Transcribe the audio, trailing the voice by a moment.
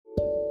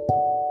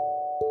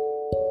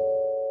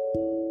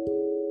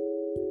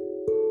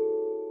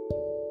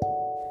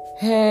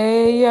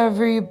Hey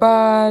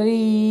everybody.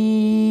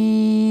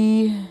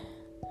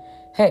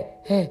 Hey,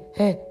 hey,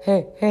 hey,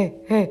 hey, hey,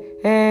 hey,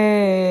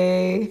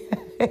 hey.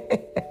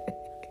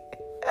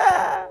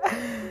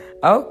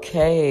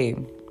 Okay.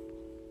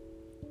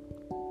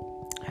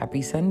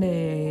 Happy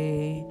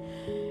Sunday.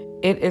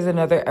 It is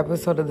another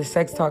episode of the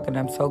Sex Talk, and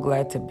I'm so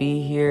glad to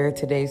be here.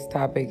 Today's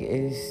topic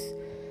is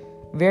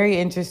very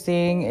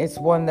interesting. It's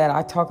one that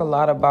I talk a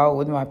lot about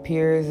with my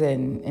peers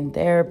and in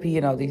therapy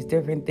and all these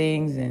different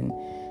things. And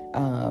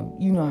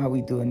you know how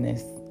we doing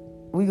this.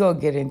 We gonna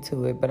get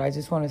into it, but I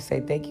just want to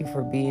say thank you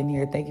for being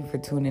here. Thank you for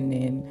tuning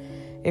in.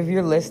 If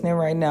you're listening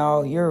right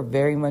now, you're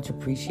very much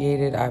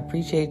appreciated. I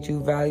appreciate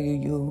you, value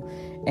you,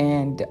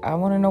 and I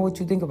want to know what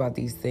you think about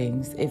these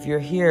things. If you're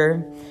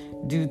here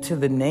due to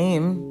the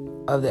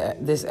name of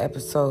this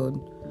episode,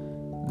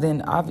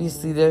 then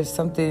obviously there's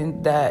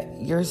something that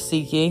you're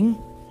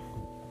seeking.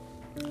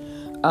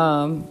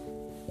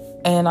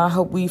 And I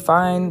hope we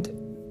find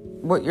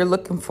what you're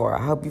looking for.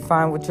 I hope you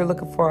find what you're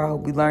looking for. I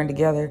hope we learn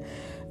together,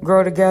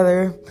 grow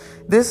together.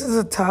 This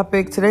is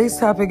today's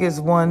topic is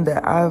one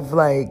that I've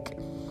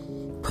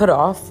put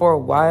off for a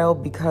while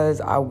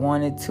because I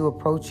wanted to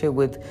approach it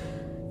with,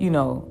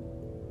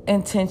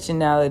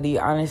 intentionality,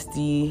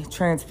 honesty,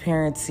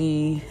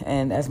 transparency,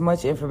 and as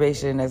much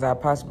information as I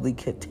possibly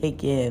could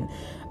take in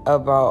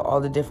about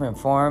all the different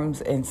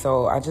forms. And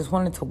so I just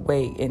wanted to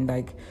wait, and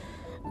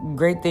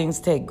great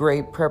things take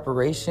great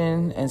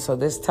preparation. And so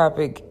this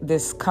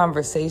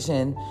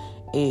conversation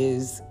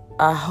is,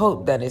 I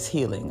hope that it's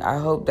healing. I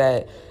hope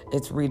that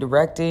it's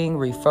redirecting,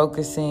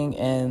 refocusing,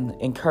 and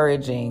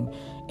encouraging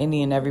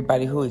any and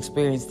everybody who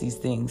experienced these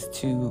things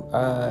to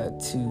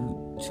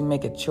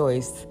make a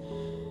choice,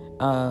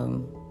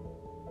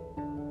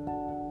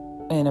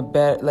 in a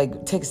better,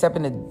 take a step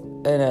in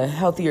a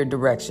healthier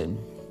direction.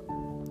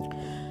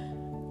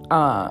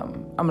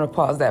 I'm going to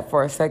pause that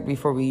for a sec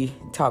before we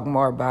talk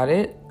more about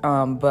it.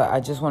 But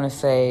I just want to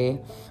say,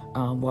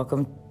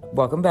 welcome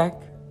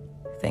back.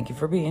 Thank you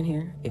for being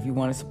here. If you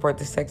want to support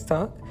the Sex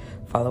Talk,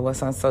 follow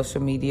us on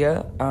social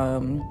media,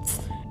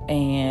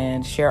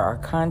 and share our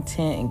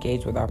content,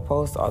 engage with our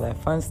posts, all that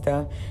fun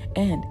stuff.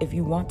 And if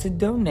you want to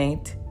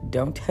donate,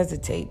 don't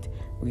hesitate.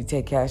 We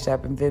take Cash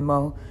App and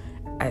Venmo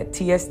at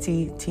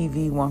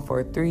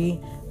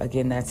TSTTV143.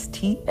 Again, that's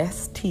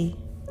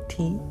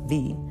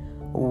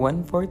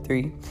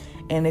TSTTV143.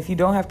 And if you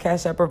don't have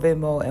Cash App or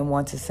Venmo and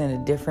want to send a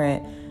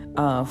different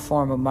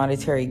form of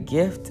monetary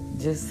gift,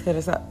 just hit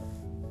us up.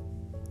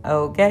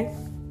 Okay?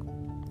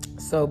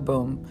 So,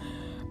 boom.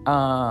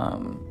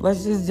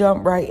 Let's just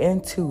jump right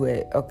into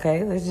it,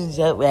 okay?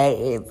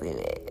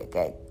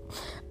 Okay?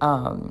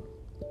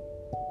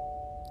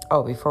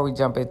 Before we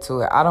jump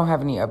into it, I don't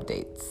have any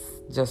updates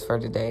just for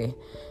today.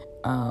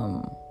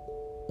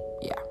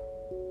 Yeah.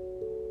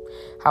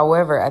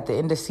 However, at the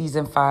end of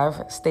season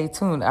 5, stay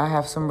tuned. I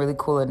have some really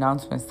cool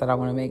announcements that I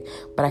want to make,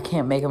 but I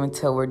can't make them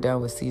until we're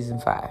done with season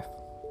 5.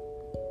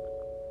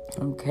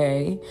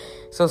 Okay?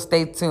 So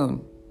stay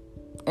tuned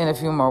in a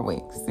few more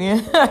weeks.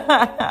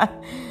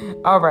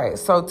 All right.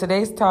 So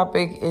today's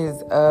topic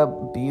is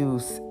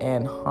abuse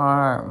and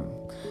harm.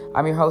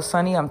 I'm your host,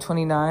 Sunnie. I'm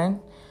 29.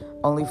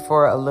 Only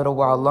for a little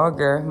while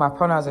longer. My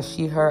pronouns are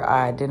she, her.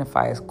 I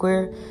identify as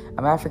queer.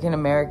 I'm African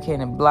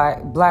American and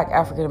black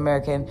African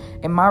American.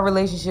 And my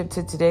relationship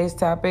to today's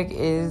topic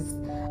is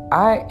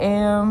I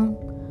am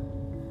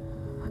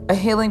a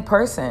healing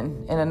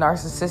person in a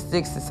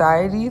narcissistic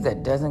society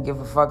that doesn't give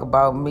a fuck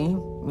about me. You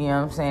know what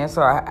I'm saying?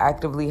 So I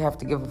actively have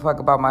to give a fuck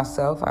about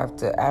myself. I have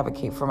to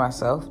advocate for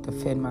myself,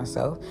 defend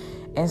myself,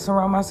 and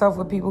surround myself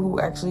with people who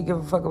actually give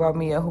a fuck about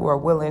me and who are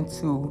willing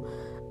to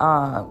you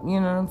know what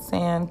I'm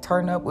saying,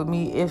 turn up with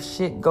me if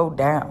shit go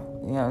down.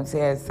 You know what I'm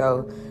saying?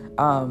 So,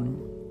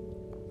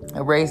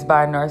 raised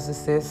by a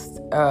narcissist,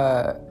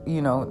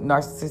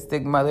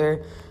 narcissistic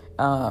mother,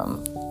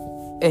 and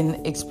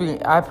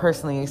I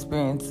personally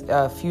experienced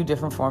a few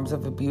different forms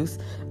of abuse.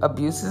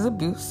 Abuse is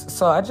abuse.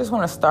 So I just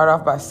want to start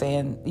off by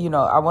saying,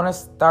 I want to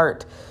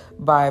start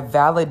by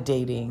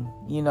validating,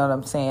 you know what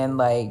I'm saying?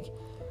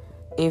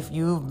 If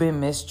you've been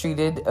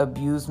mistreated,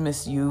 abused,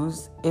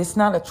 misused, it's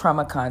not a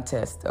trauma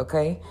contest,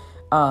 okay?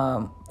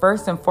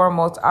 First and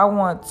foremost, I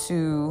want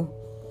to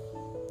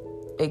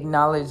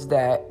acknowledge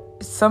that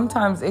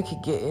sometimes it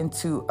could get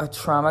into a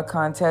trauma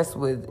contest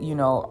with,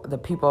 the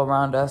people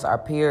around us, our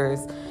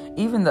peers,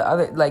 even the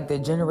other, the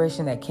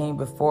generation that came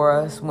before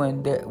us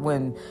when, you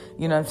know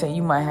what I'm saying,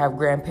 you might have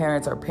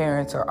grandparents or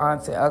parents or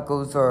aunts and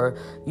uncles or,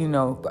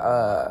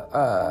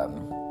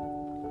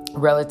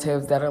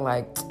 relatives that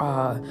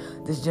are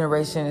this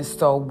generation is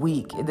so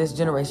weak, this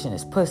generation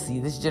is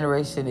pussy, this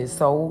generation is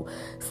so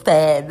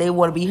sad, they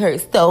want to be hurt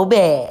so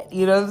bad,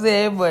 you know what I'm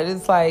saying? But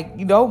it's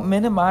you don't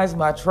minimize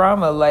my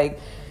trauma,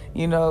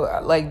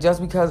 just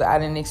because I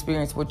didn't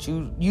experience what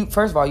you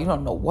first of all, you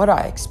don't know what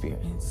I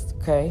experienced,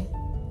 okay?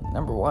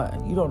 Number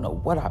one, you don't know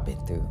what I've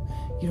been through.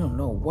 You don't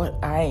know what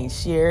I ain't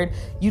shared.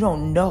 You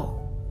don't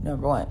know,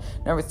 number one.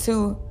 Number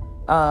two,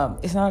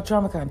 it's not a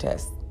trauma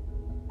contest.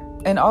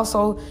 And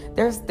also,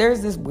 there's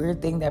this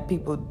weird thing that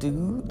people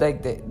do,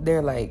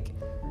 they're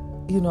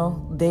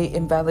they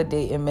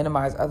invalidate and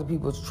minimize other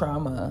people's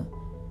trauma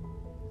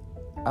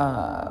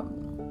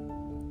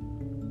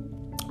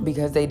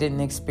because they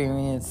didn't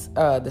experience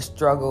the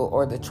struggle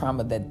or the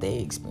trauma that they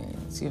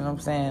experienced. You know what I'm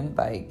saying?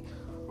 Like,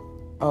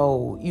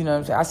 oh, you know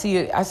what I'm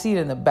saying? I see it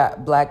in the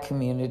black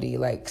community.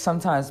 Like,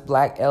 sometimes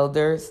black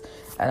elders,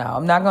 and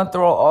I'm not going to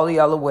throw all of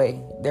y'all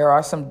away. There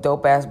are some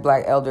dope-ass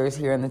black elders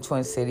here in the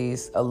Twin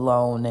Cities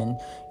alone and,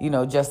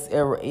 just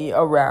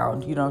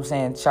around. You know what I'm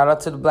saying? Shout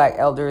out to the black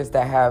elders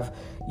that have,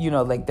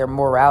 like, their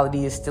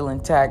morality is still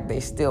intact.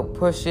 They still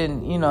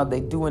pushing,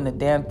 they doing the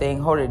damn thing,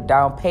 holding it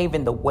down,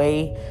 paving the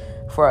way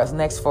for us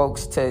next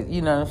folks to,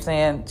 you know what I'm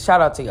saying?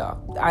 Shout out to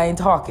y'all. I ain't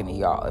talking to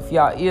y'all. If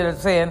y'all, you know what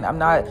I'm saying? I'm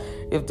not,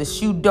 if the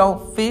shoe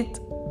don't fit,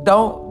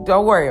 don't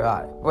worry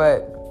about it.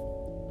 But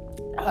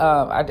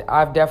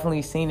I've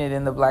definitely seen it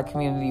in the black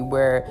community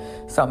where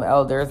some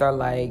elders are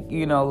like,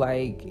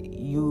 like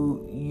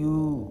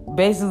you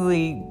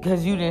basically,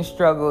 because you didn't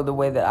struggle the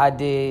way that I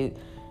did,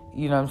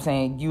 you know what I'm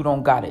saying? You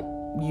don't got it.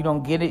 You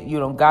don't get it. You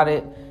don't got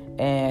it.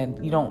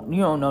 And you don't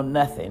know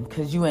nothing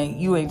because you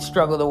ain't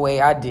struggled the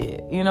way I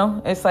did.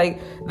 It's like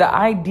the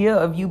idea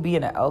of you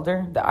being an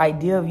elder, the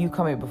idea of you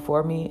coming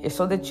before me is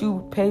so that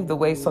you pave the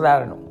way so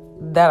that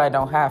I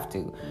don't have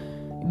to.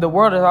 The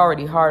world is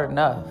already hard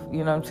enough.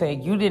 You know what I'm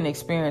saying? You didn't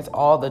experience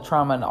all the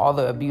trauma and all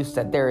the abuse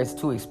that there is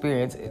to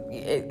experience.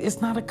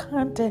 It's not a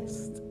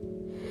contest.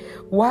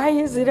 Why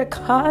is it a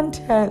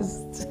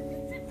contest?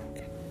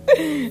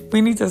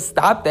 We need to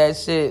stop that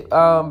shit.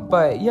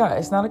 But yeah,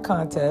 it's not a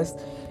contest.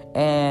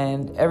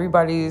 And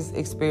everybody's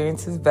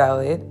experience is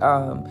valid.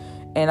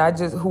 And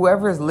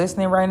whoever is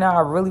listening right now, I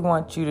really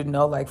want you to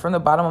know, like, from the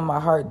bottom of my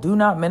heart, do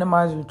not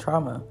minimize your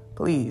trauma.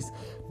 Please.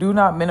 Do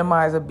not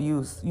minimize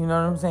abuse. You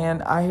know what I'm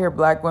saying? I hear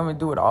black women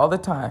do it all the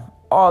time.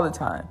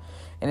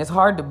 And it's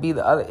hard to be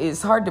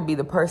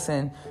the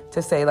person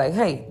to say, like,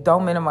 hey,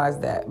 don't minimize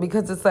that.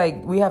 Because it's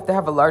like, we have to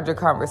have a larger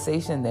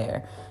conversation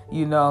there.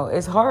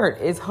 It's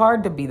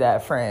hard to be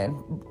that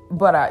friend.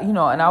 But I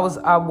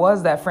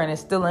was that friend and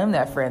still am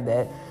that friend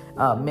that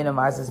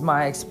minimizes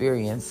my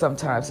experience.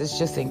 Sometimes it's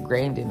just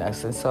ingrained in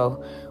us. And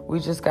so we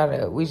just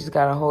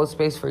gotta hold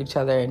space for each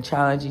other and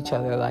challenge each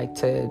other, like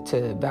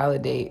to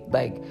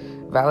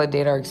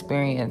validate our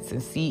experience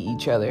and see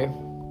each other.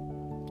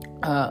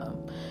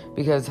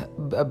 Because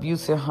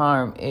abuse and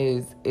harm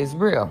is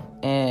real,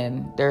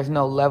 and there's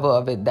no level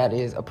of it that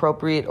is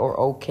appropriate or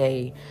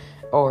okay,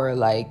 or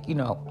like, it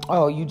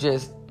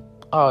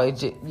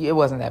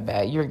wasn't that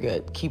bad, you're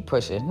good, keep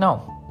pushing.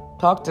 No,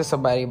 talk to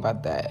somebody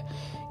about that.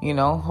 We're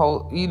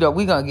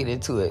gonna get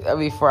into it.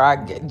 Before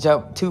I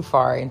jump too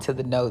far into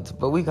the notes,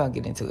 but we're gonna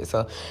get into it.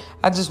 So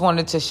I just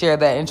wanted to share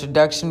that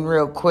introduction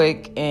real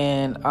quick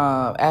and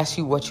ask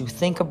you what you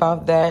think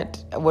about that.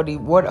 What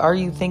are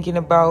you thinking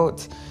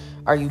about?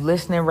 Are you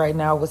listening right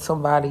now with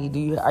somebody?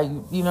 You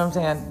know what I'm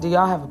saying? Do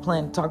y'all have a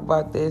plan to talk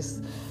about this?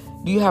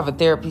 Do you have a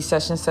therapy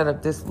session set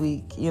up this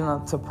week,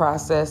 to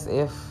process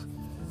if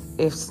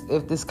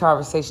this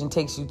conversation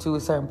takes you to a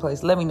certain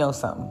place? Let me know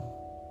something.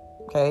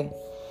 Okay?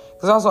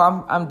 Because also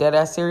I'm dead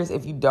ass serious.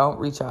 If you don't,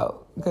 reach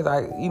out. Because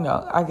I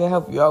can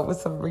help you out with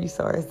some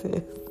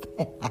resources.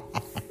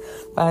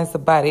 Find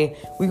somebody.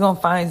 We're going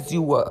to find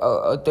you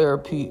a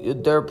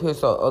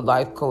therapist or a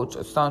life coach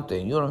or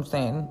something. You know what I'm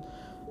saying?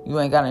 You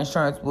ain't got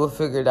insurance, we'll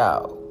figure it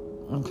out.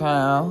 Okay?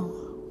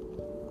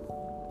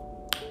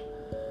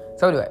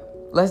 So anyway,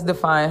 let's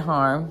define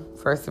harm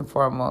first and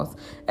foremost.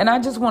 And I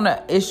just want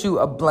to issue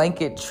a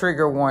blanket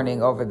trigger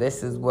warning over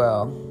this as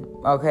well.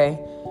 Okay?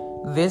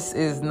 This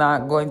is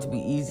not going to be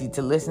easy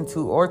to listen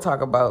to or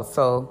talk about.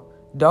 So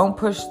don't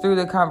push through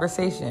the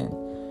conversation.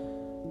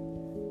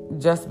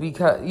 Just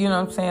because, you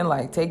know what I'm saying?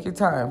 Like, take your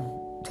time.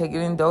 Take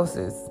it in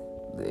doses.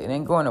 It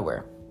ain't going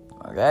nowhere.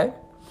 Okay?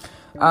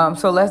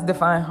 So let's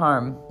define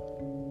harm.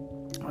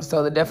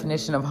 So the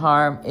definition of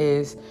harm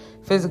is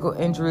physical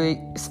injury,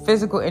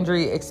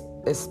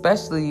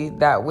 especially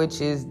that which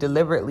is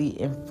deliberately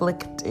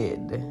inflicted.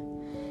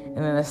 And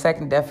then the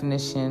second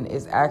definition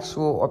is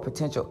actual or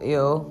potential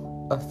ill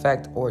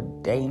effect or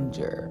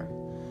danger.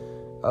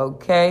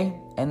 Okay?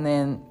 And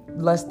then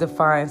let's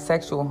define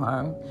sexual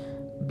harm.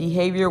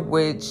 Behavior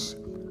which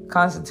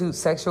constitutes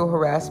sexual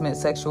harassment,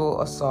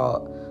 sexual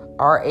assault,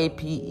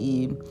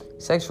 RAPE.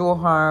 Sexual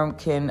harm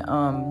can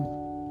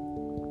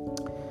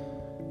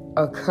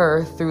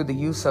occur through the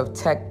use of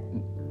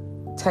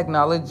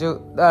technology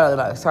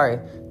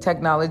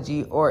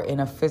or in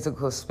a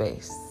physical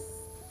space.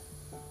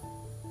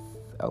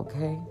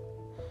 Okay.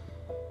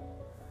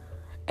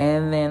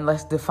 And then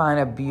let's define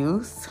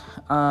abuse.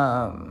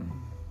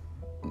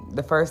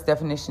 The first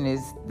definition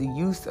is the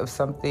use of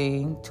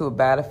something to a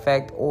bad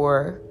effect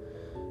or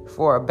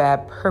for a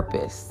bad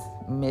purpose,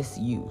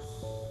 misuse.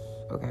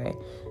 Okay.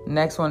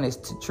 Next one is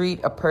to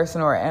treat a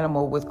person or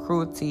animal with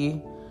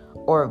cruelty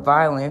or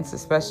violence,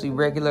 especially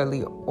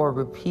regularly or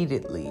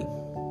repeatedly.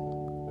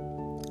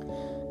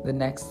 The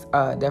next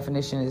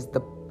definition is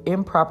the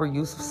improper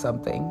use of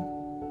something.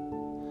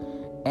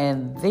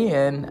 And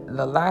then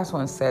the last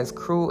one says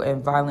cruel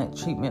and violent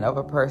treatment of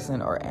a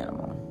person or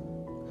animal.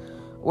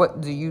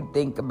 What do you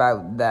think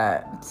about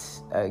that?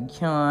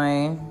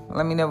 Okay.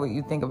 Let me know what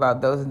you think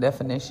about those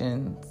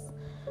definitions.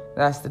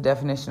 That's the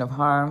definition of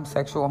harm,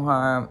 sexual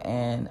harm,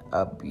 and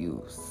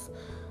abuse.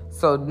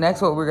 So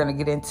next, what we're going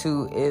to get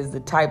into is the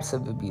types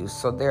of abuse.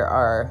 So there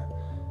are,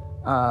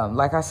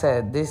 like I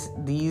said, this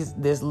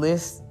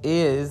list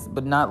is,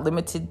 but not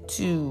limited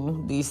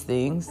to, these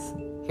things.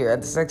 Here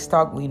at the Sex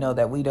Talk, we know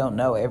that we don't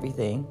know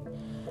everything.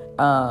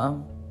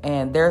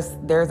 And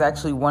there's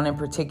actually one in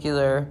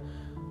particular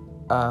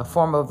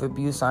form of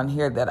abuse on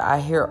here that I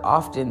hear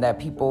often that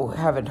people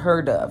haven't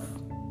heard of.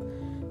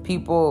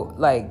 People,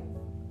 like,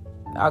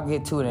 I'll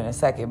get to it in a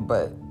second,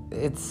 but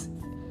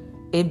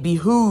it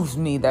behooves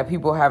me that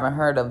people haven't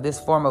heard of this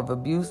form of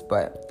abuse.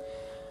 But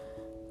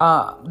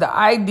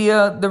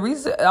the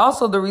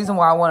reason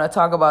why I want to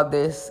talk about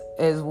this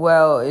as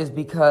well is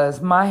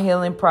because my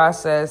healing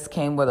process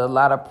came with a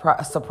lot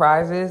of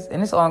surprises,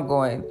 and it's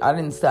ongoing. I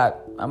didn't stop.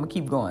 I'm gonna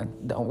keep going.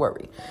 Don't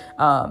worry.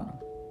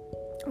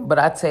 But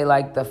I'd say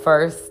I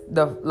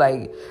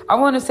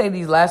want to say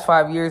these last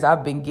 5 years,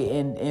 I've been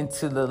getting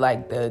into the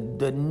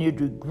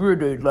nitty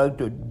gritty, like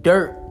the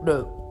dirt,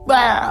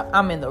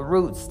 I'm in the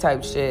roots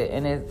type shit,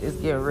 and it's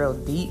getting real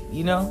deep,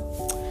 you know?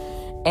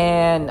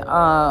 And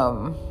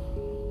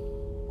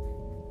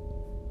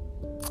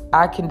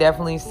I can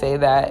definitely say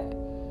that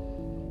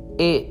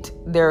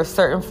there are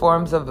certain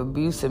forms of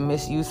abuse and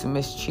misuse and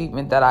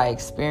mistreatment that I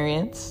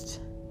experienced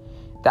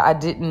that I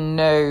didn't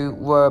know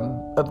were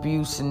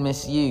abuse and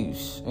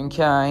misuse,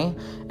 okay?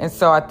 And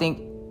so I think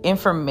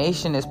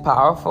information is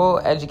powerful,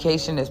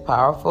 education is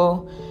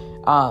powerful,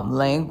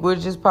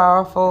 language is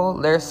powerful.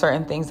 There's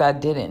certain things I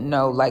didn't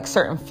know, like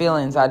certain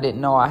feelings I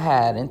didn't know I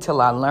had until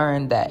I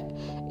learned that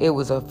it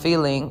was a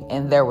feeling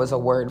and there was a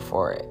word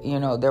for it. You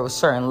know, there were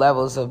certain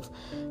levels of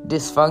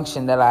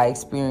dysfunction that I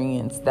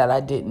experienced that I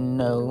didn't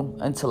know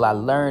until I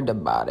learned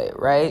about it,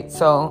 right?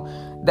 So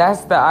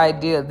that's the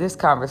idea of this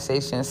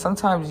conversation.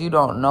 Sometimes you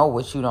don't know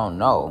what you don't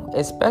know,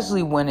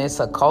 especially when it's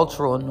a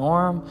cultural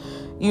norm.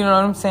 You know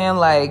what I'm saying?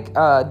 Like,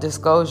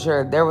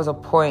 disclosure, there was a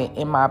point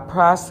in my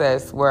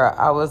process where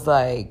I was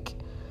like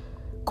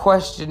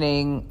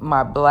questioning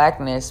my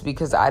blackness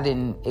because I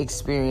didn't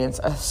experience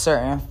a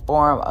certain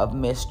form of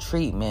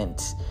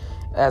mistreatment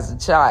as a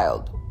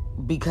child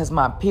because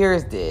my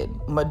peers did.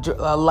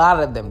 A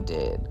lot of them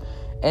did.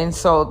 And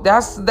so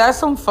that's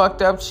some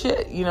fucked up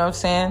shit, you know what I'm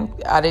saying?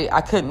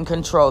 I couldn't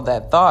control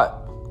that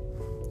thought,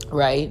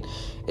 right?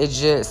 It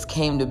just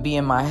came to be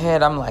in my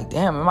head. I'm like,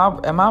 damn,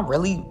 am I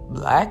really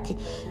black?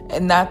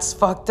 And that's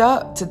fucked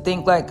up to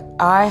think like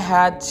I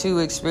had to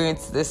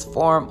experience this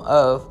form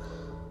of,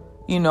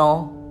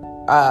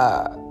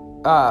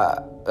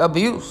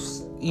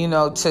 abuse,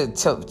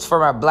 for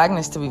my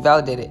blackness to be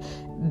validated.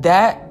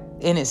 That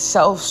in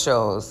itself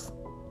shows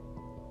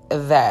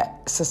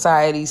that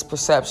society's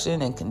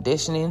perception and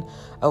conditioning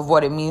of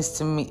what it means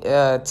to me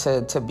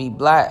to be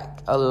black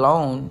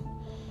alone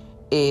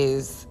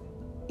is,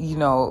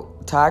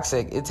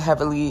 toxic. It's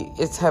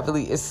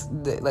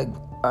like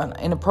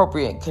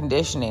inappropriate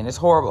conditioning. It's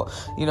horrible.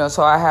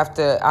 So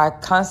I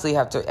constantly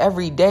have to,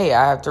 every day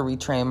I have to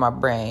retrain my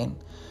brain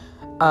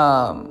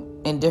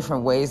in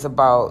different ways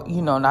about,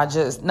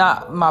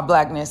 not my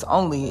blackness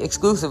only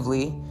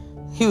exclusively.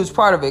 Huge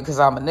part of it because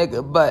I'm a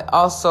nigga, but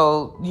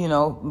also,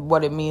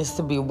 what it means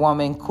to be a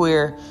woman,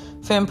 queer,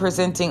 femme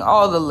presenting,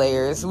 all the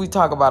layers. We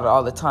talk about it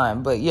all the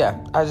time, but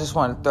yeah, I just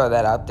want to throw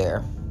that out there.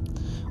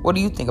 What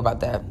do you think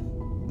about that?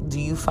 Do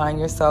you find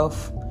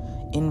yourself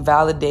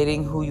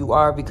invalidating who you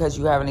are because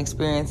you haven't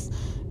experienced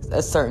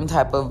a certain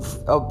type of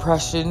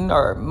oppression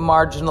or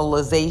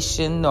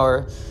marginalization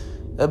or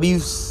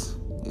abuse?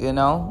 We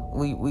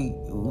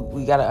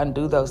got to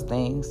undo those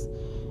things.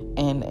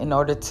 And in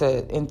order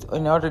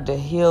to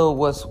heal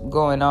what's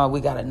going on,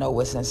 we got to know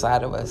what's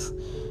inside of us.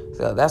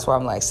 So that's why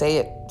I'm like, say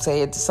it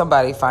to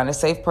somebody, find a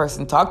safe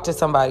person, talk to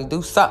somebody,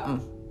 do something.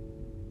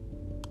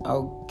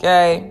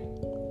 Okay.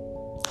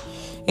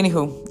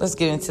 Anywho, let's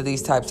get into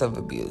these types of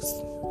abuse.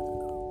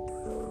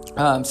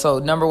 So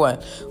number one,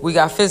 we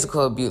got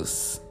physical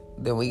abuse.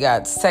 Then we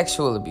got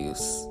sexual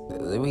abuse.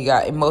 Then we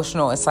got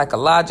emotional and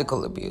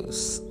psychological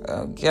abuse.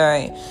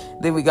 Okay.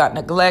 Then we got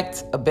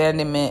neglect,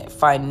 abandonment,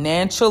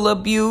 financial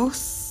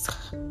abuse.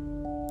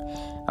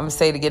 I'm going to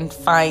say it again,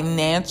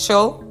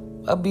 financial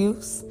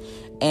abuse,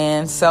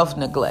 and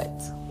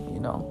self-neglect,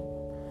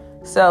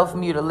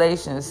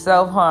 self-mutilation,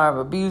 self-harm,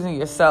 abusing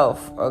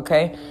yourself,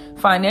 okay?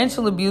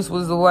 Financial abuse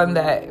was the one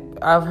that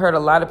I've heard a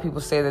lot of people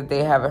say that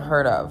they haven't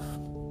heard of,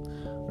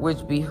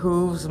 which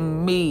behooves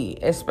me,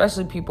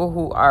 especially people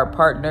who are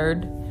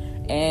partnered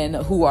and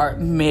who are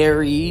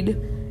married,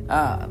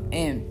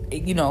 and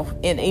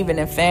even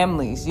in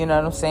families, you know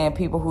what I'm saying?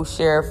 People who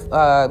share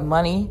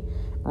money,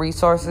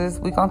 resources.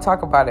 We're going to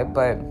talk about it,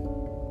 but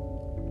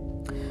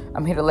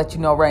I'm here to let you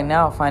know right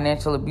now,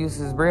 financial abuse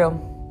is real,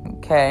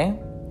 okay?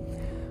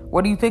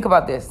 What do you think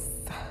about this?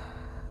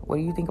 What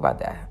do you think about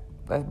that?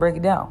 Let's break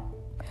it down.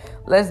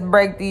 Let's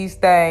break these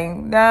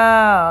things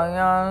down, you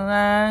know what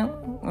I'm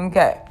saying?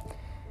 Okay.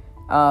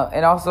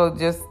 And also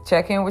just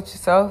check in with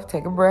yourself,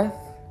 take a breath.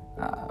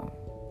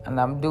 and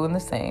I'm doing the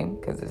same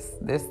because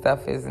this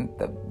stuff isn't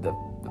the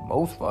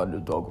most fun to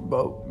talk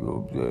about. You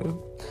know what I'm saying?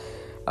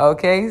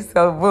 Okay,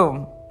 so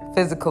boom,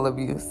 physical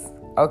abuse.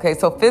 Okay,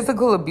 so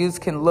physical abuse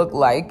can look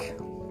like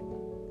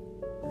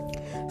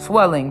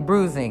swelling,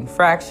 bruising,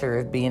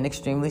 fractures, being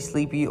extremely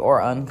sleepy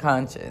or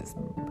unconscious,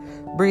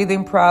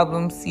 breathing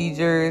problems,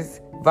 seizures,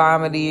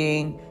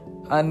 vomiting,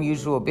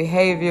 unusual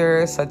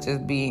behavior such as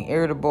being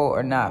irritable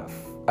or not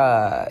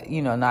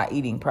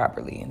eating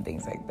properly and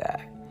things like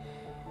that.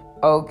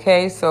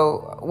 Okay,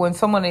 so when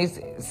someone is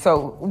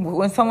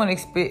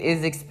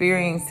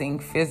experiencing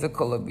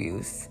physical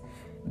abuse,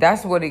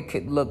 that's what it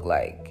could look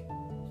like.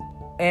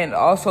 And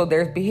also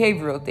there's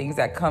behavioral things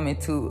that come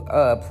into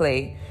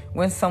play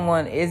when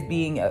someone is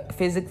being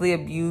physically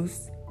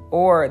abused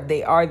or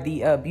they are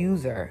the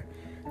abuser.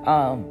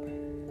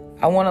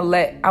 I want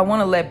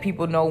to let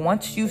people know,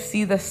 once you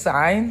see the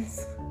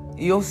signs,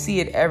 you'll see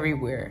it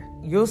everywhere.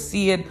 You'll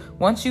see it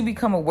once you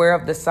become aware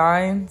of the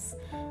signs.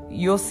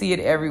 You'll see it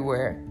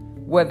everywhere.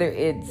 Whether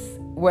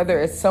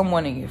it's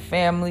someone in your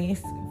family,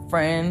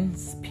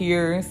 friends,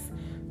 peers,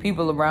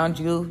 people around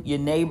you, your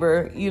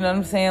neighbor, you know what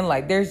I'm saying?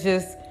 Like, there's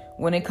just,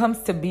 when it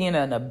comes to being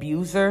an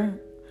abuser,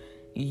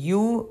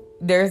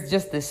 there's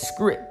just this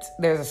script.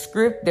 There's a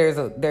script. There's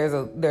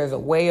a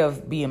way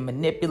of being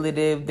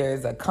manipulative.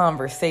 There's a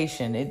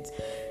conversation. It's,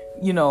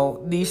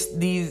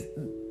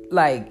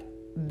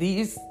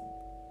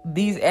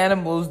 these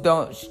animals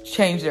don't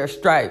change their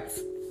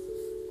stripes.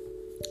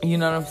 You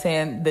know what I'm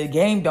saying? The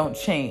game don't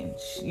change.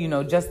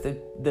 Just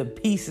the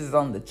pieces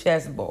on the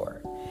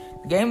chessboard.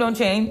 The game don't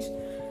change.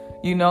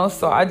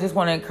 So I just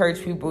want to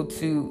encourage people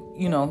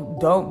to,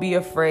 don't be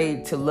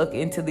afraid to look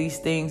into these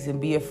things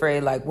and be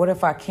afraid, like, what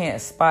if I can't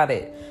spot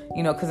it?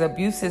 Because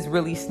abuse is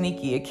really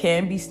sneaky. It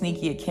can be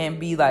sneaky. It can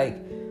be like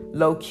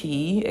low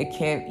key. It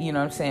can't, you know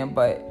what I'm saying?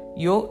 But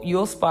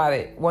you'll spot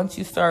it once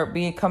you start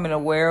becoming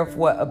aware of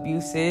what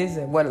abuse is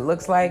and what it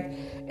looks like,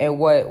 and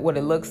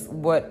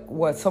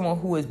what someone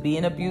who is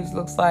being abused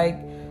looks like,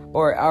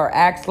 or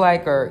acts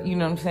like, or you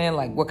know what I'm saying,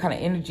 like what kind of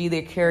energy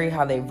they carry,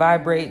 how they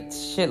vibrate,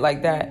 shit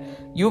like that.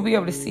 You'll be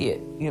able to see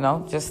it.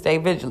 Just stay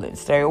vigilant,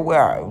 stay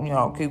aware.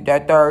 Keep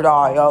that third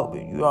eye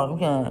open. You know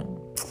what I'm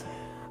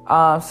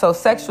saying? So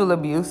sexual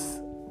abuse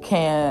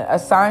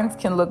signs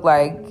can look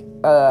like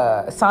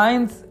by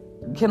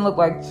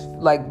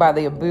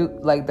the abuse,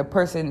 like the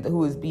person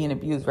who is being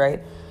abused,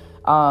 right?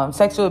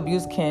 Sexual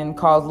abuse can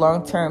cause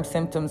long-term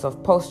symptoms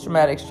of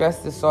post-traumatic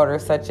stress disorder,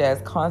 such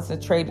as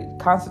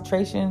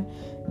concentration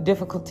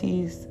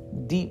difficulties,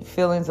 deep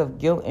feelings of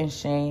guilt and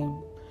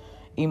shame,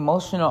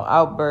 emotional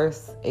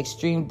outbursts,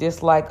 extreme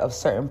dislike of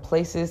certain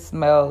places,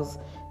 smells,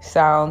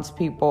 sounds,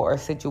 people, or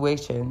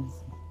situations,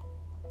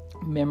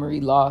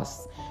 memory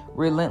loss,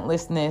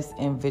 relentlessness,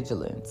 and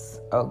vigilance.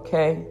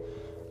 Okay?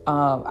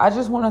 I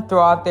just want to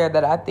throw out there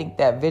that I think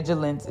that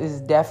vigilance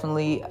is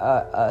definitely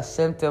a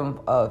symptom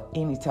of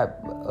any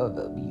type of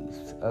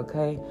abuse.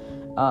 Okay?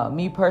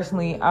 Me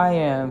personally, I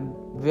am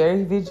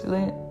very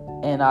vigilant,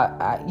 and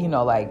I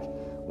like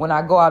when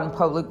I go out in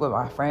public with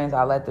my friends,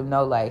 I let them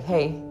know, like,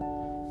 hey,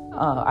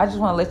 I just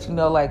want to let you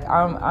know, like,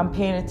 I'm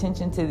paying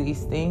attention to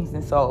these things,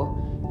 and so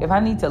if I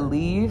need to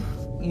leave,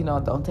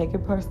 don't take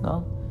it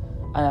personal.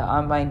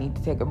 I might need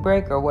to take a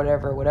break or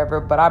whatever.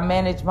 But I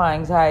manage my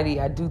anxiety.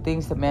 I do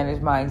things to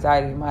manage my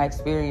anxiety, my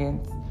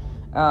experience.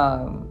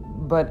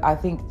 But I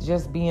think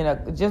just being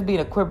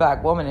a queer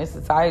Black woman in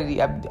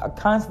society, I'm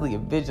constantly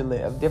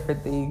vigilant of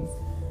different things.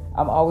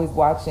 I'm always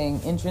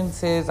watching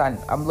entrances.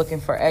 I'm looking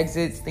for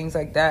exits, things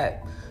like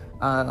that.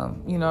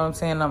 You know what I'm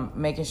saying? I'm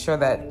making sure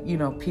that,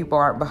 people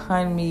aren't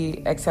behind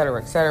me, et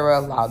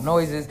cetera, loud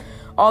noises,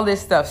 all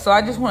this stuff. So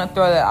I just want to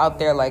throw that out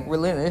there, like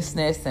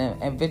relentlessness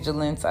and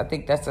vigilance. I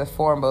think that's a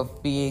form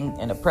of being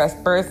an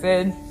oppressed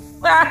person,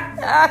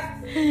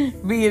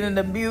 being an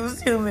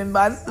abused human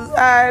by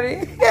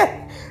society.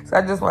 So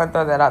I just want to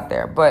throw that out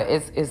there. But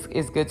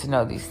it's good to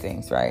know these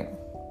things, right?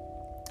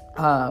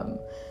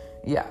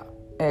 Yeah.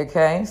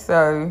 Okay.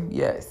 So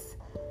yes.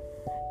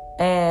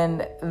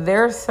 And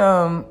there's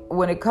some,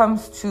 when it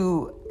comes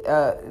to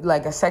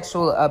like a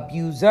sexual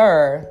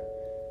abuser,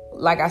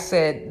 like I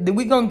said,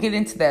 we're going to get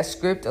into that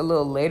script a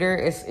little later.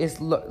 It's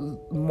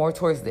more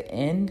towards the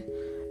end.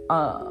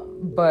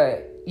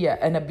 But yeah,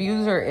 an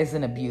abuser is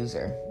an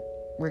abuser.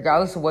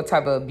 Regardless of what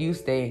type of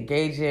abuse they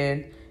engage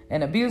in,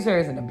 an abuser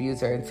is an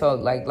abuser. And so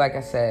like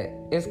I said,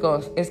 it's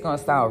going to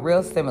sound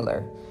real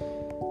similar.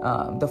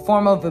 The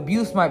form of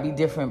abuse might be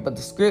different, but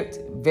the script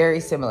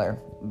very similar.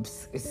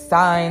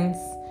 Signs,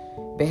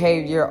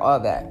 behavior, all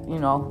that.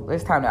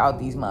 It's time to out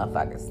these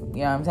motherfuckers.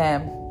 You know what I'm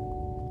saying?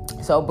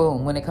 So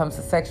boom, when it comes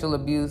to sexual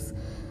abuse,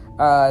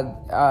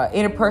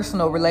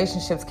 interpersonal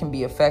relationships can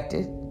be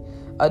affected.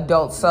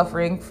 Adults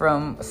suffering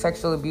from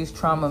sexual abuse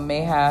trauma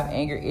may have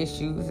anger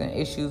issues and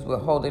issues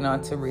with holding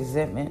on to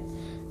resentment,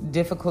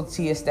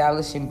 difficulty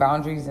establishing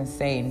boundaries and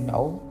saying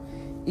no,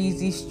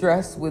 easy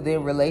stress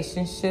within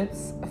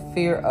relationships,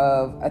 fear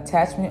of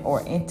attachment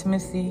or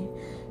intimacy,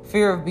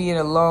 fear of being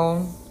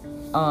alone,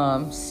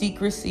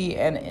 secrecy,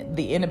 and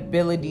the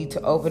inability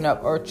to open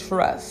up or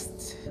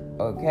trust.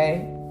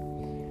 Okay?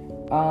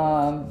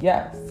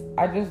 Yes,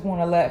 I just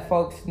want to let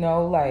folks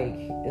know, like,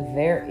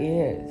 there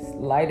is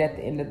light at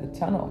the end of the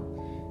tunnel.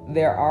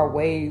 There are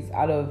ways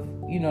out of,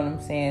 you know what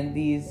I'm saying,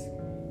 these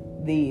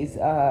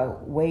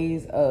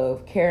ways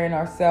of caring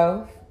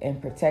ourselves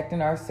and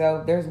protecting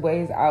ourselves. There's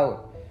ways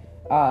out.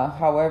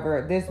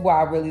 However, this is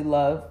why I really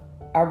love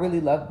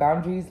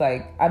boundaries.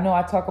 Like, I know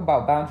I talk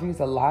about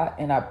boundaries a lot,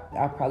 and I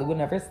probably will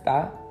never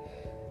stop.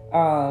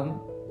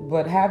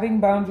 But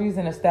having boundaries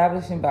and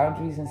establishing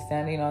boundaries and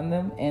standing on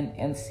them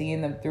and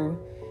seeing them through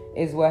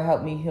is what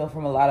helped me heal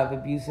from a lot of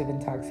abusive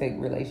and toxic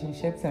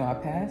relationships in my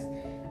past.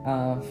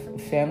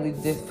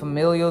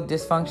 Familial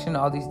dysfunction,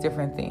 all these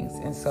different things.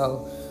 And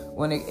so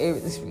when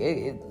here's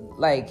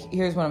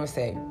what I'm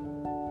saying.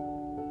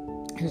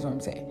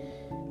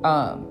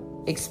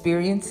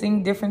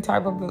 Experiencing different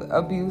type of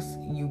abuse,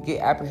 you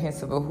get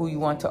apprehensive of who you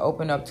want to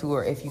open up to,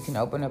 or if you can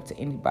open up to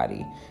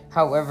anybody.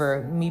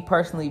 However, me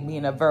personally,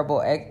 being a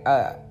verbal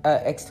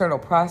external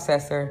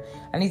processor,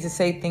 I need to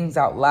say things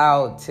out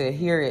loud to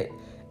hear it.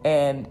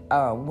 And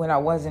when I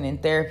wasn't in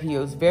therapy, it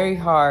was very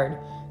hard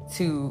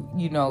to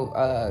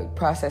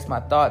process my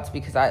thoughts,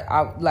 because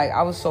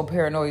I was so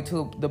paranoid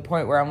to the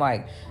point where I'm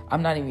like,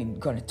 I'm not even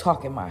going to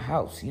talk in my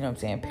house. You know what I'm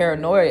saying?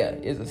 Paranoia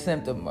is a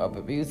symptom of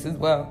abuse as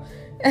well.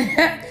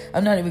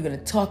 I'm not even going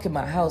to talk in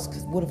my house,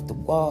 because what if the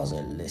walls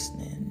are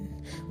listening?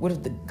 What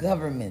if the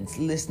government's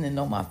listening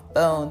on my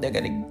phone? They're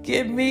going to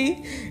get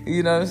me.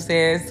 You know what I'm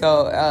saying?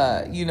 So,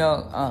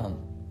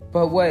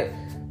 but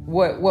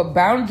what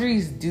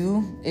boundaries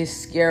do is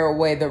scare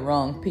away the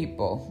wrong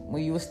people.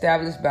 When you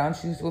establish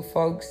boundaries with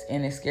folks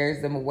and it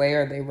scares them away,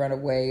 or they run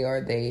away,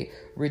 or they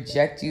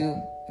reject you,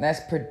 that's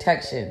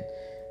protection.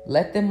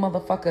 Let them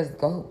motherfuckers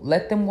go.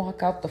 Let them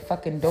walk out the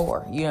fucking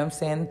door. You know what I'm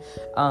saying?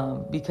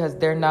 Because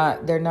they're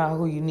not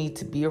who you need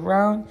to be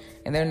around,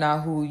 and they're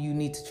not who you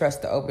need to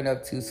trust to open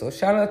up to. So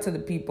shout out to the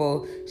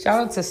people. Shout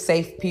out to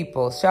safe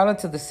people. Shout out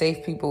to the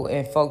safe people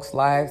in folks'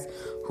 lives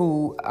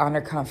who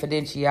honor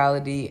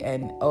confidentiality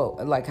and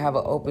have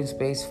an open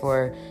space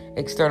for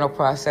external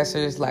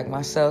processors like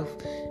myself.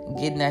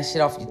 Getting that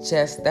shit off your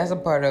chest. That's a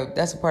part of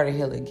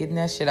healing. Getting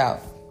that shit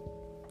out.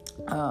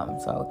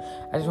 So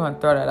I just want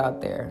to throw that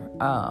out there.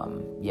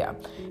 Yeah.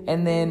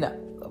 And then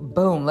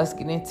boom, let's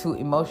get into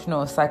emotional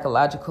and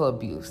psychological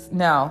abuse.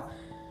 Now,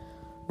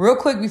 real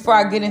quick before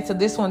I get into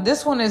this one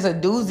is a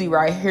doozy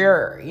right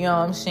here. You know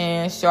what I'm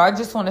saying? So I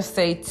just want to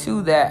say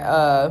too that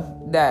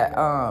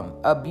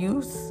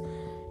abuse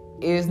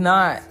is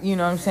not, you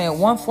know what I'm saying,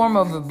 one form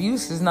of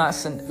abuse is not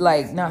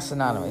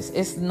synonymous.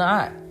 It's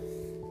not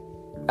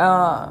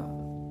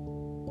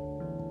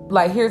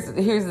here's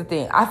the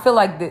thing. I feel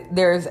like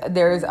there's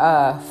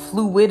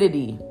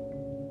fluidity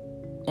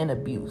in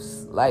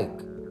abuse. Like,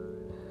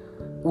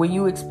 when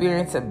you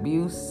experience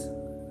abuse,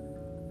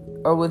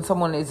 or when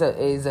someone is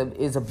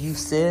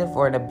abusive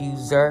or an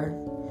abuser,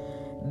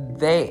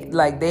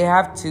 they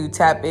have to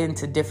tap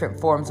into different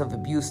forms of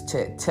abuse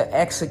to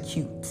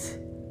execute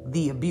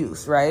the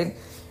abuse, right?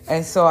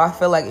 And so I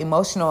feel like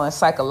emotional and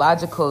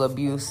psychological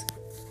abuse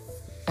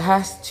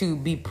has to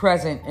be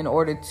present in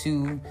order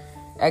to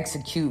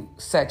execute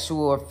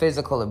sexual or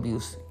physical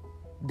abuse.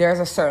 There's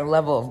a certain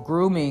level of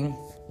grooming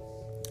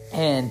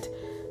and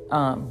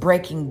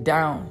breaking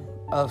down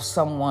of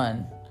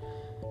someone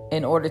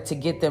in order to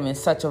get them in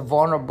such a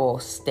vulnerable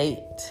state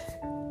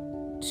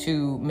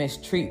to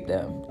mistreat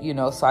them,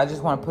 so I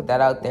just want to put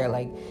that out there.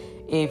 Like,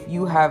 if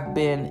you have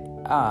been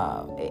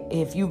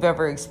if you've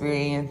ever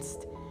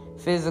experienced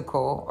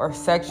physical or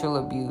sexual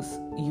abuse,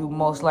 you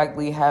most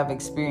likely have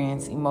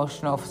experienced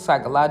emotional,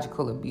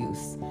 psychological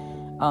abuse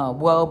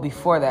well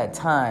before that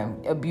time.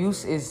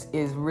 Abuse is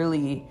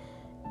really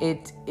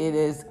it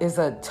is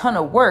a ton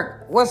of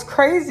work. What's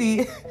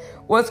crazy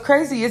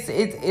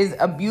is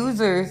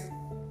abusers.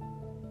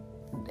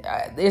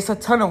 It's a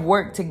ton of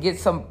work to get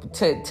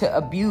to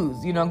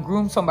abuse,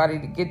 groom somebody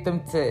to get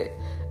them to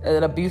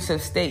an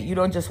abusive state. You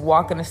don't just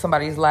walk into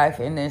somebody's life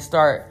and then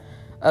start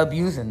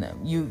abusing them.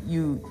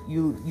 You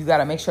got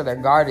to make sure their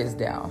guard is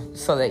down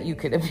so that you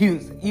can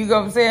abuse. You know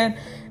what I'm saying?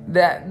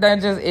 That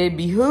just, it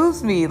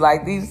behooves me.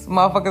 Like, these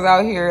motherfuckers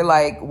out here,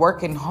 like,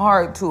 working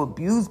hard to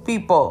abuse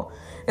people.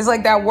 It's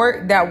like that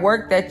work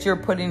that you're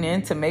putting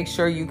in to make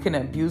sure you can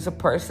abuse a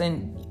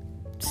person,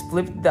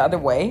 flip it the other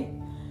way.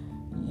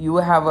 You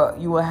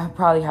will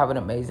probably have an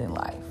amazing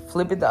life.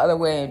 Flip it the other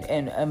way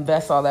and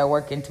invest all that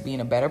work into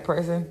being a better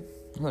person.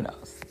 Who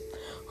knows?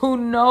 Who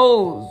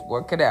knows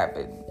what could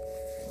happen?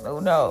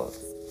 Who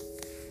knows?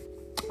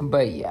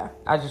 But yeah,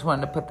 I just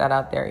wanted to put that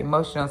out there.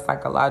 Emotional and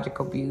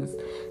psychological abuse,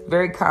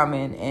 very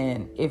common.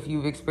 And if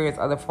you've experienced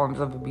other forms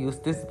of abuse,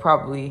 this is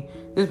probably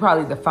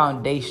the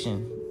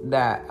foundation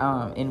that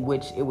in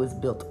which it was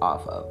built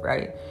off of,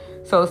 right?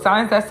 So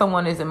signs that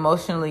someone is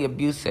emotionally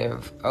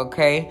abusive,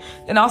 okay?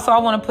 And also I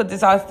want to put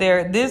this out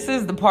there. This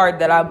is the part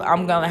that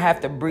I'm going to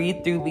have to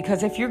breathe through,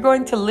 because if you're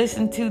going to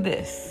listen to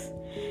this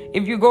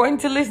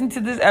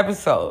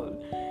episode,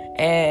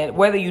 And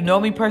whether you know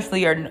me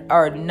personally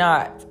or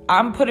not,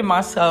 I'm putting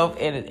myself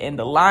in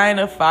the line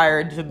of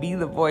fire to be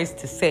the voice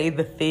to say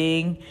the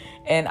thing.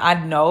 And I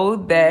know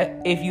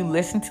that if you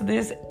listen to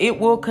this, it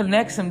will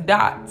connect some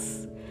dots.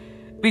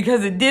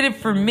 Because it did it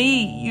for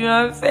me. You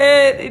know what I'm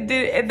saying? It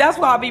did. And that's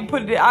why I be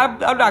putting it. I'm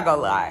not going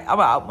to lie. I'm going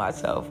to out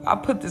myself. I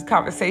put this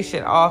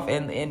conversation off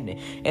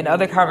and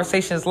other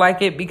conversations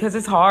like it because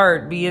it's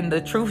hard being the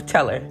truth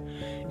teller.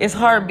 It's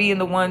hard being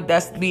the one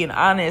that's being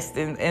honest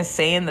and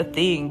saying the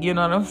thing. You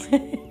know what I'm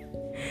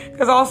saying?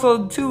 Because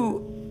also,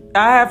 too,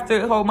 I have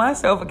to hold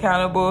myself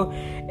accountable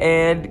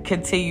and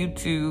continue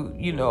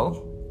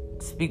to,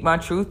 speak my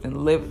truth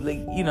and live,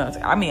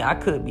 I mean, I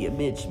could be a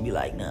bitch and be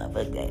like, nah,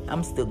 fuck that.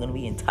 I'm still going to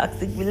be in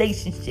toxic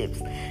relationships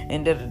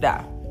and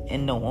da-da-da.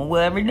 And no one will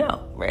ever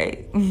know,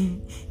 right?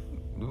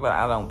 But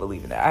I don't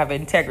believe in that. I have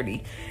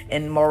integrity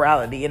and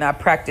morality, and I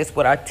practice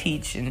what I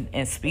teach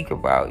and speak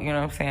about. You know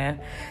what I'm saying?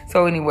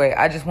 So anyway,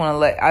 I just want to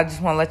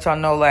let y'all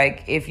know,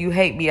 like, if you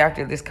hate me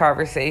after this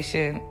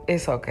conversation,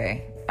 it's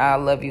okay. I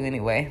love you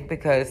anyway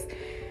because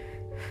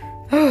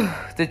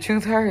the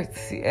truth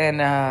hurts.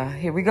 And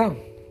here we go.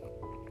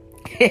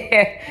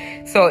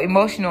 So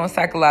emotional and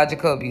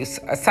psychological abuse,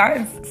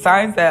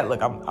 signs that,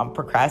 look, I'm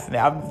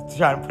procrastinating, I'm just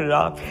trying to put it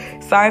off.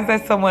 Signs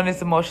that someone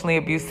is emotionally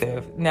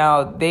abusive.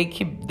 Now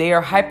they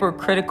are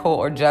hypercritical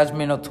or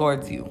judgmental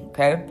towards you,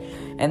 okay?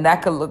 And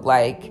that could look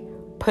like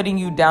putting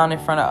you down in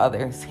front of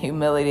others,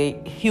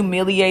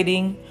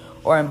 humiliating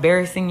or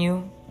embarrassing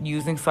you,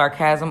 using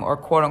sarcasm or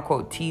quote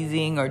unquote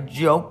teasing or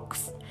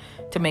jokes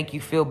to make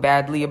you feel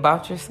badly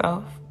about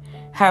yourself,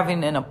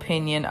 having an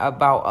opinion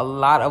about a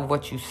lot of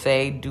what you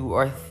say, do,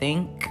 or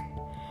think,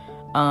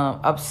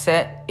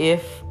 upset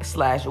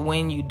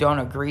if/when you don't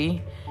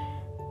agree.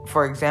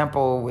 For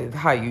example, with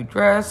how you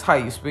dress, how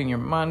you spend your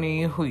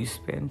money, who you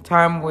spend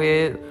time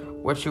with,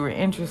 what you were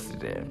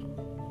interested in.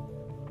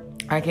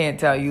 I can't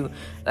tell you.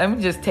 Let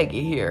me just take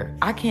it here.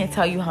 I can't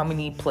tell you how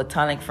many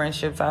platonic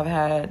friendships I've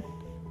had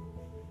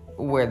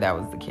where that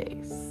was the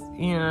case.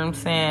 You know what I'm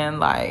saying?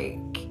 Like,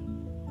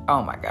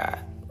 oh my God.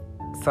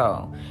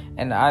 So,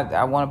 and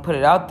I want to put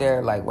it out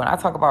there, like, when I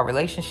talk about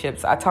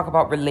relationships, I talk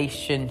about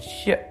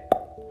relationship.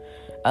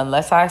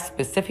 Unless I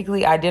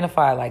specifically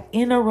identify, like,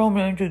 in a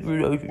romantic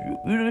relationship,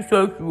 in a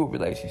sexual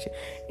relationship,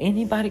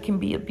 anybody can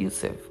be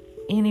abusive.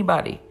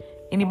 Anybody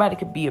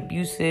can be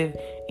abusive.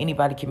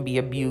 Anybody can be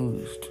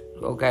abused.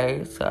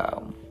 Okay?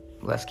 So,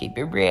 let's keep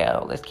it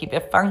real. Let's keep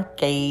it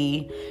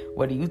funky.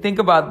 What do you think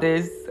about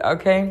this?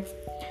 Okay?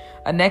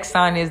 A next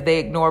sign is they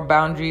ignore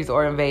boundaries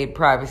or invade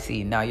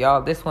privacy. Now,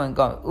 y'all, this one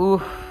going,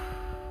 ooh.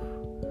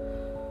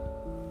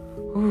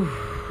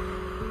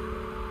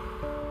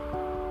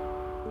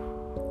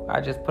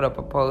 I just put up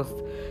a post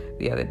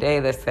the other day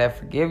that said,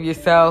 forgive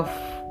yourself.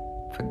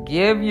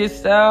 Forgive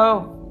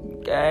yourself.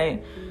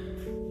 Okay?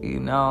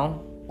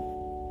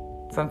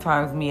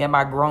 Sometimes me at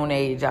my grown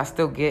age, I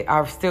still get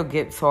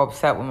so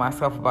upset with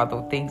myself about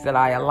the things that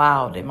I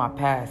allowed in my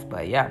past.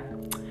 But yeah.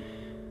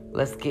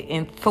 Let's get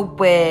into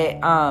it.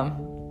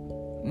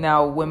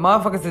 Now, when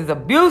motherfuckers is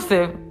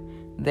abusive,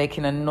 they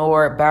can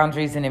ignore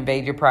boundaries and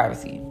invade your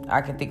privacy. I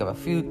can think of a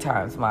few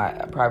times my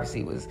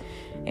privacy was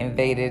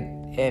invaded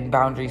and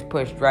boundaries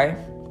pushed, right?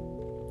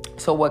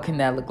 So what can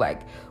that look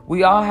like?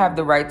 We all have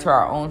the right to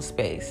our own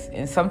space.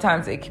 And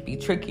sometimes it can be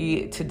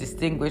tricky to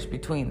distinguish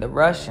between the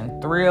rush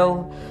and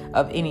thrill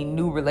of any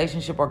new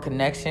relationship or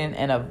connection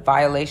and a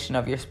violation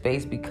of your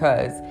space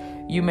because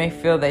you may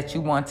feel that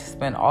you want to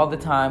spend all the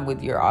time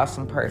with your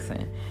awesome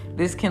person.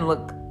 This can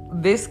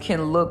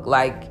look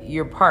like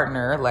your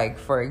partner, like,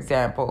 for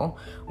example,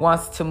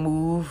 wants to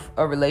move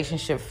a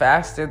relationship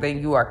faster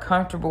than you are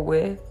comfortable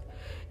with,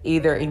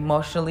 either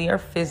emotionally or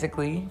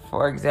physically.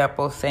 For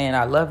example, saying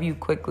I love you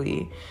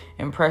quickly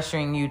and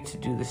pressuring you to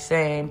do the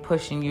same,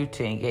 pushing you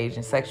to engage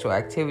in sexual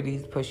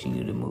activities, pushing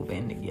you to move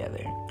in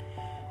together.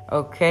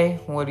 Okay,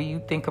 what do you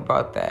think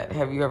about that?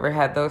 Have you ever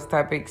had those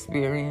type of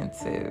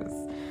experiences?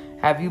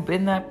 Have you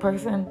been that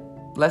person?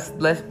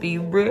 Let's be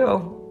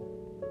real.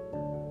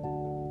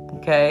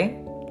 Okay?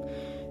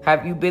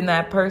 Have you been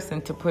that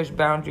person to push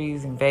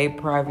boundaries, invade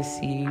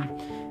privacy,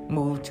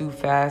 move too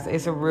fast?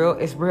 It's real,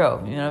 you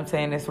know what I'm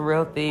saying? It's a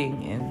real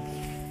thing. And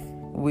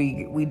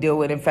we deal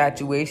with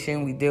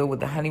infatuation, we deal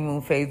with the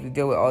honeymoon phase, we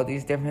deal with all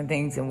these different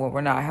things, and when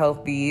we're not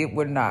healthy,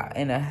 we're not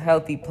in a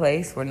healthy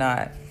place, we're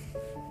not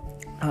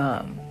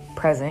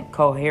present,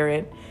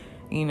 coherent.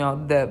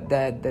 Those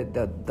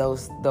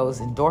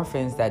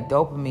endorphins, that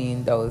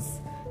dopamine,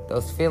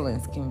 those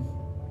feelings can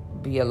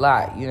be a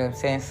lot. You know what I'm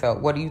saying? So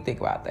what do you think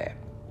about that?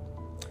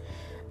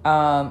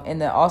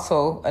 And then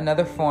also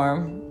another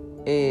form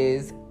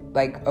is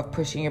like of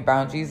pushing your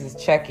boundaries is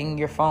checking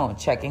your phone,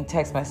 checking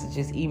text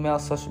messages,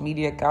 emails, social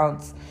media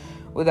accounts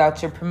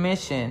without your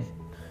permission.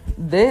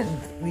 These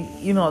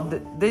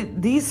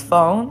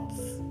phones,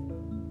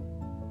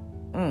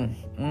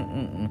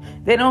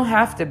 they don't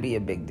have to be a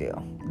big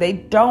deal. They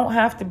don't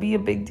have to be a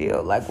big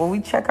deal. Like when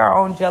we check our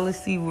own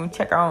jealousy, when we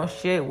check our own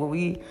shit, when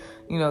we,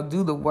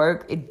 do the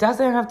work, it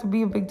doesn't have to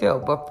be a big deal.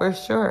 But for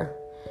sure,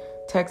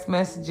 text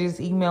messages,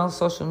 emails,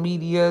 social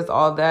medias,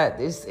 all that.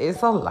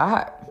 It's a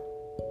lot.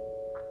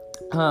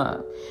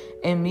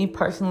 And me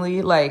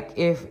personally, like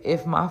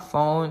if my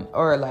phone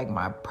or like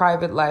my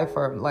private life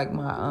or like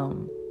my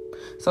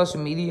social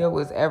media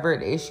was ever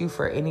an issue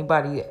for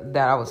anybody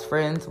that I was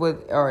friends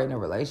with or in a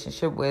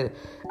relationship with,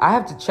 I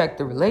have to check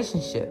the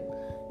relationship,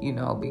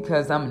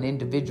 because I'm an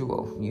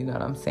individual, you know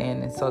what I'm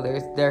saying? And so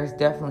there's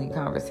definitely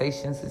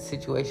conversations and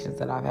situations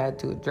that I've had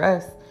to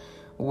address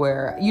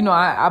where,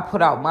 I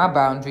put out my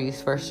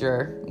boundaries for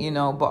sure,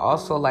 but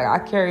also like I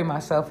carry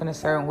myself in a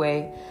certain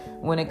way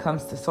when it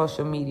comes to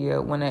social media,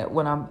 when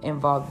I'm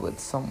involved with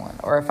someone,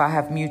 or if I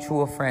have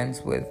mutual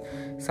friends with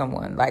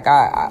someone. Like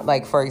I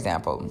like, for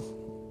example,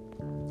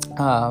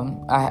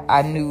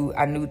 I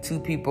knew two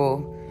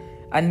people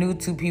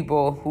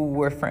who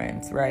were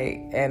friends,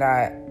 right? And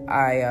I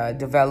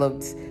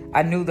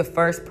knew the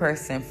first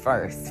person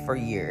first for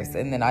years,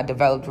 and then I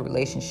developed a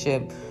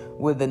relationship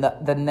with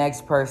the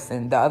next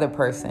person, the other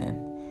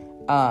person,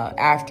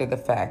 after the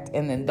fact.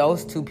 And then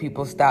those two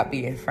people stopped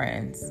being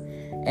friends.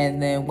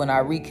 And then when I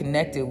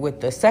reconnected with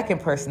the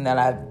second person that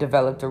I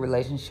developed a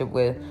relationship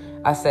with,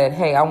 I said,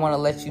 hey, I want to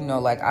let you know,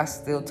 like, I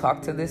still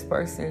talk to this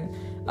person.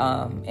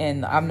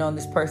 And I've known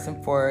this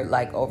person for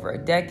like over a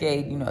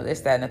decade,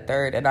 this, that, and the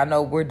third. And I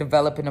know we're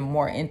developing a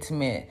more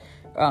intimate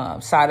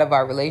side of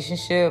our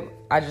relationship.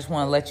 I just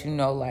want to let you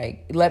know,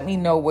 like, let me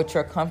know what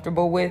you're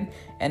comfortable with.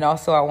 And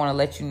also I want to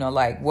let you know,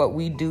 like, what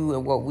we do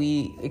and what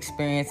we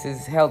experience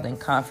is held in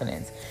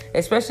confidence,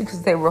 especially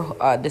because they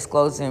were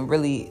disclosing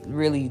really,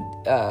 really,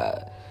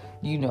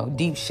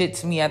 deep shit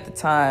to me at the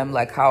time,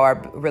 like how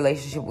our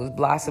relationship was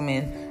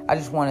blossoming. I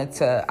just wanted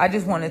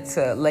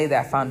to lay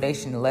that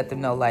foundation and let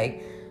them know,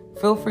 like,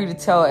 feel free to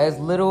tell as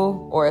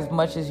little or as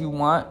much as you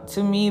want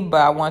to me, but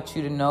I want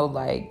you to know,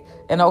 like,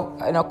 and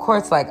of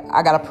course, like,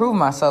 I got to prove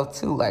myself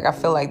too. Like, I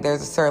feel like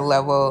there's a certain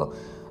level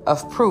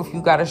of proof.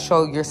 You got to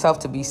show yourself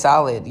to be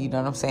solid. You know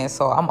what I'm saying?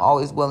 So I'm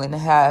always willing to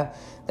have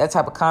that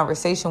type of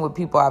conversation with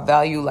people I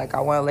value. Like,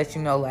 I want to let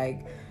you know,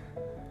 like,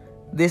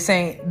 we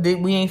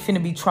ain't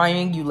finna be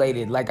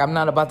triangulated. Like, I'm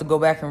not about to go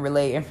back and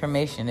relay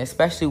information,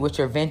 especially what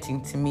you're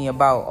venting to me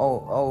about,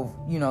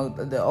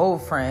 the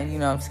old friend, you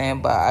know what I'm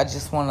saying? But I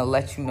just want to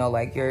let you know,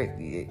 like,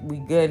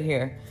 we good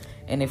here.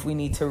 And if we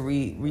need to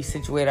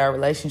resituate our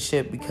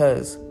relationship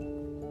because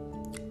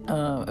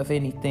of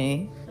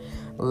anything,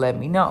 let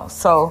me know.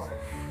 So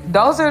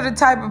those are the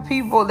type of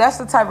people, that's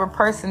the type of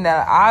person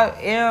that I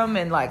am,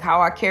 and like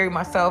how I carry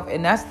myself.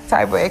 And that's the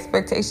type of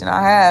expectation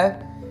I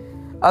have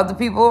of the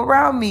people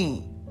around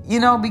me,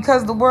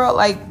 because the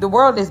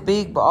world is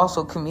big, but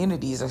also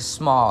communities are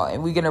small,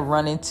 and we're going to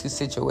run into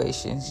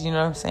situations, you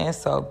know what I'm saying?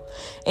 So,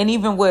 and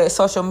even with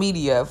social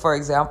media, for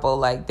example,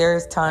 like,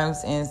 there's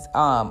times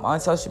on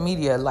social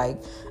media, like,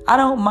 I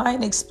don't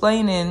mind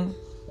explaining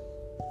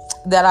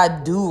that I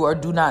do or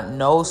do not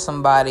know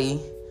somebody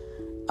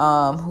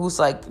who's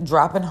like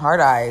dropping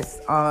heart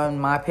eyes on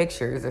my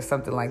pictures or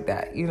something like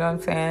that. You know what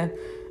I'm saying?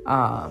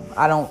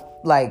 I don't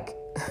like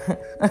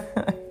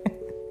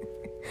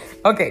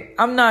okay,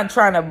 I'm not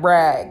trying to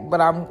brag,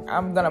 but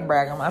I'm gonna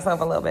brag on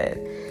myself a little bit.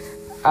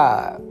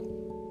 I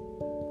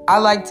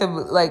like to,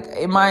 like,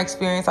 in my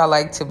experience, I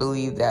like to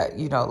believe that,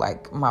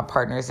 like, my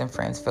partners and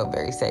friends feel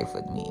very safe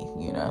with me,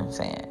 you know what I'm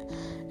saying?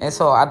 And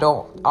so I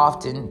don't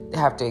often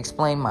have to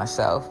explain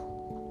myself.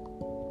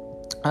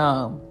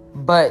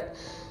 But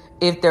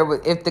if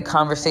the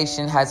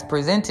conversation has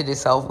presented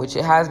itself, which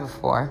it has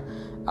before,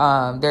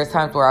 there's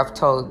times where I've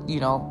told,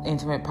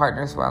 intimate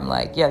partners where I'm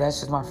like, yeah, that's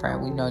just my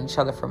friend. We've known each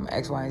other from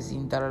X, Y, and Z,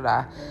 and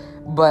da-da-da.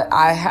 But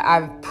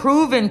I've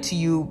proven to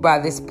you by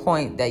this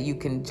point that you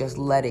can just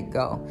let it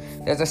go.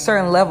 There's a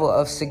certain level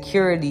of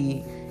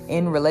security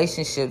in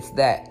relationships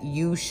that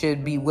you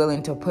should be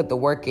willing to put the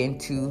work in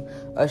to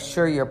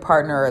assure your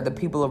partner or the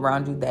people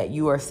around you that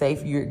you are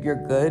safe,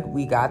 you're good,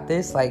 we got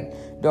this. Like,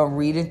 don't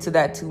read into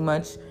that too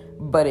much.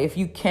 But if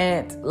you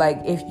can't, like,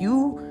 if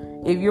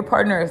your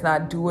partner is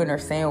not doing or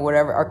saying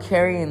whatever, or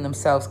carrying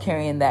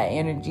that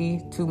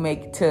energy to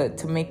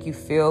make you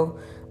feel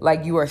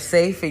like you are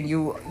safe and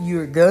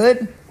you're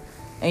good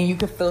and you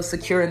can feel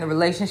secure in the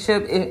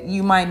relationship,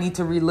 you might need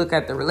to relook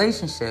at the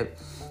relationship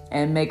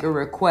and make a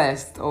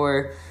request,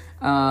 or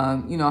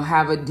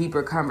have a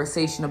deeper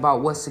conversation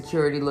about what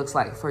security looks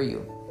like for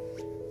you.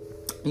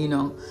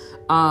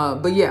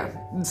 But yeah,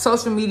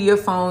 social media,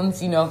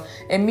 phones,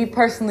 and me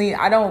personally,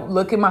 I don't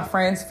look at my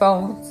friends'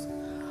 phones.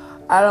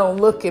 I don't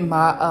look at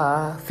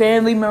my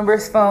family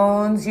members'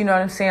 phones. You know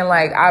what I'm saying?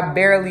 Like, I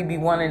barely be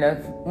wanting to,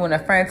 when a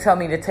friend tell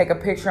me to take a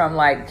picture, I'm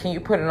like, can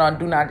you put it on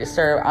Do Not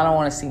Disturb? I don't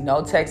want to see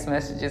no text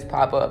messages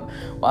pop up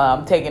while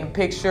I'm taking a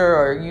picture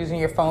or using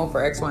your phone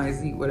for X, Y, and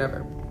Z,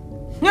 whatever.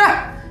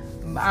 Yeah,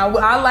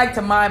 I like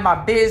to mind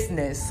my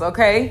business,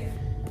 okay?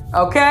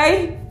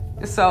 Okay?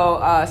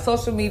 So,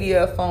 social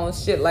media,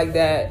 phones, shit like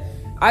that.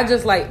 I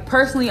just like,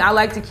 personally, I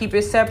like to keep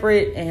it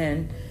separate,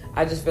 and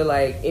I just feel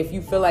like if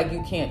you feel like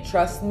you can't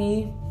trust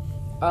me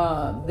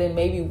then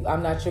maybe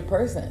I'm not your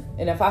person.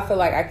 And if I feel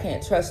like I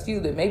can't trust you,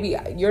 then maybe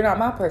you're not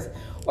my person.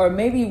 Or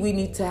maybe we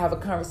need to have a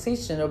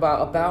conversation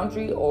about a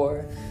boundary,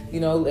 or,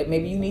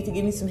 maybe you need to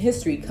give me some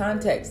history,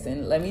 context,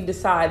 and let me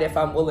decide if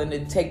I'm willing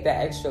to take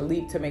that extra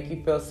leap to make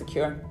you feel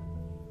secure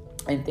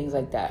and things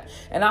like that.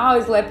 And I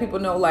always let people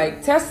know,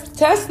 like,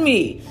 test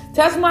me,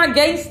 test my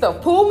gangster,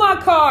 pull my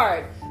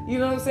card. You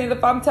know what I'm saying?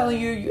 If I'm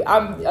telling you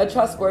I'm a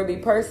trustworthy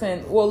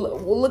person, well,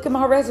 look at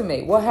my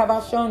resume. What have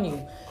I shown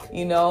you?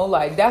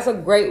 Like, that's a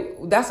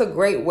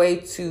great way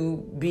to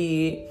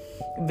be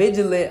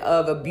vigilant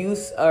of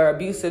abuse or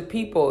abusive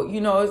people.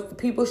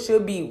 People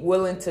should be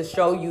willing to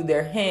show you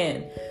their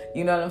hand.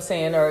 You know what I'm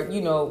saying? Or,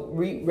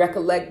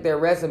 recollect their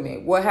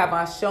resume. What have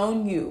I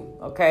shown you?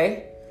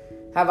 Okay.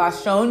 Have I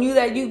shown you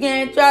that you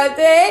can't trust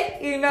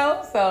it?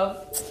 So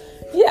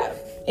yeah.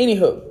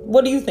 Anywho,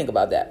 what do you think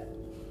about that?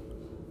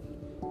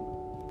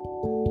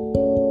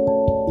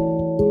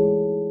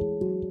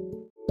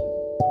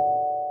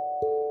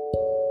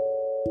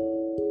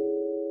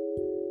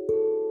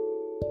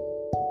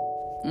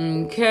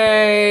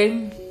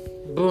 Okay.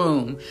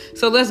 Boom.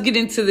 So let's get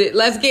into it.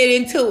 Let's get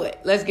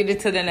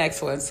into the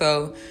next one.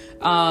 So,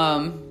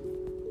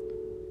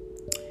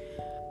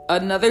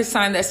 another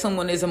sign that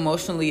someone is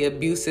emotionally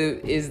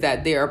abusive is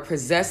that they are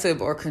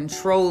possessive or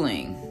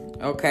controlling.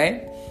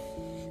 Okay.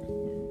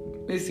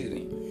 Excuse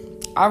me.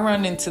 I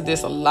run into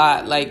this a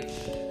lot, like,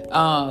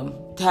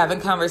 having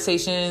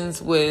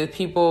conversations with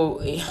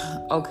people.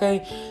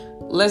 Okay.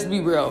 Let's be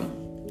real.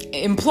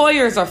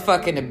 Employers are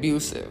fucking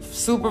abusive.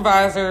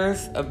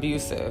 Supervisors,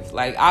 abusive.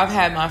 Like, I've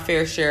had my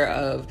fair share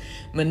of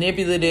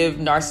manipulative,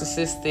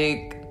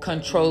 narcissistic,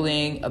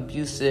 controlling,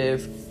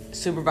 abusive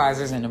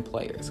supervisors and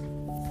employers.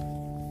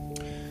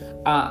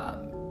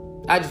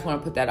 I just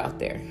want to put that out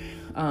there.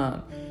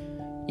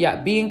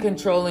 Being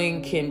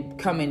controlling can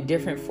come in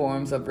different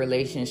forms of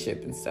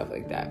relationship and stuff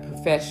like that.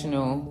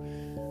 Professional,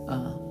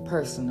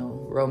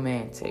 personal,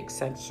 romantic,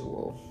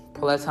 sexual,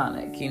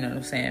 platonic, you know what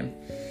I'm saying?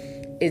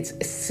 It's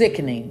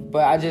sickening,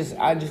 but I just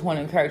want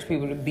to encourage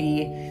people to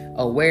be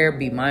aware,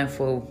 be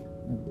mindful,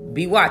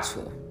 be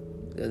watchful,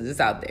 because it's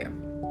out there.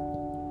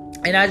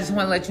 And I just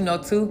want to let you know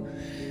too,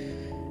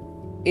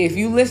 if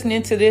you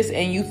listening to this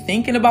and you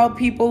thinking about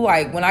people,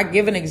 like when I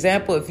give an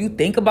example, if you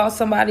think about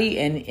somebody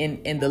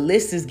and the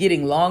list is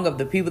getting long of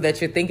the people that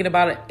you're thinking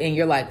about, and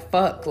you're like,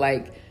 fuck,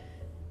 like,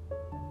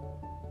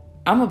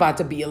 I'm about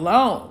to be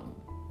alone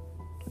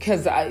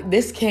because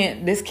this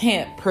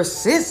can't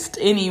persist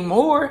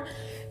anymore.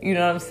 You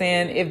know what I'm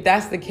saying? If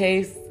that's the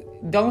case,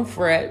 don't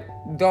fret,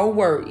 don't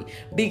worry,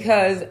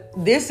 because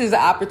this is an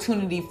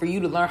opportunity for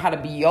you to learn how to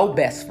be your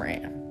best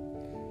friend.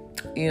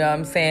 You know what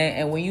I'm saying?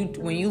 And when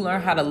you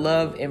learn how to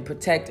love and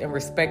protect and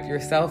respect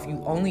yourself,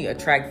 you only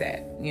attract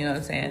that. You know what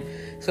I'm saying?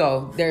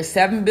 So there's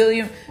 7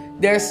 billion.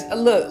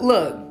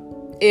 Look,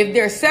 if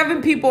there's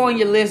 7 people on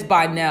your list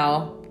by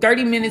now,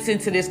 30 minutes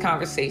into this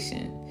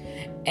conversation,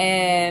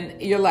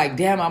 and you're like,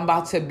 damn, I'm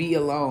about to be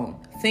alone.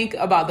 Think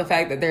about the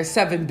fact that there's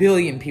 7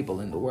 billion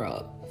people in the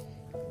world.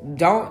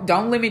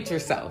 Don't limit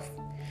yourself.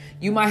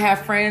 You might have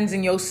friends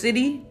in your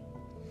city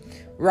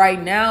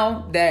right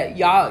now that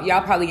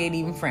y'all probably ain't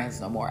even friends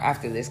no more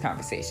after this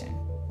conversation.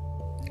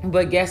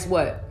 But guess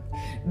what?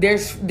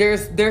 There's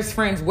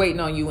friends waiting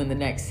on you in the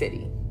next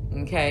city.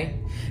 Okay?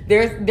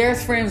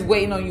 There's friends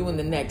waiting on you in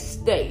the next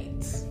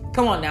state.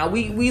 Come on now.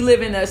 We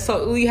live in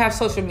we have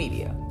social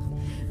media.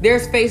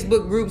 There's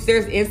Facebook groups,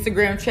 there's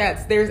Instagram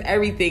chats, there's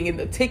everything in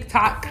the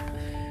TikTok.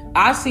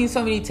 I've seen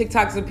so many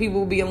TikToks of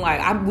people being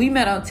like, we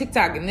met on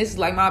TikTok and this is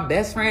like my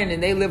best friend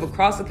and they live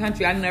across the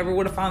country. I never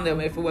would have found them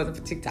if it wasn't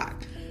for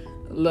TikTok.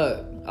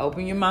 Look,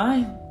 open your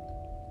mind.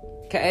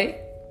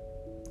 Okay?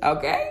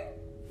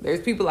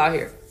 There's people out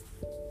here.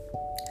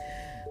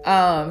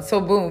 So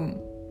boom.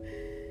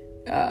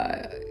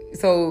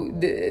 So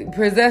the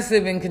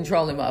possessive and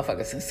controlling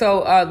motherfuckers.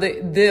 So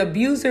the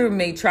abuser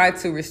may try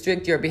to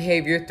restrict your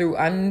behavior through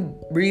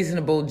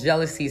unreasonable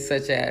jealousy,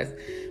 such as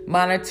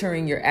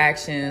monitoring your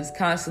actions,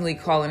 constantly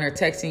calling or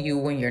texting you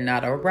when you're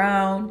not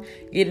around,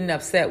 getting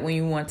upset when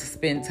you want to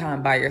spend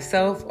time by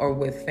yourself or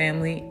with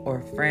family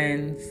or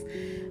friends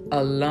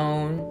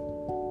alone.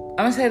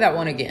 I'm gonna say that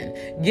one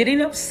again.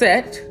 Getting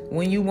upset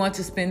when you want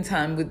to spend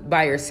time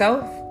by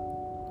yourself.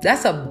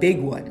 That's a big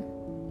one.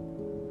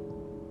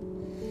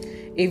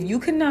 If you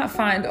cannot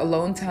find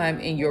alone time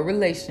in your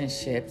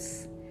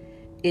relationships,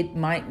 it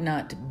might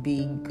not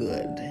be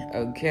good,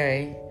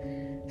 okay?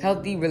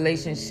 Healthy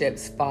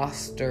relationships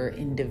foster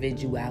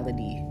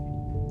individuality.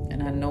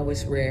 And I know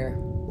it's rare.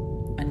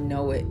 I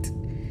know it.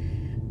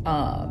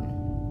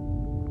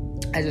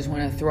 I just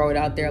want to throw it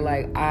out there.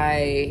 Like,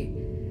 I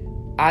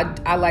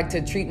like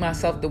to treat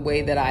myself the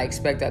way that I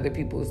expect other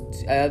people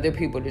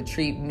to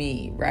treat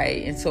me,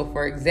 right? And so,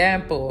 for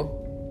example,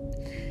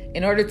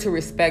 in order to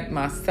respect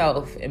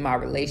myself in my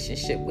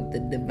relationship with the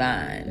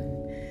divine,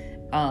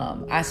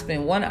 I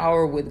spend 1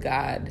 hour with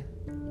God,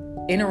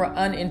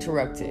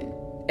 uninterrupted,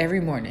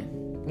 every morning.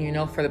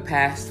 For the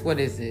past, for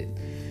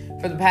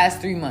the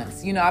past 3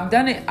 months. I've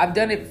done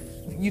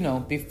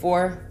it,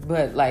 before,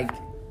 but like,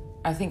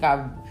 I think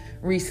I've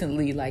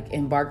recently like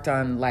embarked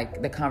on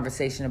like the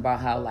conversation about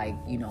how like,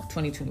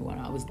 2021,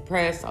 I was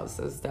depressed, all this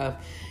other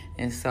stuff.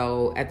 And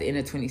so at the end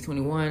of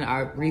 2021,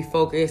 I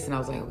refocused and I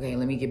was like, okay,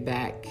 let me get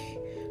back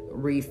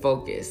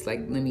refocused. Like,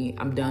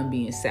 I'm done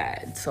being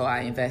sad. So I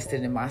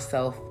invested in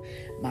myself,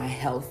 my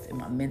health, and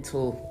my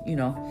mental,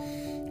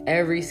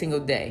 every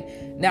single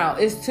day. Now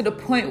it's to the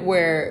point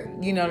where,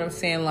 you know what I'm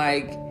saying?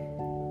 Like,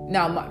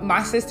 now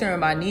my sister and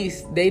my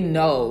niece, they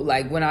know,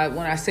 like when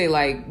I say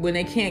like, when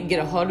they can't get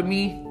a hold of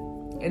me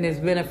and it's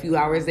been a few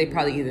hours, they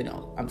probably either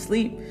know I'm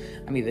asleep,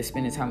 I'm either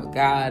spending time with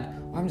God,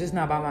 or I'm just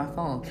not by my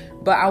phone.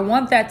 But I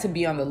want that to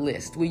be on the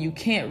list where you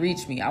can't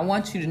reach me. I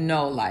want you to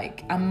know,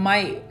 like, I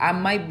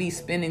might be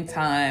spending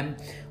time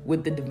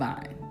with the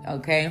divine,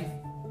 okay?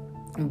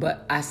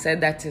 But I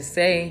said that to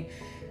say,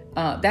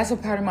 that's a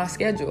part of my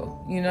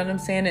schedule. You know what I'm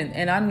saying?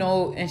 And I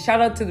know, and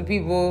shout out to the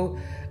people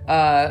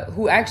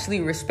who actually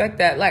respect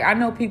that. Like, I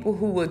know people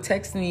who will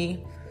text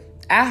me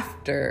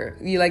after,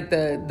 like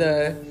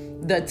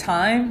the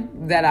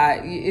time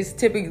that it's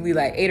typically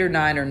like 8 or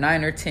 9 or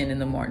 9 or 10 in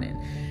the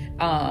morning.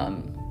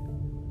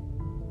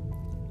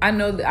 I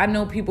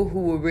know people who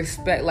will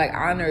respect, like,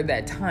 honor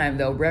that time.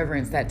 They'll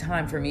reverence that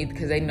time for me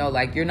because they know,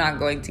 like, you're not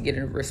going to get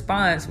a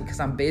response because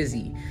I'm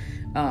busy.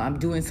 I'm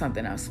doing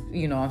something else.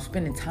 I'm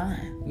spending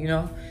time,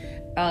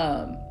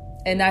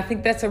 and I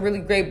think that's a really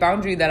great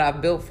boundary that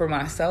I've built for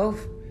myself.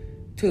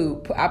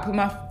 I put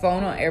my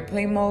phone on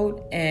airplane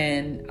mode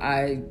and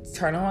I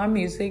turn on my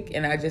music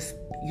and I just,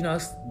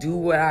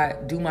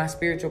 do my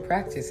spiritual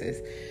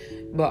practices.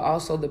 But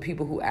also the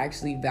people who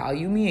actually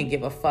value me and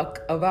give a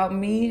fuck about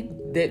me,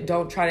 that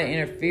don't try to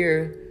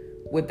interfere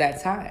with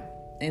that time.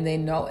 And they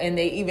know, and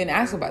they even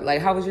ask about, like,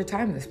 how was your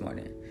time this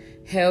morning?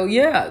 Hell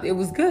yeah, it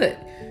was good.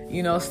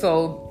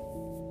 So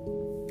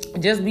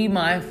just be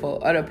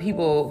mindful of the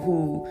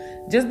people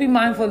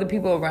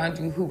around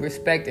you who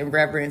respect and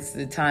reverence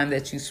the time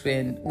that you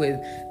spend with.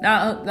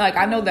 Now, like,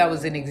 I know that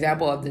was an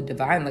example of the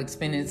divine, like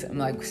spending some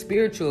like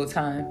spiritual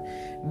time,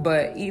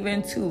 but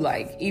even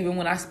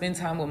when I spend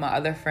time with my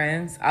other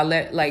friends, I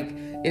let, like,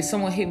 if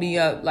someone hit me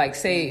up, like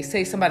say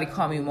somebody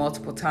called me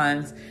multiple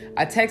times,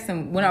 I text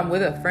them when I'm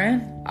with a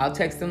friend. I'll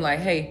text them like,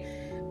 hey,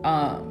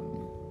 I'm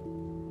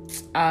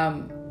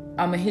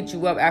gonna hit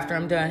you up after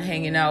I'm done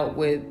hanging out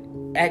with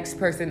X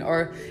person,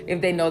 or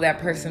if they know that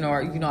person,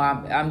 or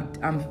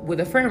I'm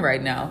with a friend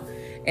right now,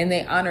 and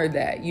they honor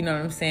that. You know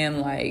what I'm saying?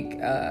 Like,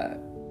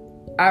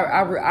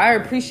 I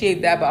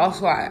appreciate that, but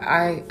also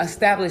I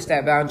established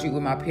that boundary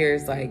with my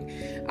peers. Like,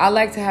 I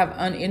like to have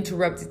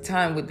uninterrupted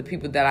time with the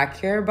people that I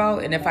care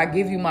about, and if I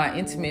give you my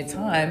intimate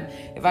time,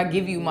 if I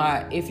give you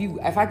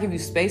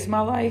space in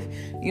my life,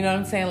 you know what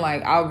I'm saying?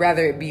 Like, I'd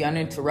rather it be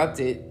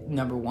uninterrupted.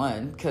 Number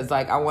one, because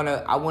like I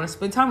wanna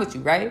spend time with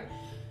you, right?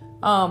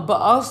 But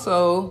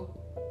also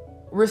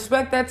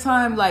respect that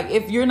time. Like,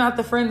 if you're not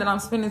the friend that I'm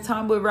spending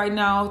time with right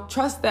now,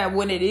 trust that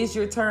when it is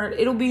your turn,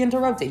 it'll be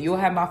interrupted. You'll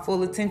have my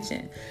full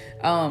attention.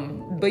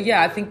 But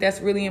yeah, I think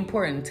that's really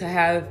important to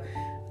have.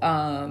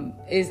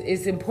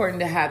 It's important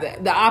to have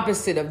that. The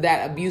opposite of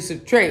that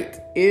abusive trait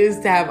is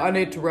to have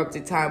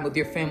uninterrupted time with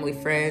your family,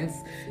 friends,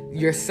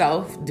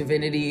 yourself,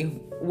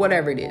 divinity,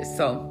 whatever it is.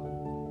 So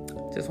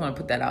just want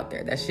to put that out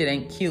there. That shit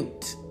ain't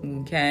cute.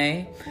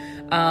 Okay.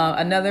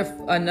 Another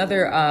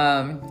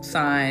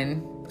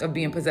sign of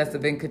being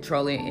possessive and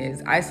controlling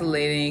is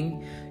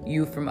isolating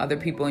you from other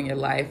people in your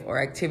life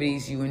or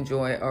activities you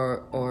enjoy,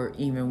 or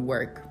even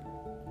work.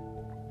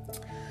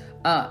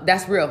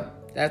 That's real.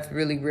 That's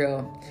really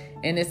real.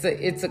 And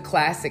it's a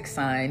classic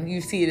sign.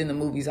 You see it in the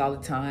movies all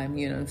the time.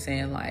 You know what I'm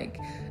saying? Like,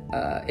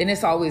 and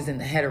it's always in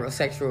the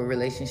heterosexual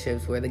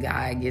relationships where the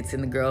guy gets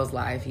in the girl's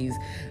life. He's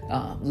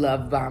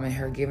love bombing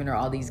her, giving her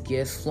all these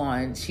gifts,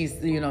 flaunting. She's,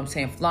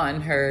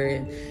 flaunting her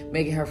and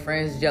making her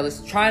friends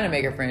jealous, trying to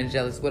make her friends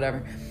jealous,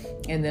 whatever.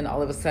 And then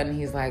all of a sudden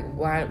he's like,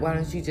 why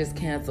don't you just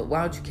cancel?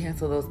 Why don't you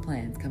cancel those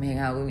plans? Come hang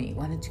out with me.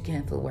 Why don't you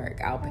cancel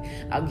work? I'll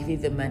give you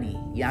the money.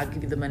 Yeah, I'll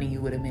give you the money you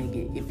would have made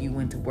it if you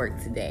went to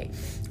work today.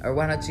 Or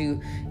why don't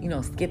you,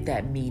 skip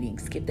that meeting,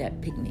 skip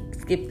that picnic,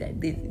 skip that.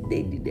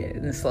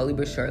 And then slowly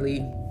but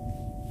surely,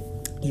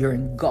 you're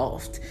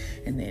engulfed.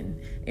 And then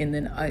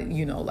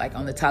like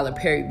on the Tyler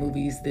Perry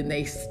movies, then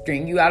they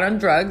string you out on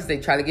drugs. They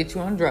try to get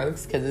you on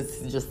drugs because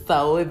it's just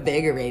so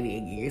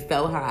invigorating. You're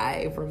so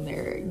high from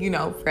their,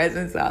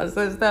 presence, all this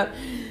other stuff.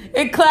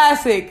 And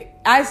classic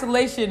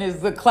isolation is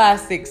the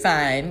classic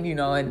sign,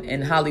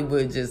 and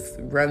Hollywood just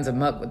runs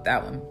amok with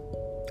that one.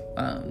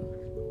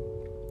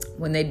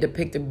 When they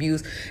depict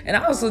abuse. And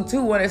I also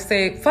too want to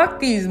say, fuck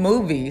these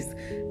movies.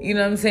 You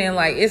know what I'm saying?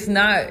 Like, it's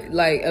not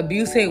like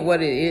abuse ain't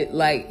what it is.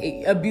 Like,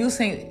 abuse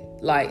ain't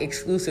like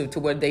exclusive to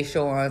what they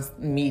show on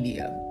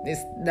media.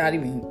 It's not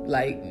even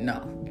like,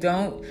 no,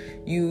 don't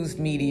use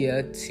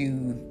media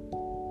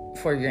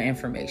for your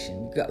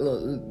information.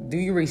 Do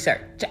your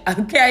research.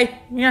 Okay.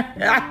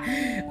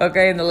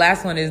 Okay. And the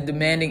last one is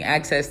demanding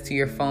access to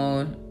your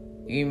phone,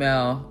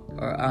 email,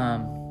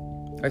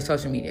 or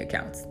social media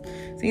accounts.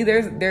 See,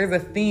 there's a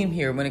theme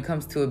here when it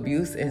comes to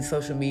abuse and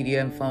social media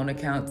and phone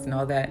accounts and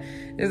all that.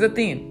 There's a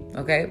theme,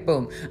 okay?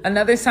 Boom.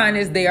 Another sign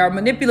is they are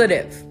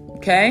manipulative,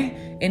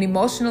 okay? An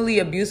emotionally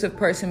abusive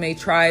person may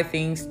try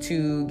things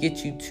to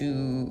get you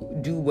to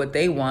do what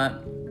they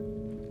want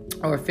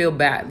or feel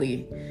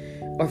badly,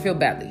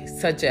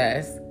 such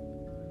as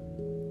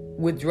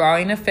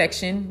withdrawing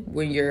affection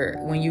when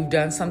you've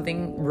done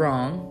something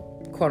wrong,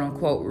 quote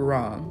unquote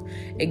wrong,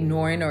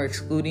 ignoring or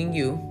excluding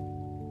you.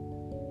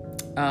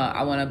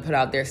 I want to put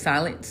out there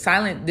silent.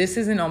 This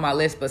isn't on my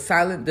list, but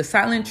the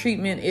silent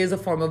treatment is a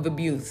form of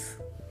abuse.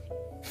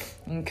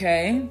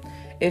 Okay?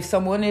 If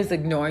someone is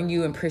ignoring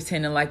you and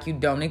pretending like you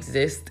don't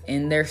exist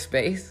in their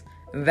space,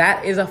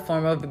 that is a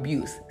form of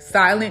abuse.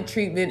 Silent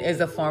treatment is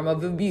a form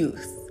of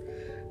abuse.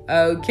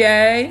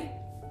 Okay?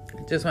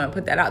 Just want to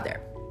put that out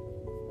there.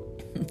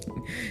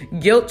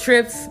 Guilt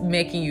trips,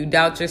 making you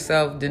doubt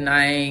yourself,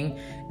 denying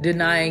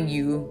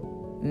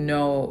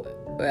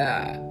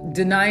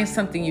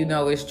something you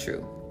know is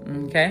true.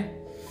 Okay?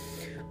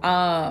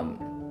 I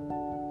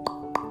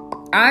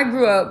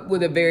grew up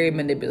with a very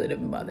manipulative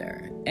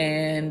mother,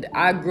 and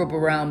I grew up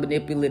around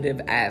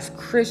manipulative as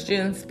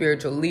Christians,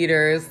 spiritual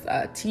leaders,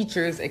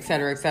 teachers,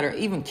 etc.,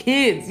 even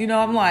kids.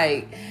 I'm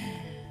like,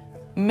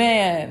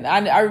 man,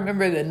 I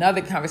remember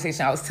another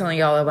conversation I was telling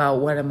y'all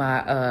about one of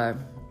my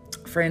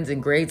friends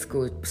in grade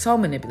school. So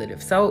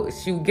manipulative. So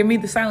she would give me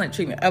the silent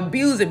treatment,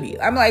 abusing me.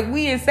 I'm like,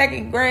 we in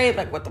second grade,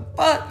 like what the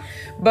fuck?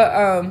 But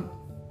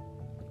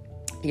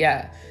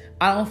yeah,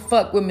 I don't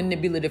fuck with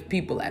manipulative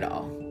people at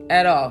all.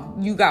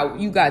 You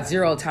got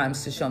 0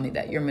 times to show me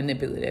that you're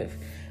manipulative.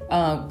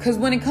 Because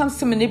when it comes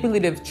to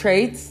manipulative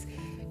traits,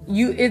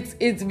 you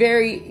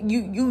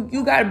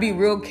got to be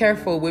real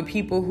careful with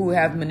people who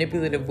have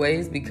manipulative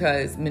ways,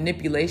 because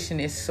manipulation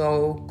is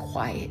so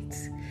quiet.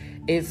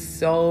 It's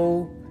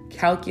so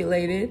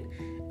calculated.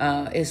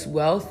 It's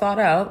well thought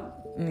out.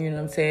 You know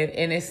what I'm saying?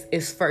 And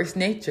it's first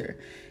nature.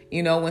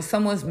 When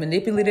someone's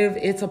manipulative,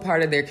 it's a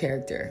part of their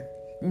character.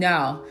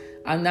 Now,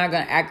 I'm not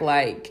gonna act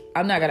like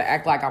I'm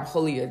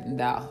holier than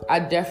thou. I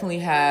definitely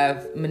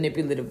have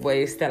manipulative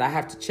ways that I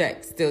have to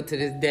check still to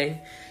this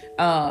day.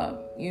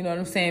 You know what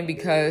I'm saying?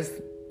 Because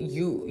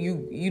you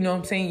know what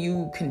I'm saying?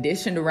 You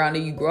conditioned around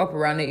it, you grew up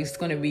around it, it's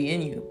gonna be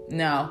in you.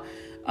 Now,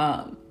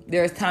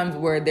 there's times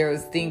where there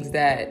was things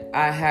that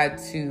I had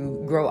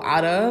to grow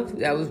out of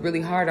that was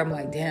really hard. I'm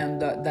like, damn,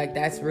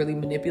 that's really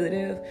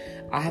manipulative.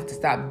 I have to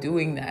stop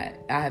doing that.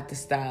 I have to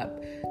stop,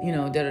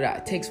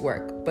 It takes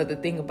work. But the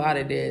thing about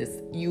it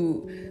is,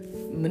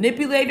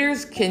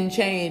 manipulators can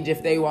change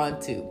if they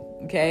want to,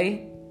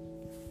 okay?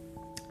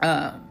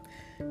 Ton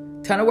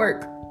of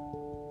work.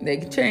 They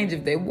can change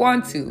if they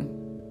want to.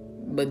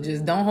 But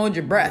just don't hold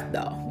your breath,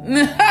 though.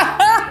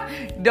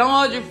 Don't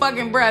hold your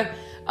fucking breath.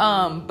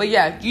 But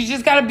yeah, you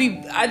just gotta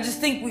I just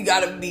think we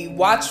gotta be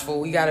watchful.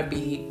 We gotta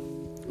be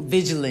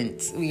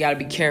vigilant. We gotta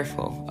be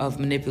careful of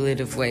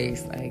manipulative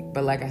ways.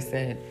 But like I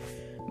said,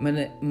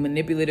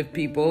 manipulative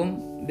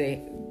people,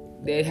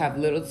 they have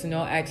little to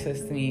no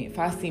access to me. If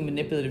I see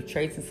manipulative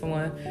traits in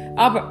someone,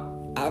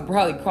 I'll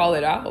probably call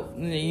it out.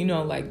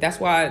 That's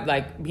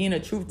why, being a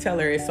truth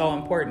teller is so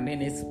important,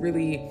 and it's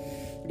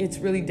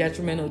really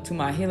detrimental to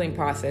my healing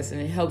process, and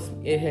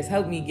it has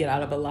helped me get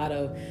out of a lot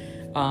of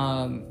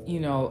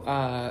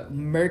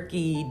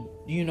murky,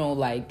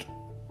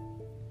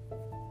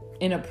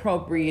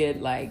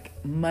 inappropriate,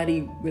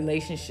 muddy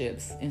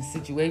relationships and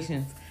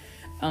situations,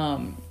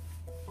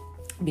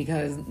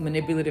 because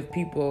manipulative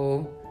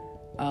people,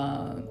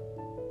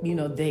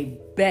 they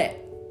bet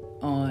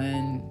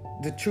on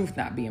the truth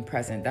not being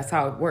present. That's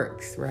how it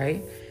works,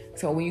 right?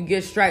 So when you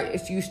get straight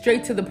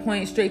to the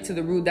point, straight to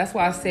the root, that's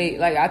why I say,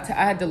 I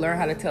had to learn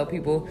how to tell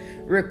people,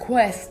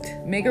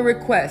 make a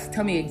request.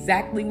 Tell me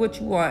exactly what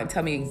you want.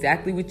 Tell me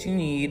exactly what you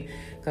need,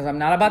 because I'm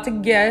not about to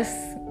guess.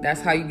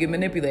 That's how you get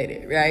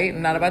manipulated, right?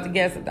 I'm not about to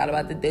guess. I'm not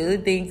about to do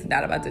things.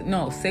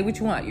 No, say what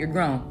you want. You're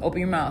grown. Open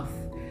your mouth.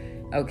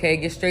 Okay,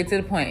 get straight to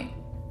the point.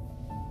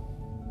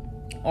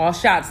 All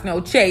shots,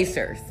 no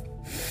chasers.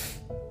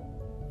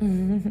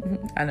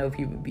 I know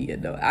people be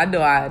though. I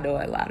know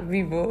a lot of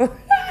people.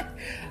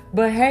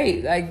 But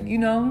hey,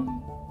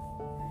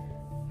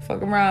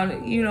 fuck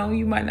around,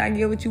 you might not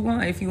get what you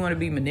want. If you want to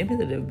be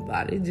manipulative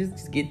about it,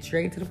 just get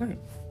straight to the point.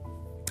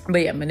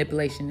 But yeah,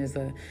 manipulation is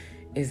a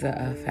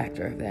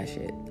factor of that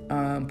shit.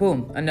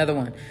 Boom, another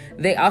one.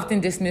 They often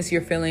dismiss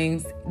your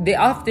feelings. They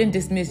often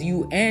dismiss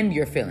you and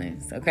your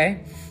feelings,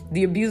 okay?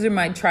 The abuser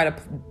might try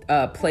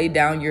to play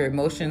down your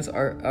emotions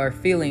or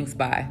feelings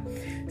by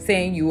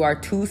saying you are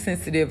too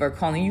sensitive or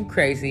calling you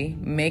crazy,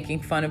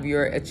 making fun of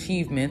your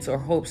achievements or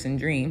hopes and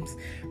dreams,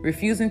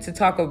 refusing to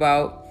talk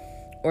about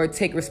or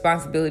take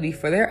responsibility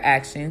for their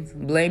actions,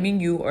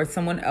 blaming you or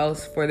someone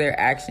else for their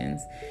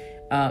actions.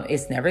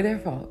 It's never their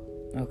fault,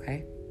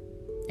 okay?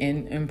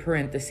 In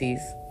parentheses,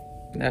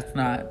 that's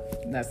not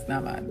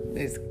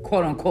it's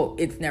quote unquote,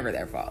 it's never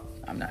their fault.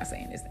 I'm not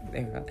saying it's never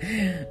their fault.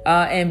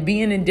 And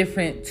being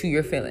indifferent to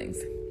your feelings.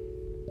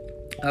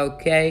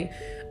 Okay.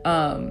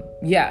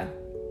 Yeah.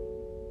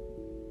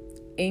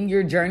 in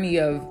your journey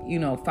of,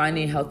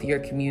 finding healthier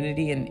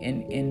community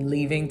and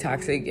leaving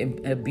toxic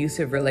and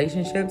abusive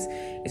relationships,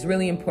 it's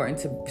really important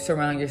to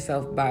surround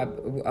yourself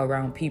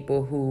around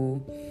people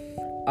who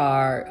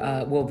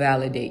will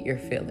validate your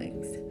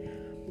feelings.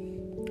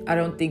 I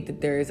don't think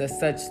that there is a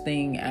such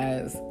thing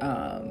as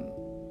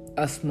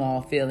a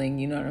small feeling,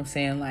 you know what I'm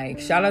saying? Like,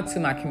 shout out to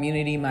my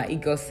community, my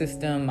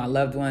ecosystem, my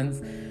loved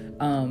ones.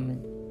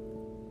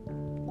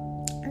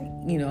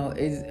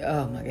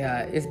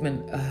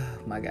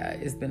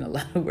 It's been a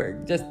lot of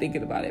work just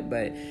thinking about it.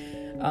 But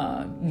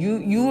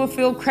you will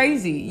feel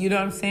crazy, you know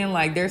what I'm saying?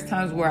 Like, there's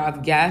times where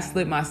I've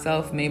gaslit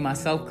myself, made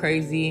myself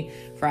crazy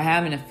for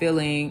having a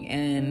feeling.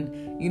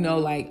 And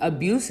like,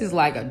 abuse is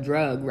like a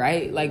drug,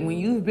 right? Like, when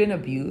you've been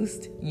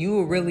abused, you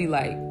will really,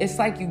 like, it's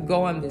like you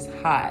go on this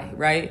high,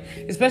 right?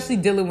 Especially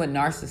dealing with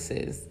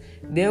narcissists.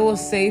 They will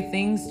say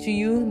things to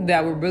you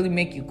that will really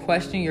make you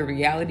question your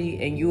reality,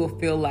 and you will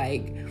feel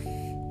like,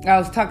 I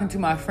was talking to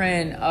my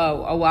friend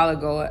a while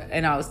ago,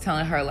 and I was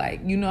telling her,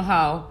 like, you know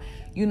how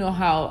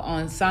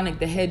on Sonic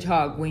the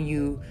Hedgehog, when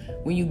you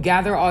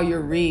gather all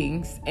your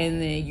rings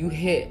and then you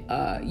hit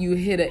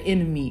an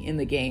enemy in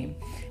the game,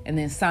 and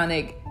then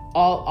Sonic,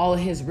 all of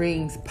his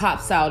rings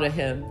pops out of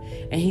him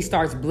and he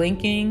starts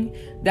blinking.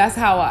 It's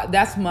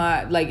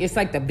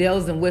like the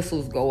bells and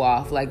whistles go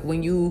off. Like,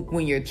 when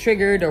you're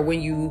triggered, or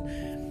when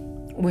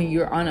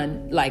you're on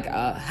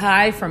a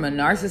high from a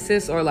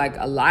narcissist, or like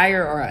a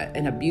liar, or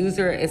an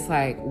abuser, it's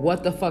like,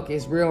 what the fuck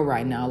is real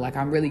right now? Like,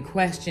 I'm really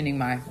questioning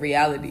my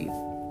reality.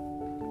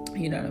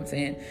 You know what I'm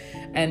saying?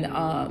 And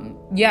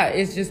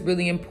it's just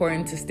really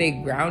important to stay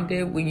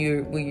grounded when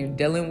you're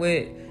dealing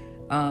with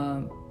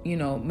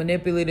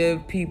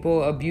manipulative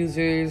people,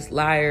 abusers,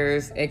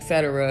 liars,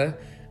 etc.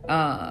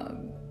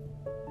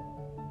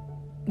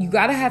 You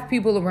got to have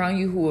people around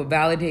you who will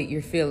validate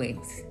your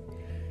feelings.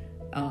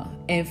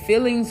 And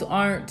feelings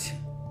aren't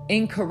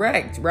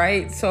incorrect,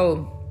 right?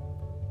 So,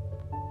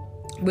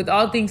 with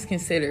all things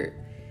considered,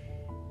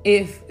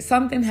 if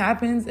something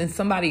happens and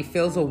somebody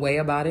feels a way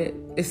about it,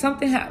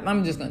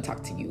 I'm just going to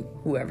talk to you,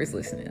 whoever's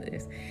listening to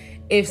this.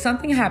 If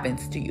something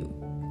happens to you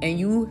and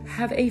you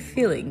have a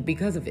feeling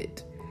because of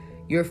it,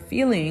 your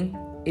feeling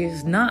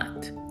is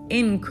not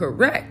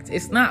incorrect.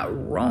 It's not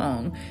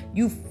wrong.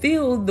 You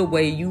feel the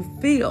way you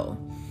feel.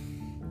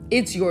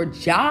 It's your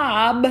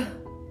job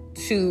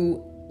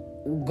to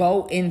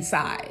go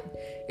inside.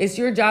 It's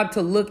your job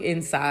to look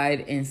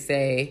inside and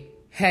say,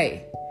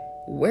 hey,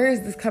 where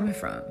is this coming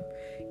from?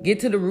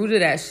 Get to the root of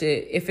that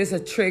shit. If it's a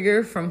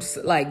trigger from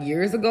like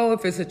years ago,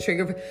 if it's a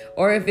trigger,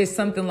 or if it's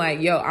something like,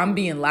 yo, I'm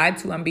being lied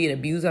to, I'm being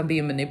abused, I'm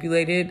being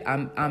manipulated,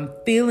 I'm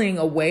feeling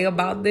a way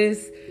about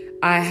this,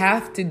 I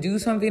have to do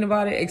something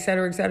about it,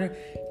 etc., etc.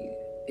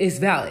 It's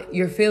valid.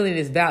 Your feeling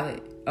is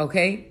valid.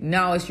 Okay?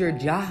 Now it's your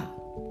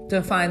job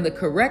to find the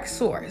correct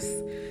source,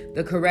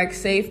 the correct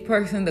safe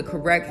person, the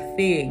correct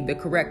thing, the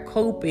correct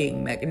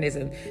coping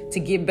mechanism to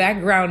get back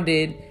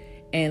grounded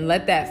and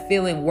let that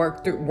feeling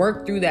work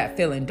through that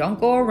feeling. Don't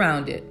go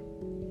around it.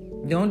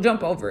 Don't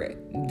jump over it.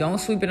 Don't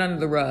sweep it under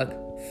the rug.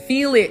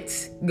 Feel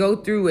it. Go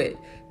through it,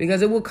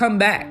 because it will come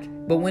back.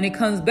 But when it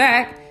comes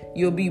back,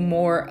 you'll be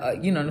more,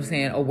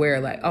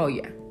 aware, like, oh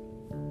yeah,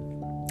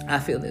 I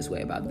feel this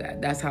way about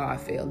that. That's how I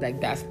feel.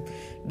 Like,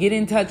 get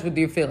in touch with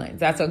your feelings.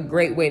 That's a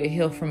great way to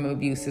heal from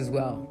abuse as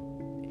well.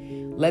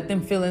 Let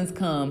them feelings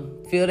come.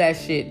 Feel that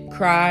shit.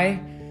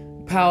 Cry,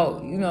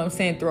 pout,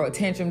 throw a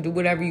tantrum, do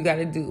whatever you got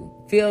to do.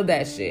 Feel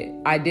that shit.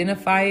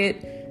 Identify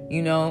it.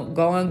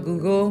 Go on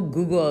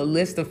Google a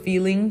list of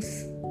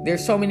feelings.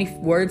 There's so many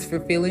words for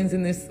feelings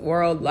in this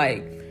world,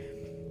 like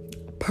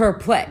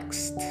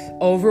perplexed,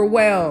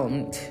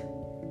 overwhelmed,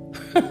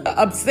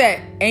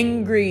 upset,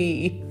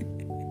 angry,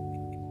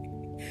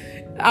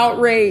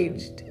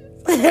 outraged.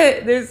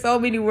 There's so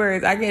many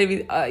words. I can't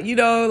even,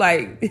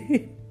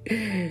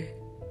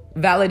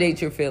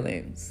 validate your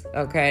feelings,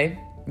 okay?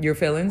 Your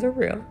feelings are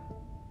real.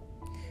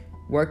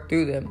 Work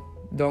through them.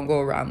 Don't go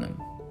around them,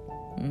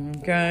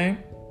 okay?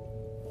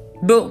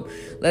 Boom.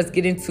 Let's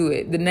get into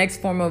it. The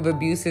next form of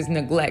abuse is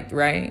neglect,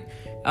 right?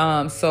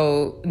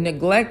 So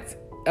neglect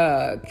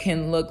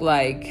can look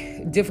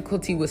like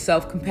difficulty with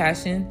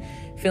self-compassion,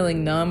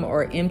 feeling numb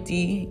or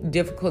empty,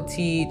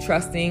 difficulty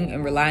trusting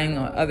and relying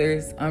on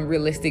others,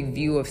 unrealistic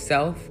view of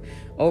self,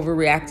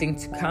 overreacting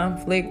to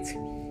conflict,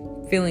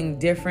 feeling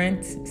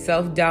different,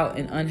 self-doubt,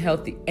 and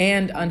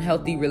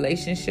unhealthy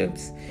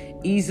relationships,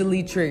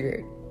 easily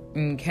triggered.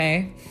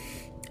 Okay.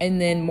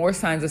 And then more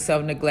signs of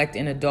self-neglect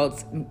in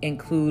adults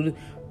include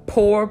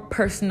poor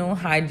personal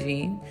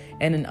hygiene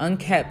and an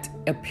unkept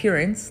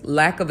appearance,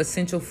 lack of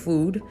essential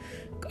food,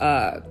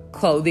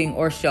 clothing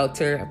or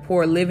shelter,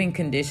 poor living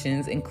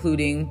conditions,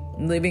 including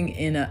living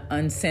in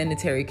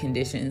unsanitary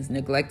conditions,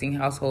 neglecting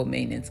household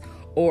maintenance,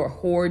 or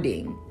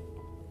hoarding.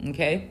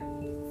 Okay?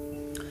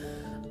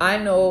 I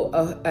know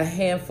a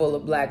handful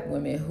of Black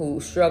women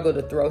who struggle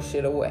to throw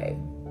shit away.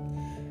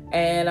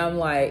 And I'm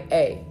like,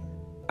 hey,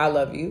 I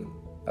love you.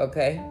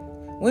 Okay?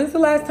 When's the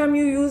last time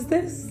you used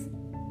this?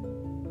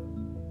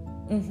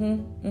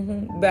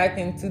 Back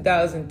in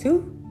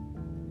 2002?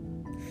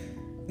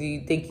 Do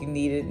you think you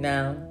need it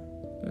now?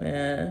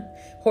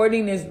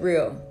 Hoarding is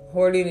real.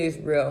 Hoarding is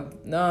real.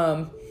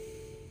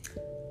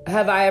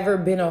 Have I ever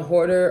been a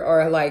hoarder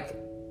or like,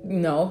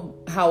 no.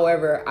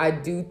 However, I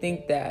do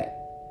think that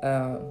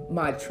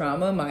my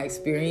trauma, my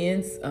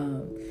experience,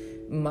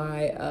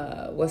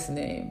 what's the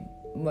name?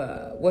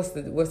 What's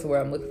the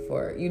word I'm looking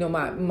for? You know,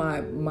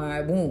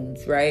 my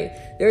wounds, right?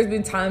 There's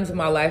been times in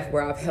my life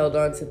where I've held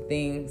on to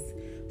things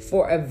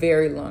for a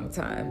very long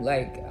time.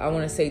 Like, I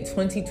want to say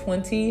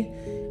 2020,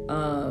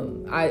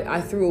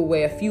 I threw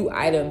away a few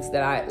items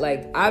that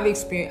I've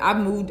experienced. I've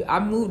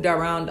moved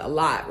around a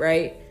lot,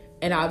 right?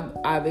 And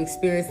I've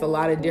experienced a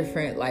lot of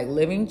different like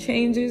living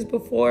changes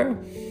before.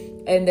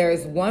 And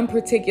there's one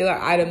particular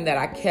item that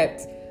I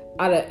kept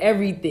out of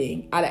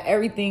everything.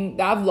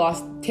 I've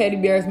lost teddy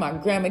bears my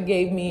grandma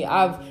gave me.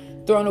 I've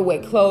thrown away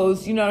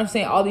clothes, you know what I'm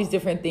saying? All these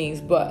different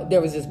things. But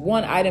there was this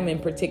one item in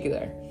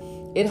particular.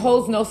 It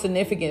holds no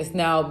significance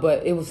now,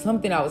 but it was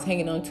something I was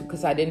hanging on to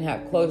because I didn't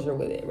have closure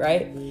with it,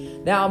 right?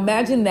 Now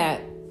imagine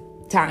that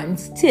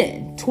times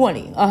 10,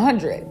 20,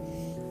 100.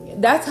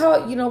 That's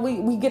how, you know,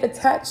 we get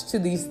attached to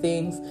these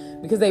things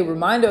because they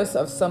remind us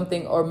of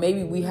something, or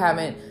maybe we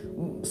haven't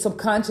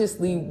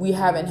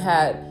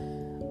had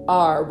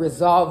our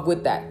resolve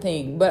with that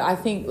thing. But I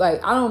think,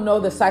 like, I don't know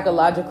the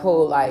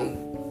psychological, like,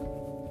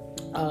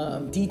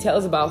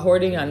 details about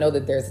hoarding. I know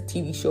that there's a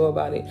TV show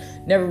about it.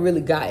 Never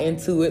really got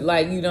into it,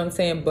 like, you know what I'm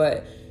saying?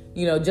 But,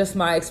 you know, just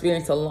my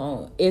experience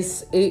alone,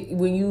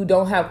 when you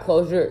don't have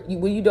closure,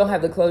 when you don't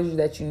have the closure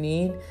that you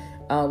need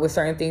with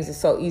certain things, it's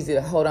so easy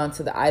to hold on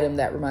to the item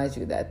that reminds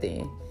you of that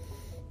thing.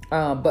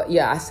 But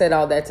yeah, I said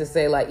all that to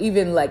say, like,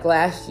 even like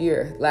last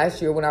year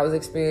when I was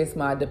experiencing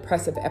my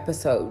depressive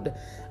episode,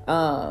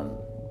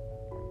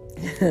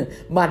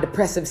 my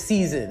depressive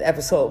season,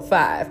 episode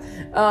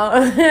 5.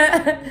 I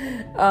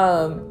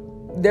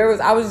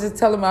was just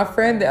telling my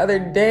friend the other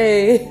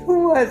day,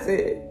 who was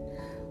it?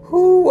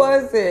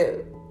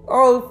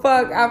 Oh,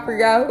 fuck, I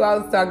forgot who I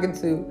was talking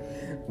to.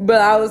 But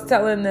I was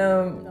telling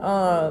them,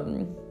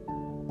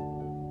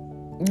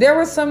 there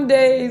were some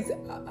days,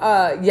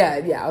 I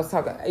remember I was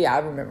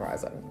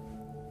talking.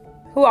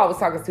 Who I was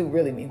talking to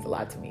really means a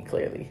lot to me,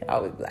 clearly. I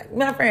was like,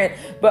 my friend.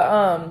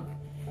 But,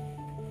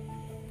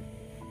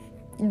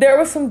 there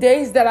were some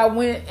days that I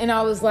went and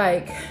I was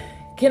like,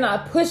 can I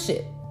push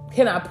it?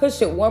 Can I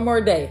push it one more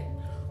day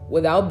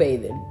without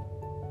bathing?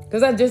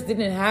 Because I just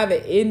didn't have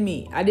it in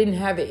me. I didn't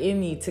have it in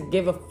me to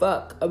give a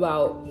fuck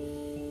about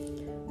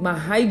my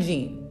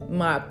hygiene,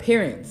 my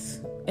appearance.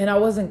 And I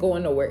wasn't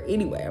going nowhere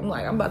anyway. I'm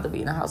like, I'm about to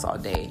be in the house all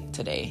day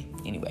today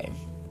anyway.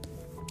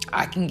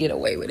 I can get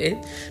away with it.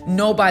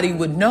 Nobody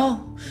would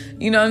know.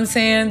 You know what I'm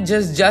saying?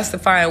 Just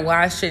justifying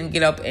why I shouldn't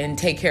get up and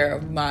take care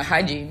of my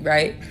hygiene,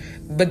 right?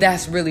 But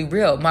that's really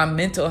real. My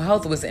mental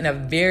health was in a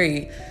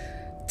very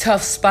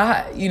tough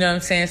spot. You know what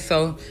I'm saying?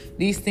 So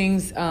these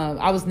things,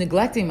 I was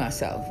neglecting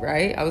myself,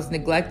 right? I was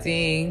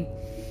neglecting,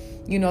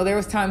 you know, there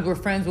was times where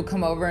friends would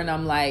come over and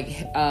I'm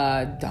like,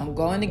 don't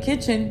go in the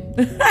kitchen.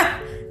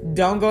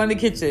 Don't go in the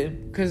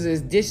kitchen because there's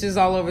dishes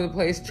all over the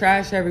place,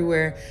 trash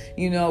everywhere,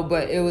 you know.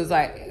 But it was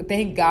like,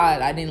 thank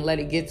God I didn't let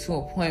it get to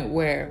a point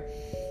where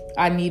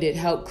I needed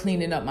help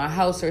cleaning up my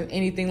house or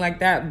anything like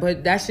that.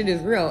 But that shit is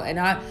real. And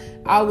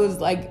I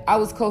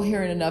was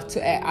coherent enough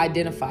to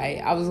identify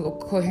it. I was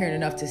coherent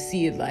enough to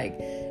see it. Like,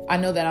 I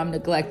know that I'm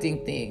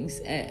neglecting things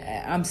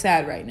and I'm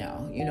sad right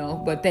now, you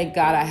know, but thank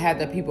God I had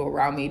the people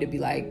around me to be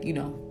like, you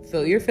know,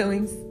 feel your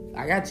feelings.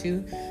 I got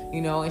you,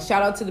 you know, and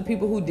shout out to the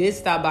people who did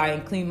stop by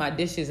and clean my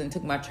dishes and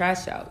took my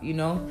trash out, you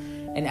know,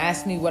 and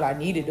asked me what I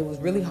needed. It was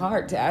really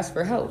hard to ask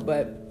for help,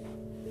 but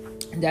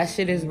that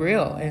shit is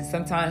real. And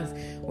sometimes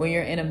when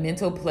you're in a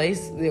mental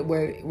place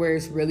where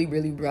it's really,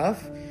 really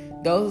rough,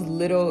 those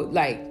little,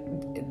 like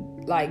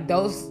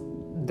those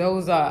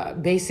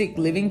basic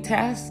living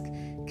tasks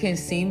can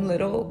seem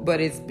little, but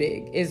it's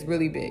big. It's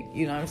really big.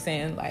 You know what I'm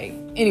saying? Like,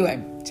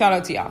 anyway, shout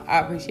out to y'all. I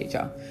appreciate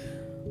y'all.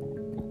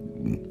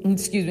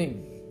 Excuse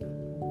me.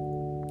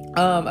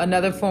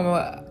 Another form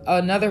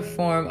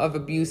of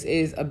abuse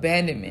is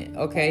abandonment.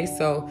 Okay,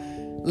 so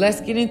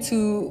let's get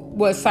into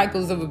what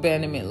cycles of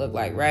abandonment look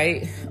like,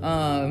 right?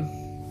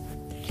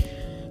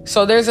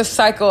 So there's a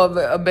cycle of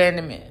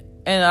abandonment,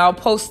 and I'll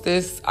post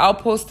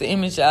the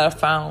image that I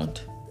found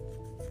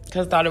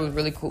because I thought it was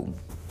really cool.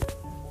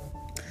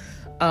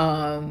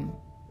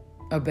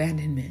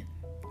 Abandonment.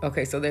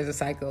 Okay, so there's a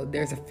cycle.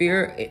 There's a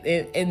fear,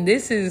 and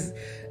this is,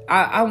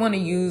 I want to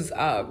use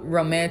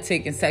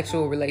romantic and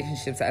sexual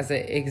relationships as an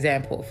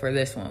example for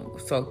this one.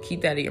 So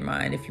keep that in your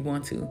mind if you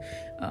want to,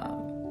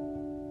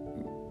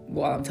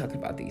 while I'm talking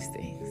about these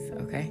things,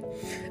 okay?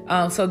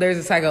 So there's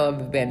a cycle of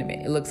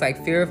abandonment. It looks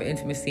like fear of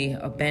intimacy,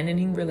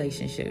 abandoning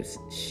relationships,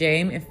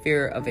 shame and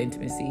fear of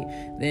intimacy,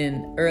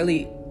 then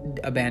early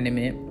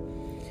abandonment,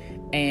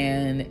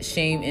 and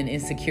shame and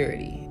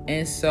insecurity.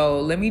 And so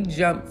let me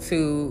jump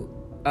to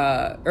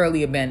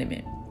early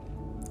abandonment.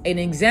 An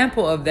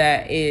example of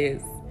that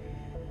is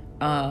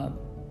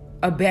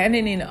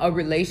abandoning a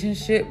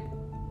relationship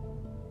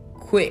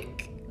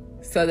quick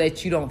so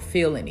that you don't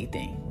feel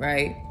anything,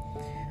 right?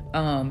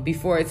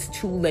 before it's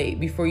too late,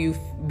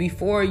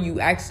 before you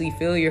actually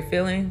feel your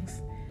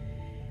feelings.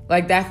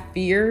 Like that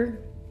fear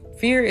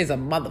is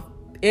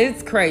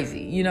it's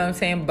crazy, you know what I'm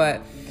saying?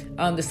 But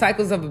the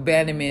cycles of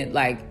abandonment,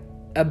 like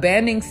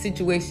abandoning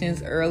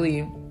situations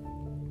early,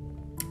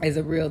 is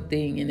a real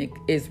thing, and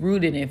it's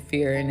rooted in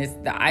fear. And it's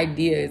the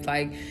idea is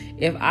like,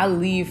 if I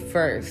leave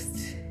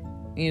first,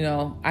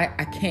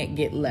 I can't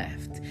get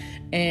left.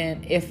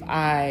 And if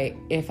I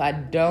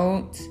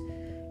don't,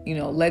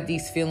 let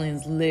these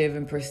feelings live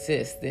and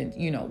persist, then,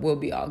 we'll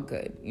be all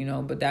good,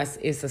 but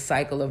it's a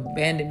cycle of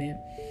abandonment.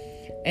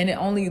 And it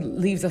only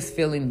leaves us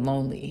feeling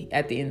lonely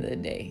at the end of the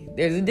day.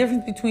 There's a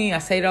difference between, I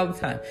say it all the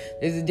time,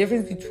 there's a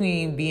difference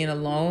between being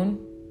alone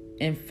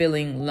and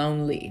feeling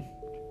lonely.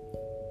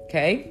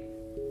 Okay?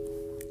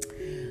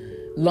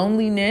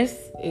 Loneliness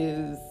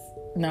is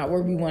not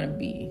where we want to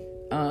be.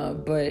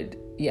 But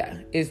yeah,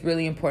 it's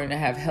really important to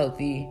have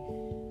healthy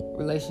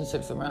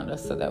relationships around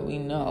us so that we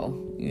know,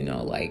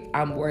 like,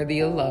 I'm worthy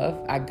of love.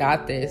 I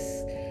got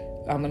this.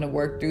 I'm going to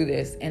work through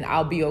this, and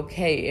I'll be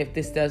okay if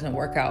this doesn't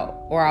work out,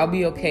 or I'll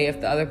be okay if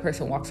the other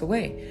person walks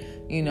away.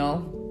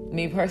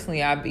 Me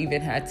personally, I've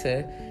even had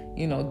to,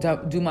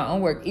 do my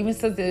own work. Even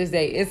still to this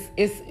day,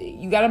 it's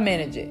you got to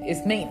manage it.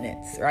 It's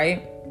maintenance,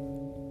 right?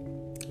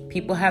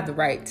 People have the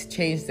right to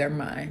change their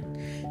mind.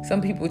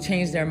 Some people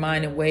change their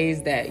mind in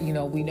ways that,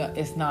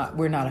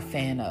 we're not a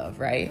fan of,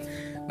 right?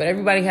 But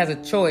everybody has a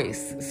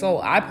choice. So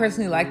I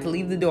personally like to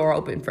leave the door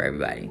open for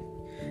everybody.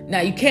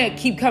 Now, you can't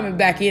keep coming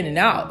back in and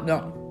out.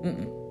 No.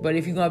 But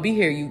if you're going to be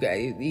here, you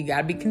got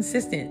to be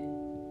consistent.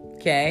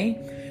 Okay?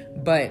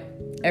 But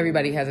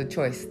everybody has a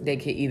choice. They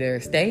can either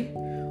stay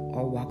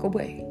or walk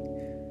away.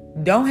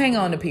 Don't hang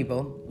on to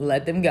people.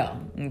 Let them go.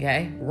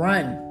 Okay?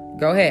 Run.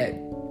 Go ahead.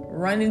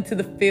 Run into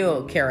the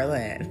field,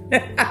 Carolyn.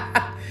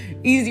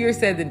 Easier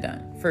said than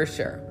done, for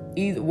sure.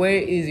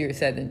 Way easier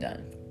said than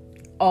done.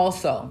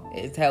 Also,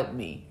 it's helped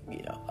me,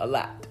 a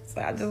lot. So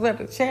I just want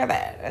to share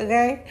that,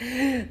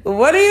 okay?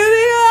 What do you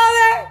think about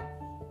that?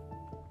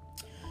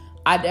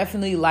 I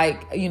definitely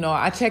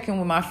I check in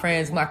with my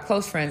friends, my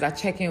close friends. I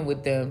check in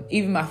with them,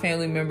 even my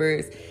family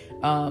members,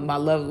 my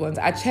loved ones.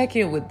 I check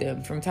in with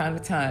them from time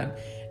to time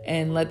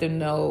and let them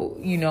know,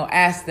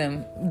 ask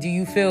them, do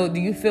you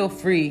feel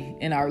free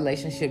in our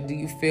relationship? Do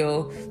you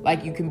feel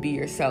like you can be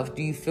yourself?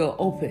 Do you feel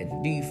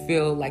open? Do you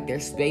feel like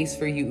there's space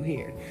for you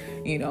here?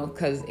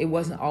 Because it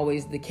wasn't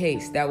always the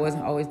case. That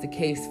wasn't always the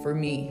case for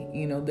me.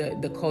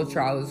 The culture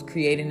I was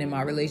creating in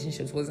my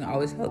relationships wasn't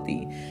always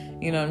healthy.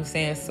 You know what I'm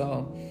saying?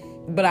 So,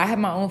 but I have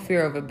my own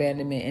fear of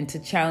abandonment, and to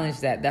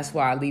challenge that's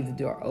why I leave the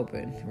door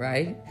open,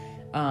 right?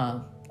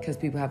 Because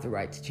people have the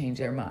right to change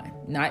their mind.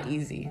 Not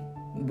easy.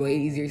 Way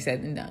easier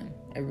said than done.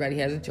 Everybody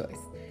has a choice.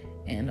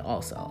 And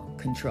also,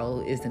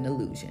 control is an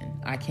illusion.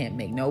 I can't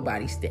make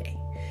nobody stay.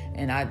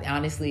 And I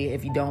honestly,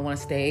 if you don't want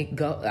to stay,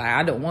 go.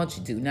 I don't want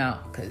you to now,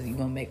 because you're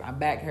going to make my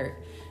back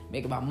hurt,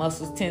 making my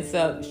muscles tense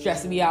up,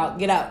 stressing me out.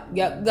 Get out.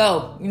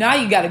 Go. Now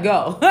you got to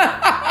go.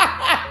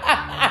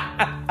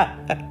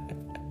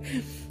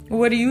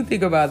 What do you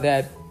think about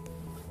that?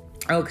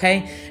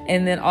 Okay.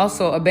 And then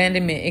also,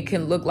 abandonment, it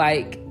can look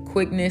like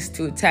quickness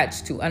to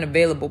attach to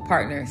unavailable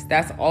partners.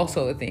 That's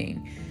also a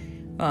thing.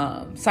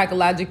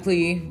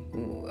 Psychologically,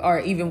 or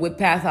even with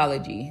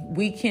pathology,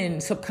 we can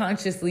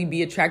subconsciously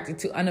be attracted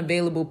to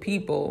unavailable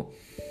people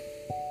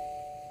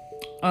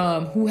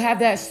who have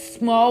that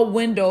small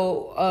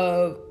window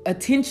of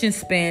attention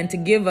span to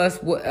give us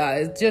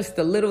just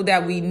the little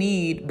that we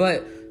need.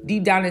 But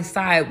deep down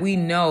inside, we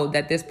know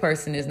that this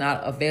person is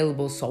not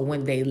available. So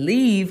when they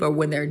leave or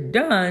when they're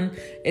done,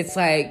 it's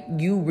like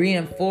you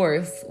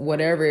reinforce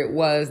whatever it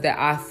was that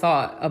I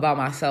thought about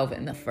myself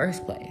in the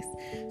first place.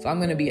 So I'm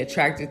going to be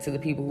attracted to the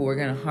people who are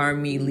going to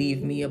harm me,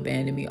 leave me,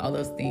 abandon me, all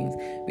those things,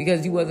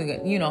 because you wasn't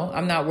going,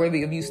 I'm not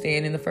worthy of you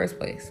staying in the first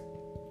place.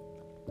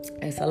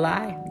 It's a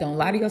lie. Don't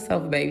lie to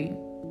yourself, baby.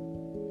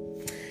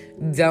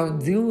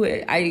 Don't do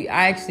it. I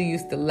actually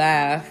used to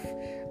laugh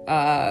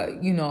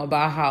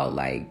about how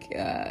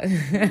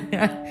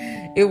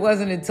it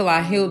wasn't until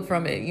I healed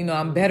from it.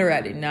 I'm better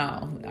at it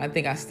now. I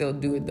think I still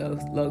do it though,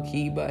 low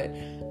key, but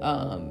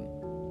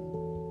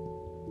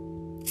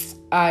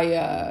I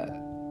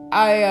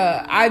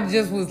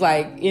just was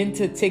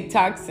into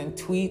TikToks and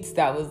tweets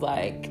that was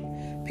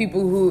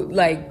people who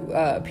I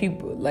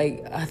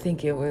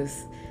think it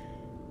was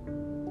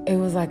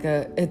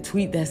a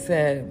tweet that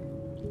said,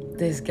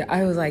 this guy,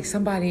 I was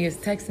somebody is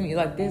texting me,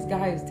 this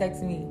guy is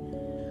texting me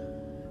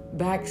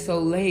back so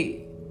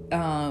late,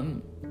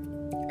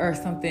 or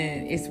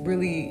something. It's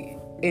really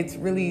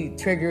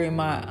triggering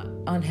my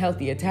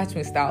unhealthy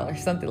attachment style or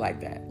something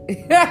like that.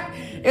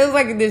 It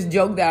was this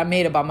joke that I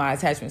made about my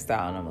attachment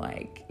style, and I'm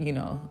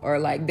or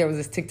there was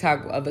this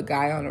TikTok of a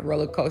guy on a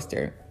roller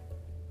coaster,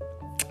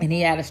 and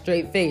he had a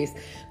straight face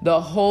the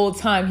whole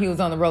time he was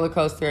on the roller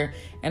coaster.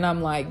 And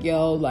I'm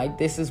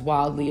this is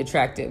wildly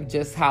attractive.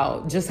 Just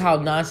how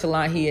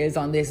nonchalant he is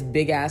on this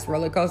big ass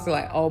roller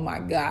coaster. Oh my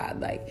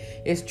God.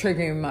 It's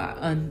triggering my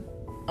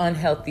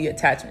unhealthy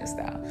attachment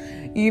style.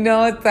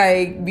 It's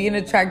like being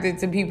attracted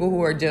to people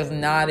who are just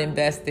not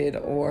invested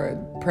or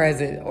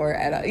present or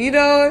at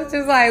all. It's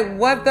just like,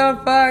 what the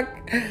fuck?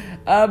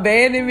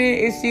 Abandonment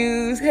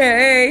issues.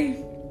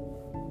 Hey.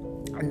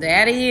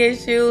 Daddy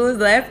issues.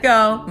 Let's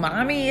go.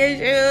 Mommy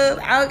issues.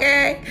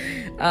 Okay.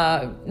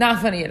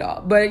 Not funny at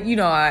all. But,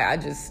 I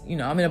just,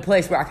 I'm in a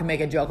place where I can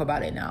make a joke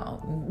about it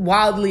now.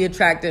 Wildly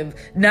attractive.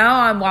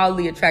 Now I'm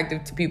wildly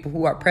attractive to people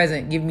who are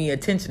present, give me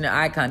attention and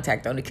eye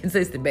contact on a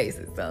consistent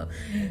basis. So,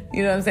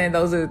 you know what I'm saying?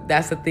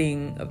 That's a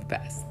thing of the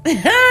past.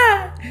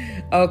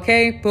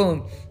 Okay,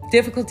 boom.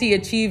 Difficulty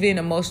achieving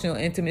emotional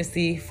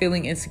intimacy,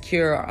 feeling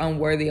insecure or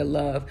unworthy of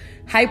love,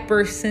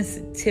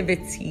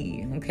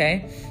 hypersensitivity,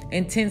 okay?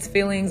 Intense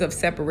feelings of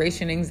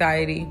separation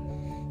anxiety,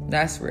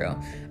 that's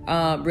real.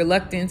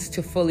 Reluctance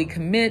to fully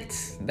commit,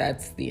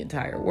 that's the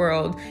entire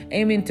world.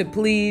 Aiming to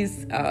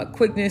please,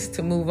 quickness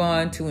to move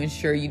on to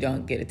ensure you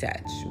don't get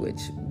attached, which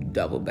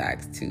double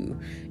backs to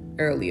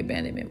early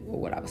abandonment,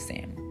 or what I was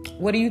saying.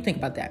 What do you think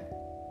about that?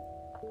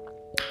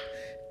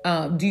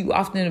 Do you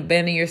often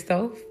abandon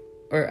yourself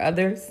or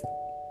others?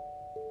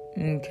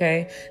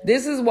 Okay.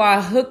 This is why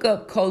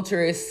hookup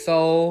culture is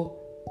so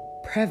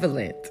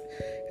prevalent.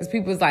 Because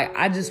people's like,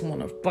 I just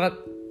want to fuck,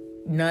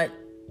 nut,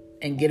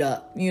 and get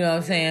up. You know what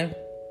I'm saying?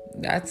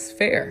 That's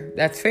fair.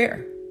 That's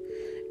fair.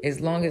 As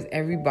long as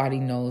everybody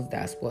knows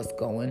that's what's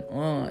going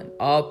on.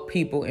 All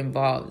people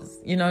involved.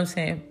 You know what I'm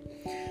saying?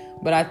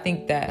 But I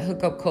think that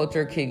hookup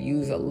culture could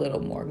use a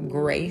little more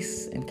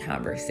grace and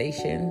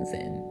conversations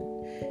and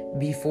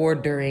before,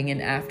 during,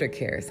 and after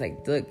care. It's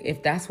like, look,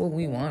 if that's what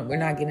we want, we're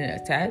not getting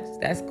attached.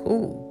 That's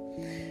cool.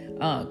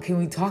 Can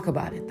we talk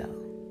about it though?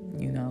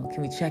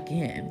 Can we check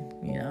in?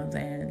 You know what I'm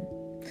saying?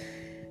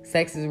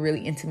 Sex is a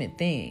really intimate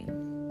thing.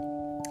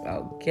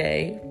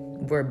 Okay.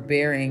 We're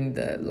bearing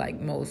the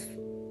most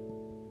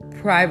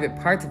private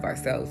parts of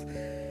ourselves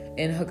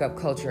in hookup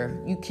culture.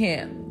 You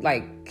can't,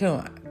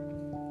 come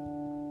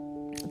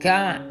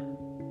on.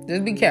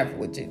 Just be careful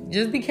with you.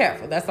 Just be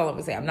careful. That's all I'm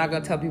going to say. I'm not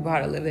going to tell people how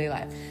to live their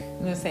life.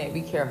 I'm just saying,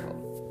 be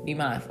careful. Be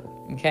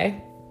mindful.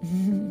 Okay?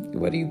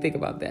 What do you think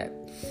about that?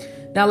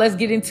 Now let's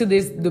get into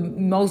the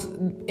most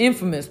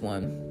infamous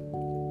one.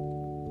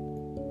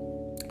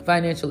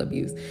 Financial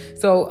abuse.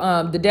 So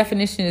the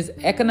definition is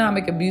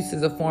economic abuse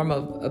is a form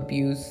of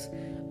abuse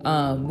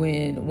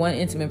when one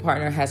intimate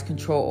partner has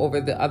control over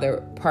the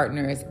other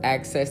partner's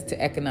access to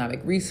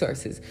economic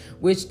resources,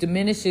 which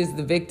diminishes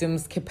the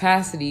victim's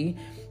capacity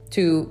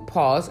to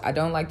pause. I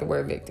don't like the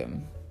word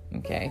victim.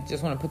 Okay.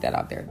 Just want to put that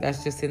out there.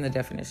 That's just in the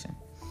definition.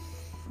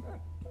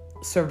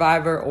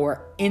 Survivor,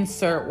 or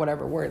insert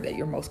whatever word that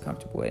you're most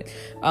comfortable with.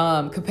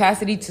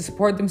 Capacity to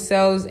support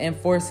themselves and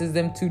forces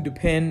them to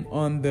depend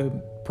on the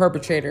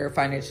perpetrator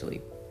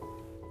financially.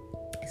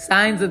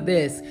 Signs of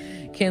this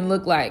can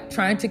look like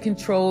trying to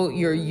control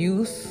your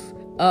use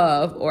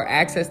of or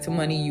access to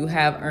money you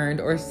have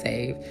earned or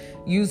saved,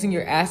 using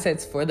your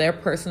assets for their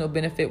personal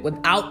benefit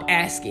without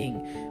asking,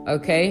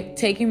 okay?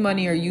 Taking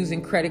money or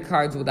using credit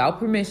cards without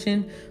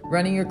permission,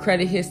 running your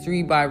credit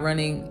history by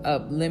running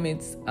up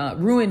limits,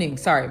 ruining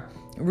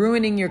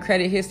your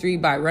credit history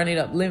by running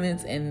up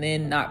limits and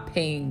then not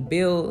paying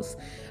bills,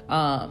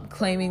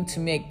 claiming to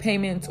make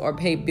payments or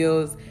pay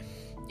bills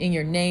in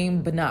your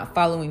name but not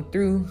following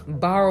through,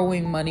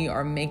 borrowing money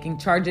or making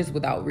charges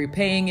without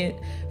repaying it,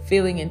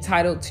 feeling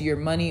entitled to your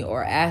money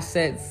or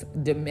assets,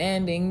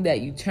 demanding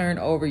that you turn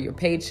over your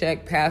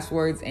paycheck,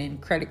 passwords, and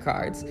credit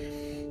cards,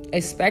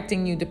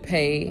 expecting you to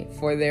pay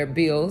for their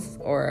bills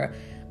or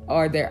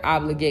their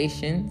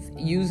obligations,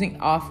 using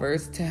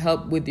offers to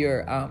help with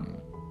your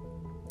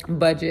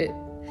budget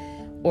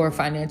or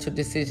financial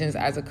decisions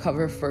as a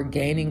cover for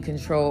gaining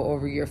control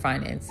over your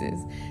finances,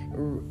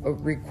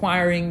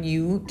 requiring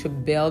you to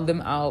bail them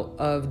out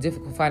of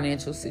difficult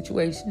financial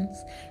situations,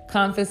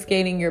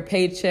 confiscating your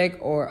paycheck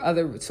or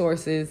other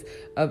sources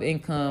of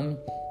income,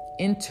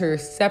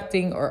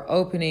 intercepting or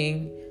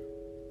opening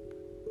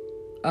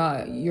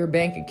your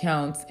bank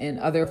accounts and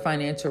other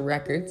financial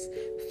records,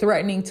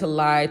 threatening to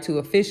lie to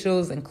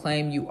officials and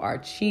claim you are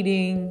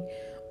cheating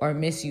or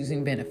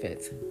misusing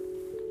benefits.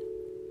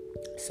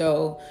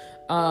 So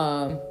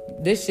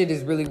this shit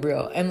is really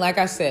real. And like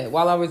I said,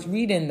 while I was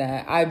reading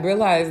that, I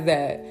realized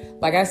that,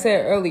 like I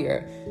said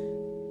earlier,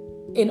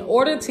 in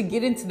order to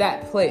get into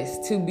that place,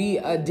 to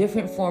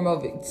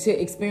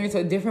experience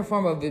a different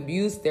form of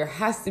abuse, there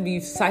has to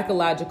be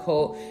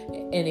psychological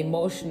and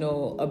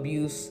emotional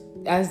abuse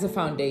as the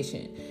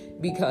foundation.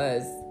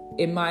 Because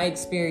in my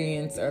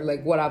experience, or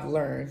like what I've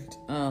learned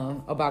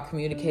about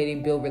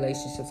communicating, build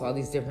relationships, all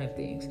these different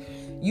things,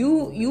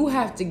 you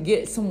have to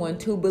get someone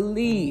to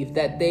believe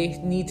that they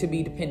need to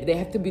be dependent.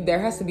 There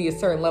has to be a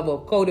certain level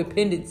of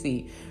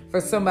codependency for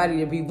somebody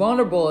to be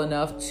vulnerable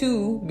enough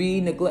to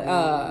be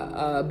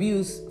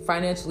abused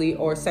financially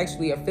or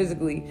sexually or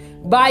physically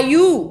by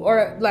you,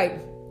 or like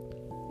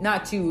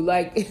not you,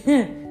 like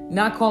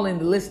not calling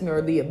the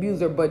listener the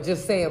abuser, but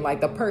just saying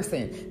like the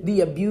person, the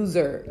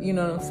abuser. You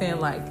know what I'm saying?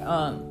 Like,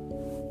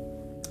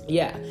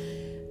 yeah.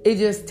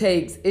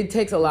 it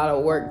takes a lot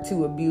of work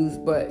to abuse,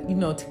 but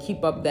to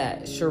keep up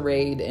that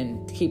charade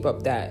and keep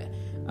up that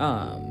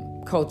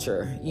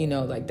culture,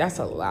 like that's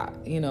a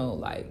lot.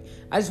 Like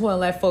I just want to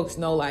let folks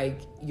know, like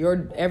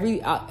your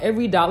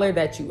every dollar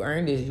that you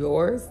earned is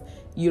yours.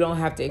 You don't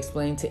have to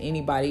explain to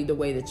anybody the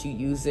way that you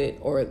use it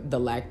or the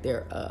lack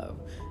thereof.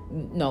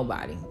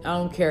 Nobody. I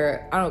don't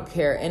care.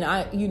 And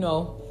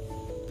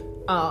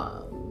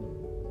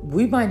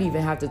we might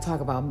even have to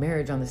talk about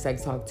marriage on the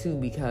Sex Talk too,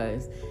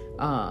 because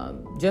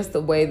just the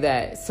way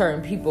that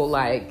certain people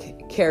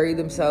like carry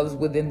themselves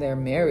within their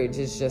marriage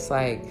is just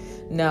like,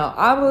 now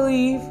I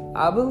believe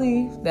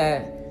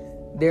that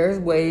there's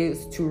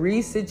ways to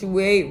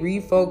resituate,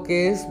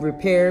 refocus,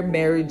 repair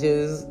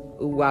marriages,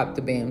 wop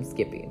the bam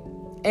skippy.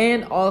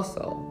 And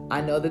also, I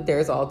know that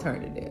there's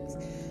alternatives.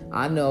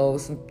 I know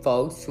some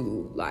folks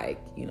who they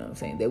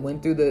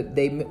went through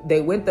they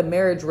went the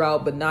marriage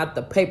route, but not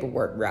the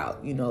paperwork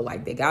route.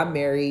 Like they got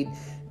married,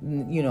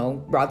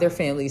 brought their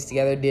families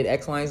together, did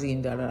X, Y, and Z,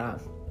 and da-da-da.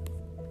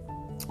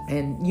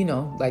 And,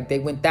 like they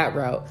went that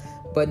route,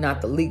 but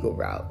not the legal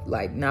route,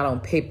 like not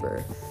on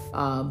paper.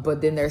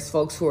 But then there's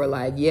folks who are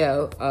like,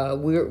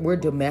 we're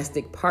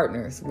domestic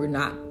partners. We're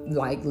not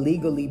like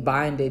legally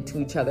binded to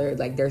each other.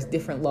 Like there's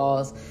different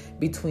laws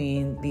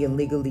between being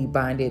legally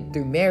binded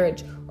through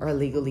marriage or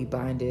legally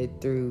binded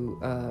through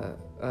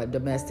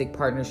domestic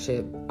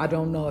partnership. I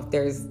don't know if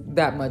there's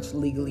that much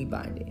legally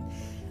binding.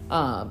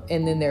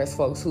 And then there's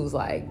folks who's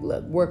like,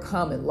 look, we're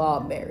common law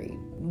married.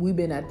 We've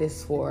been at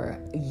this for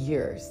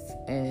years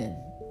and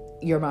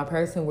you're my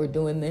person. We're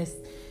doing this.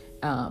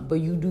 But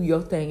you do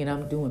your thing and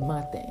I'm doing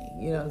my thing.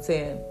 You know what I'm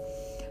saying?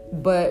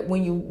 But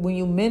when you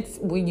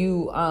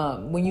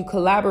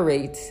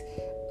collaborate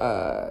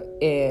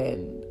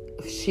and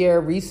share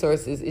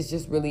resources, it's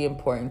just really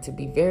important to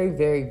be very,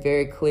 very,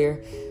 very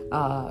clear.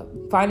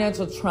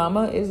 Financial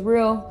trauma is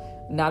real.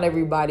 Not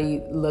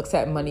everybody looks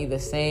at money the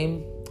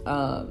same.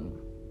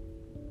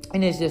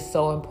 And it's just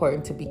so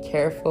important to be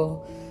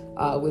careful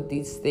with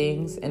these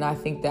things. And I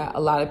think that a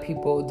lot of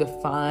people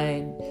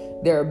define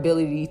their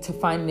ability to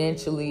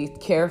financially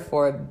care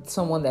for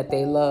someone that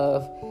they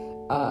love.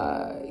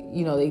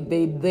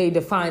 They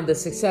define the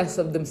success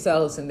of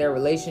themselves and their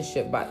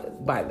relationship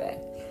by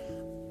that.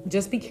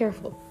 Just be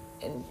careful.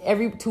 And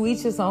to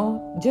each his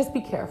own, just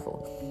be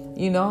careful,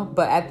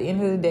 but at the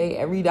end of the day,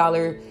 every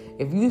dollar,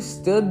 if you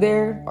stood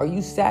there or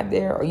you sat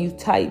there or you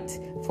typed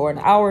for an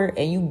hour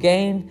and you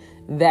gained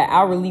that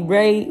hourly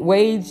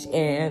wage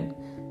and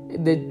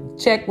the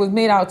check was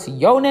made out to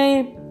your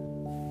name,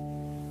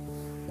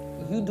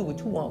 you do what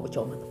you want with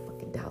your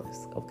motherfucking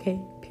dollars,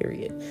 okay?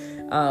 Period.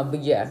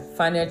 But yeah,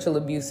 financial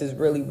abuse is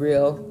really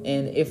real.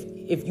 And if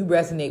you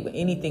resonate with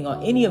anything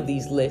on any of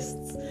these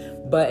lists,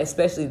 but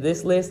especially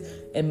this list,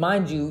 and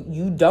mind you,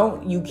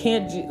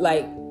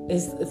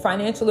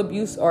 financial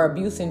abuse or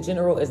abuse in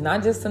general is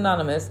not just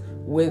synonymous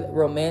with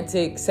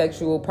romantic,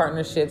 sexual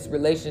partnerships,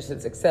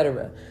 relationships,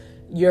 etc.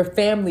 Your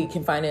family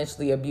can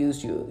financially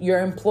abuse you. Your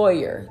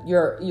employer,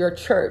 your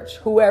church,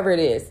 whoever it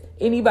is,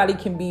 anybody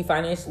can be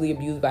financially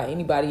abused by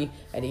anybody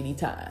at any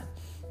time,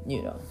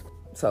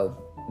 So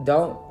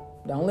don't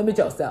limit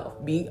yourself.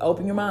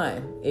 Open your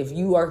mind. If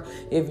you are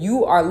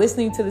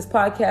listening to this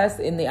podcast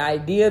in the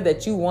idea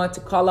that you want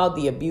to call out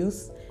the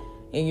abuse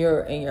in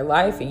your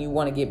life and you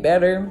want to get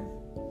better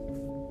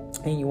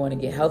and you want to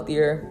get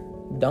healthier,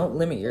 don't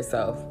limit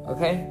yourself,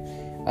 okay?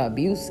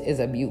 Abuse is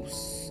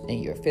abuse,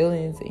 and your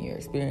feelings and your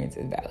experience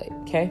is valid,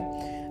 okay?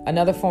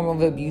 Another form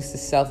of abuse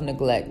is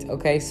self-neglect,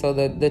 okay? So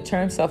the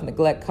term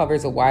self-neglect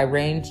covers a wide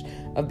range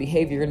of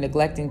behavior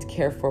neglecting to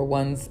care for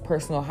one's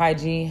personal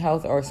hygiene,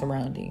 health, or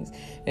surroundings.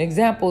 And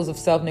examples of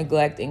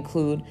self-neglect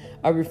include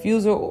a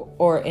refusal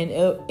or an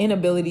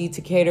inability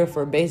to cater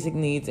for basic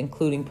needs,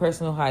 including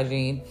personal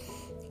hygiene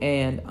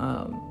and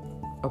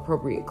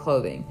appropriate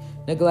clothing.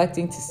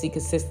 Neglecting to seek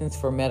assistance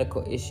for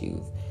medical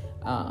issues.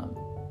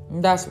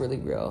 That's really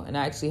real. And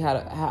I actually had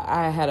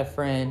a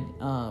friend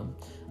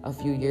a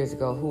few years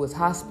ago who was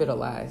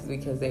hospitalized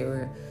because they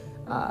were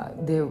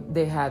they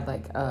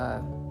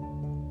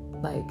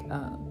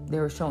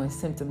were showing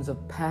symptoms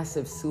of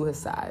passive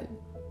suicide.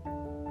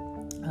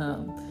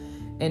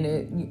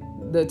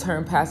 The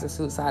term passive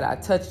suicide, I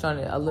touched on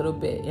it a little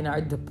bit in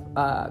our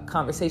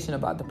conversation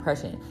about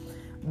depression,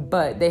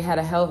 but they had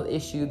a health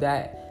issue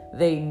that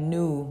they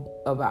knew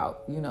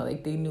about,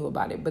 they knew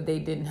about it, but they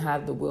didn't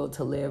have the will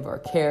to live or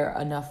care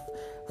enough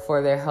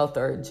for their health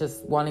or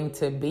just wanting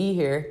to be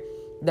here,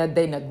 that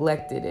they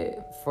neglected it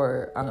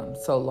for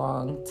so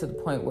long to the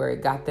point where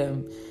it got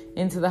them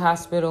into the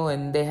hospital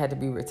and they had to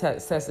be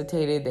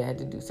resuscitated. They had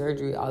to do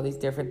surgery, all these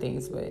different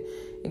things, but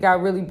it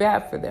got really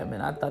bad for them.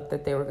 And I thought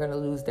that they were going to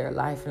lose their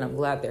life, and I'm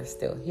glad they're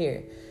still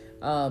here.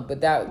 But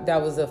that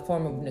was a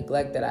form of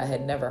neglect that I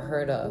had never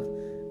heard of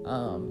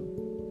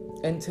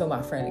until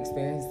my friend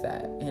experienced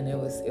that. And it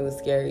was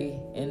scary.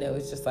 And it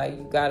was just like,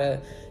 you gotta,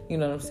 you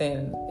know what I'm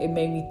saying? It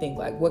made me think,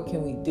 like, what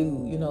can we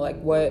do?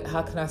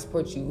 How can I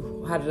support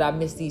you? How did I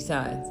miss these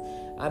signs?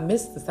 I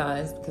missed the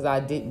signs because I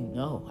didn't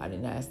know. I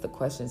didn't ask the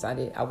questions.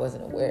 I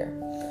wasn't aware.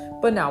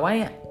 But now I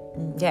am.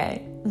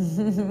 Okay.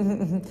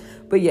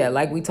 But yeah,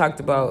 like we talked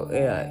about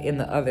in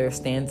the other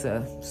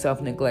stanza,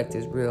 self-neglect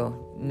is real.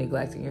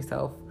 Neglecting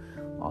yourself,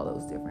 all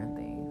those different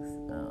things.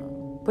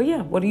 But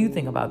yeah, what do you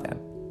think about that?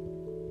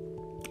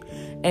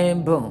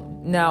 And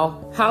boom.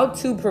 Now, how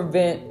to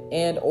prevent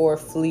and or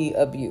flee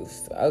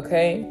abuse.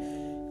 Okay.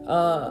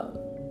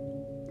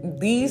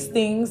 These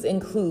things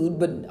include,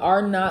 but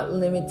are not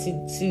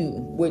limited to,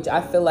 which I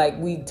feel like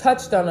we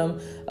touched on them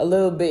a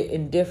little bit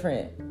in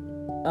different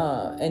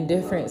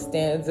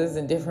stanzas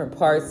and different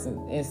parts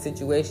and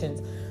situations.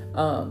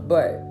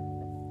 But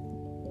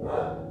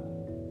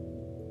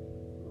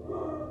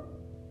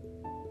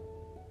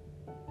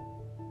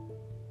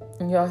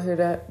y'all hear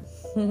that?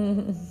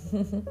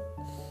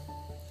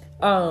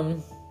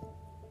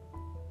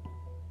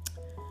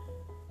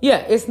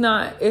 Yeah, it's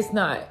not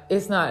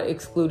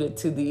excluded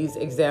to these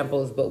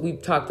examples, but we've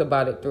talked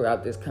about it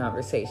throughout this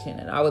conversation.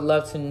 And I would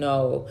love to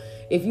know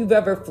if you've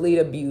ever fled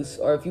abuse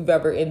or if you've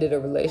ever ended a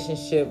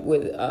relationship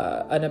with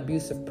an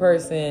abusive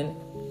person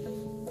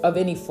of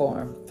any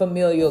form,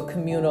 familial,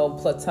 communal,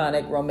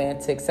 platonic,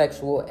 romantic,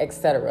 sexual,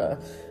 etc.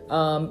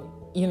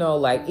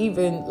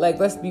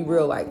 Let's be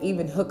real, like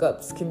even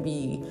hookups can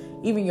be,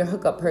 even your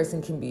hookup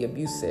person can be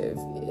abusive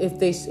if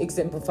they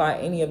exemplify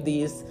any of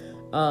these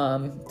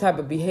type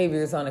of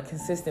behaviors on a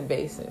consistent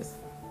basis.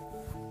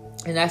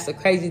 And that's the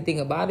crazy thing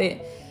about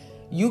it.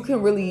 You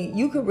can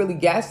really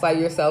gaslight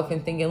yourself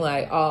in thinking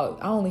like, oh,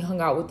 I only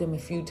hung out with them a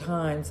few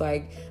times.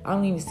 Like, I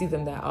don't even see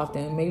them that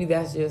often. Maybe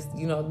that's just,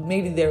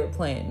 maybe they were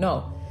playing.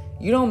 No,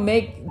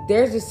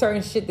 there's just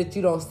certain shit that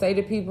you don't say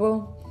to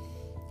people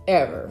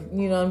ever.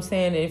 You know what I'm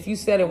saying? And if you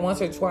said it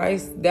once or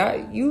twice,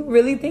 that you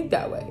really think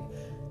that way.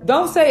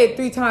 Don't say it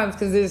 3 times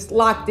because it's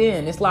locked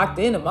in. It's locked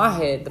into my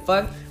head. The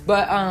fuck?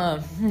 But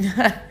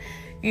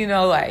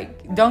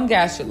don't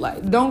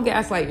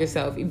gaslight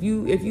yourself. If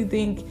you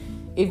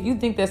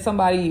think that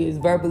somebody is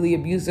verbally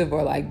abusive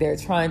or like they're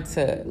trying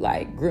to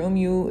like groom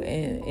you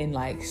and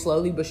like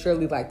slowly but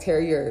surely like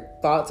tear your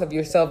thoughts of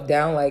yourself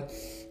down, like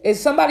if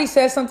somebody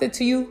says something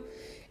to you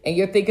and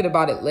you're thinking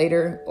about it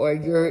later, or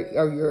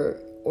you're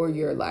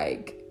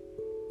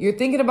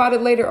thinking about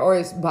it later, or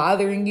it's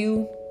bothering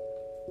you,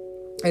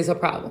 it's a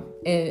problem.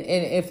 And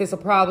if it's a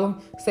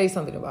problem, say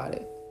something about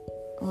it.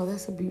 Oh,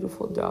 that's a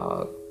beautiful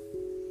dog.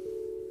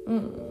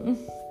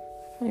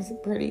 Nice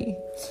and pretty.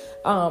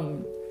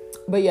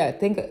 But yeah,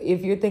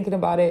 if you're thinking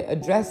about it,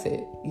 address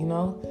it,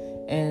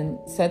 and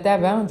set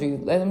that boundary.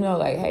 Let them know,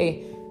 like,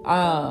 hey,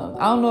 I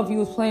don't know if you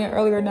was playing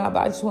earlier or not, but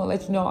I just want to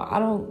let you know,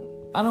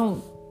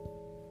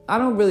 I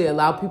don't really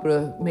allow people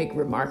to make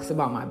remarks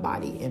about my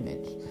body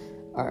image.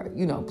 Or,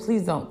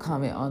 please don't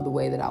comment on the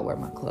way that I wear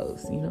my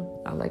clothes.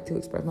 I like to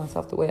express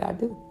myself the way I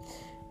do.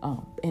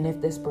 And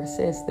if this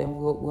persists, then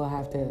we'll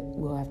have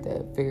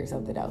to figure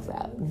something else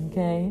out.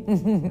 Okay.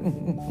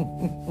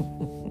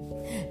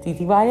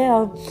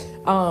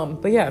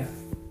 TTYL. But yeah,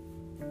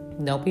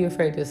 don't be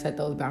afraid to set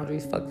those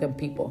boundaries. Fuck them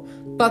people.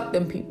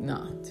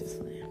 No,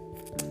 just playing.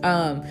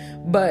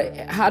 But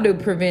how to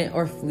prevent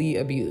or flee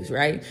abuse,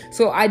 right?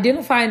 So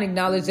identify and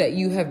acknowledge that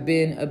you have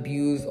been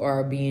abused or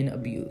are being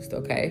abused.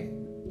 Okay.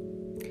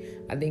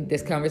 I think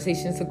this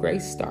conversation is a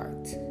great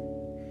start.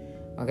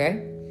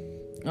 Okay.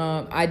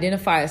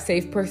 Identify a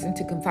safe person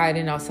to confide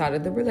in outside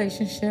of the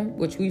relationship,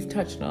 which we've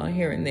touched on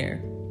here and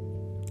there.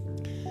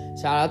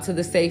 Shout out to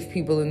the safe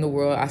people in the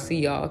world. I see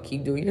y'all.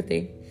 Keep doing your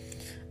thing.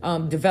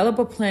 Develop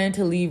a plan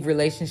to leave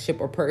relationship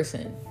or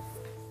person.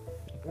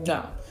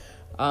 Now,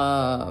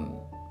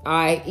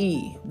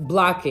 i.e.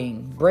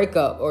 blocking,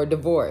 breakup, or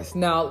divorce.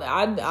 Now,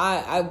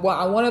 I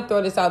want to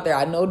throw this out there.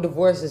 I know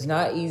divorce is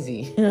not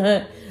easy.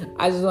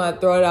 I just want to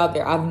throw it out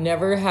there. I've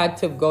never had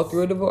to go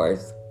through a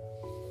divorce.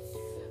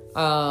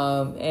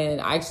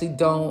 And I actually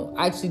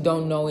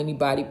don't know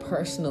anybody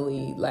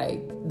personally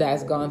like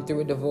that's gone through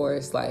a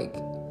divorce, like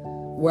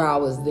where I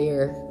was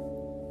there,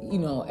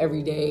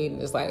 every day.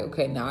 And it's like,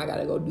 okay, now I got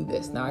to go do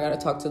this. Now I got to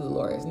talk to the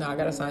lawyers. Now I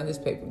got to sign this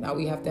paper. Now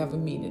we have to have a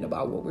meeting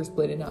about what we're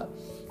splitting up.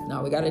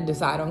 Now we got to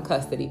decide on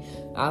custody.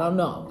 I don't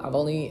know. I've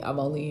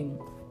only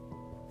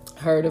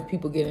heard of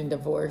people getting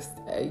divorced,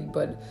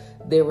 but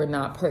they were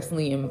not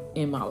personally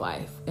in my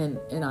life. And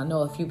I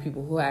know a few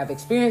people who have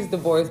experienced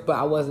divorce, but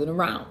I wasn't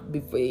around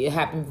before it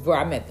happened, before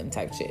I met them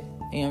type shit.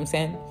 You know what I'm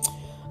saying?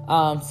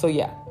 So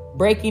yeah,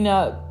 breaking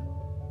up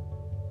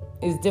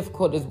is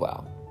difficult as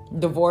well.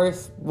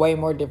 Divorce, way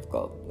more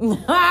difficult.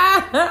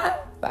 I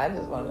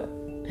just want to.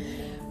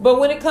 But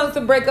when it comes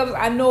to breakups,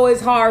 I know it's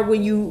hard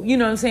when you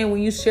know what I'm saying,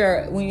 when you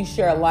share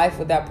a life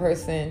with that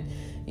person,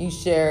 you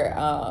share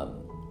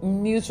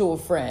mutual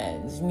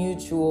friends,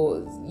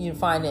 mutual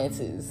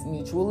finances,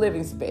 mutual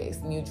living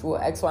space, mutual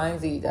X, Y, and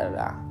Z, da da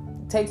da.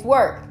 It takes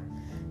work.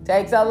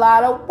 Takes a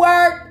lot of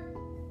work.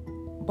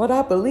 But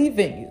I believe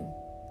in you.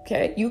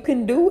 Okay? You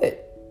can do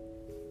it.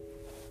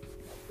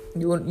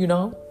 You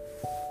know?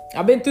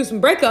 I've been through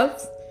some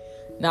breakups.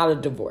 Not a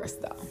divorce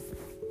though.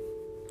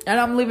 And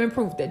I'm living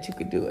proof that you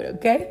could do it,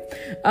 okay?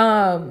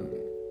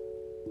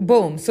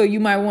 Boom. So you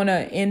might want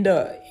to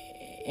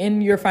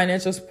end your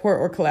financial support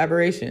or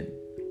collaboration.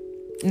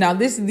 Now,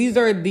 these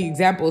are the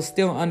examples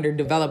still under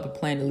develop a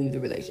plan to leave the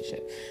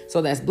relationship.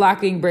 So that's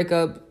blocking,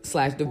 breakup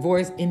 /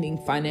 divorce, ending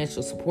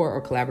financial support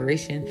or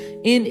collaboration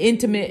in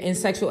intimate and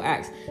sexual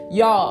acts.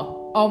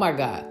 Y'all, oh my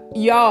God.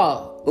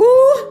 Y'all,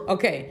 ooh,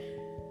 okay.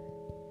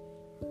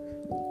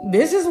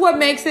 This is what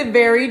makes it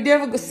very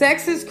difficult.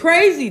 Sex is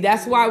crazy.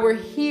 That's why we're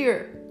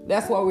here.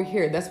 That's why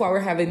we're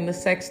having the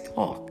sex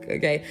talk,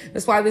 okay?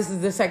 That's why this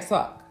is the sex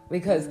talk.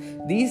 Because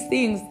these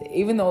things,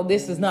 even though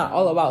this is not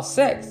all about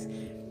sex,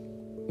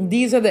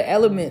 these are the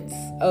elements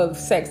of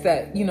sex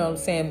that, you know what I'm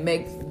saying,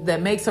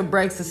 makes or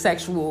breaks a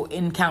sexual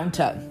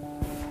encounter.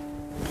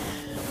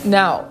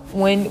 Now,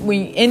 when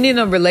we end in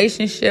a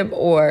relationship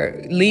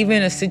or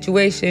leaving a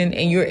situation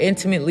and you're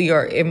intimately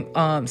or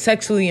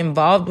sexually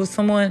involved with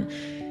someone,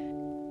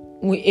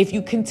 if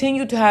you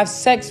continue to have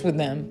sex with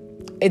them,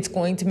 it's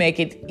going to make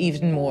it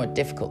even more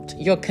difficult.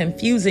 You're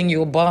confusing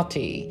your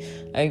body,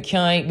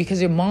 okay?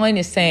 Because your mind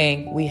is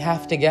saying, we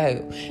have to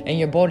go. And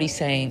your body's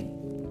saying,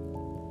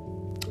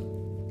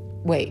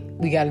 wait,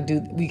 we got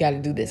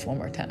to do this one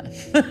more time.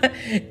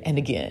 and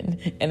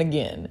again.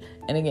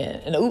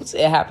 And oops,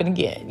 it happened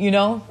again, you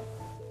know?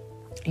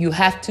 You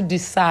have to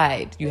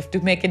decide. You have to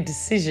make a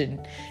decision.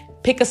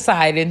 Pick a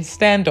side and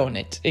stand on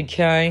it,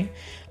 okay?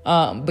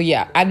 But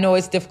yeah, I know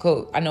it's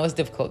difficult.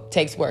 It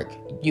takes work.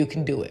 You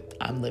can do it.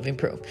 I'm living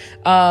proof.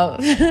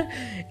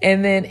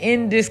 And then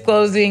in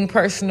disclosing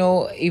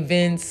personal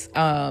events,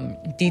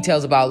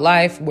 details about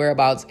life,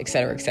 whereabouts,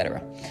 etc.,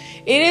 etc.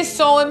 It is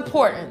so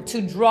important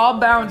to draw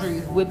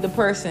boundaries with the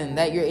person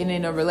that you're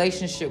in a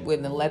relationship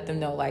with and let them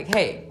know, like,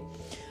 hey,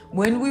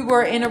 when we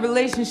were in a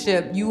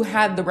relationship, you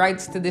had the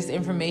rights to this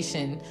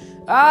information.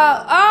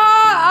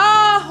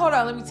 Hold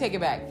on, let me take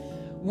it back.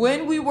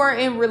 When we were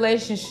in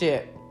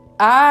relationship,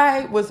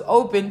 I was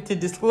open to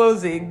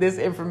disclosing this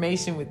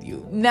information with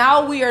you.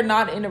 Now we are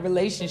not in a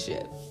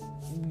relationship.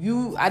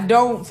 I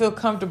don't feel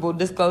comfortable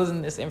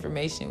disclosing this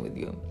information with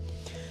you.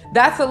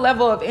 That's a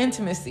level of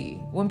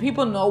intimacy. When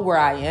people know where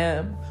I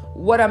am,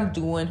 what I'm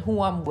doing,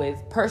 who I'm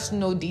with,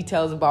 personal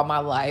details about my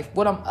life,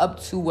 what I'm up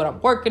to, what I'm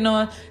working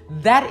on,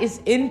 that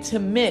is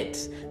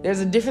intimate.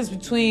 There's a difference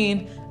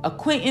between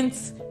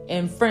acquaintance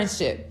and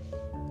friendship.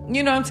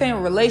 You know what I'm saying?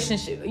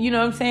 Relationship. You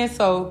know what I'm saying?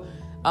 So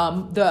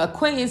the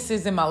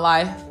acquaintances in my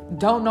life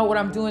don't know what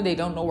I'm doing. They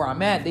don't know where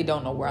I'm at. They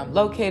don't know where I'm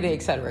located,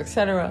 etc.,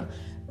 etc.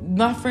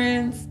 My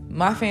friends,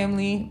 my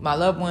family, my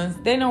loved ones,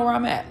 they know where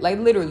I'm at. Like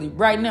literally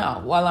right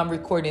now while I'm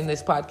recording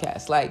this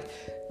podcast. Like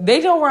they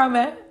know where I'm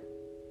at.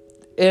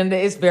 And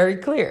it's very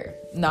clear.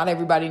 Not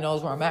everybody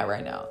knows where I'm at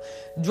right now.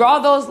 Draw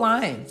those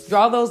lines,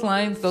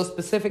 those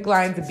specific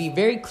lines, to be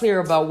very clear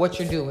about what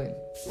you're doing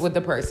with the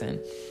person.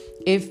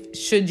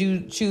 Should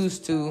you choose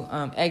to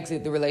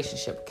exit the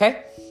relationship,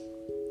 okay?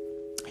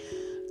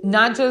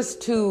 Not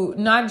just to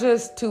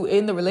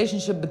end the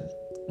relationship,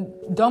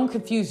 but don't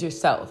confuse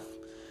yourself.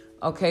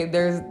 Okay,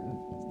 there's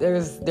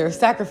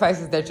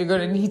sacrifices that you're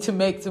gonna need to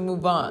make to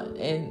move on,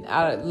 and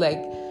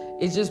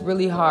it's just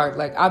really hard.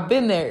 Like I've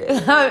been there.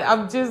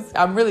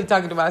 I'm really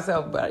talking to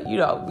myself, but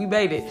we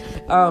made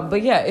it.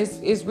 But yeah,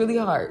 it's really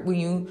hard when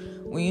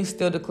you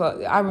still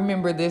declare. I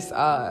remember this.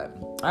 I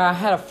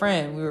had a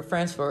friend. We were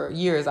friends for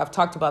years. I've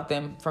talked about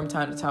them from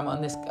time to time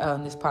on this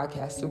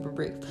podcast, super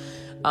brief.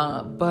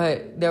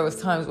 But there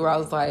was times where I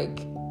was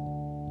like,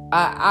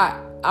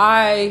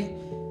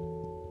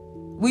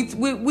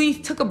 we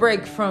took a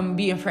break from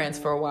being friends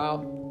for a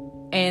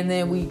while, and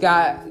then we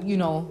got,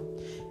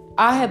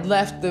 I had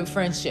left the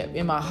friendship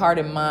in my heart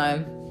and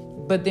mind,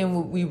 but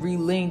then we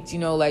relinked,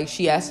 like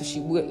she asked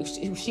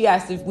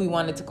if we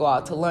wanted to go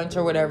out to lunch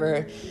or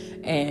whatever,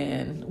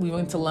 and we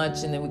went to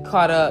lunch, and then we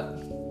caught up,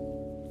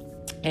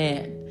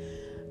 and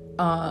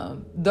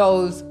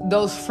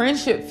those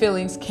friendship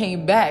feelings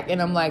came back,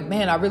 and I'm like,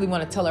 man, I really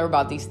want to tell her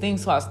about these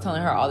things. So I was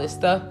telling her all this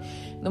stuff.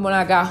 And then when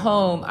I got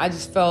home, I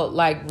just felt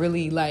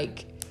really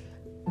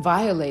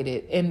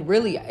violated, and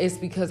really it's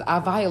because I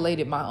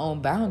violated my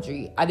own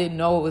boundary. I didn't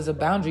know it was a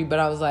boundary, but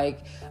I was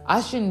like,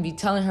 I shouldn't be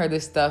telling her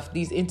this stuff,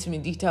 these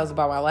intimate details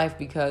about my life,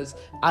 because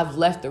I've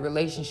left the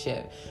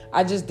relationship.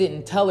 I just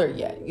didn't tell her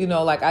yet,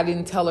 I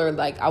didn't tell her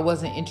I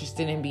wasn't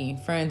interested in being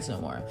friends no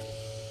more.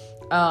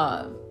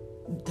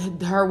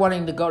 Her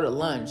wanting to go to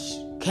lunch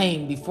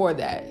came before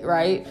that,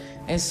 right?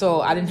 And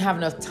so I didn't have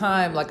enough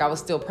time. I was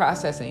still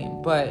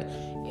processing. But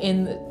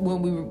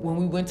when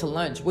we went to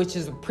lunch, which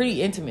is a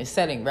pretty intimate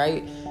setting,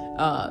 right?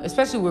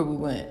 Especially where we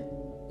went.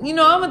 I'm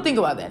gonna think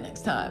about that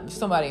next time. If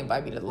somebody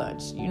invite me to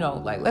lunch,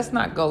 let's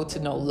not go to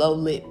no low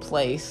lit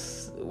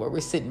place where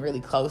we're sitting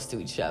really close to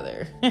each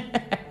other.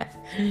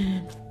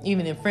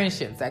 Even in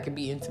friendships, that could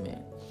be intimate,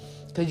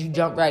 because you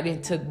jump right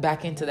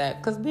back into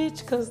that. Cause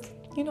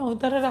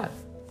da-da-da.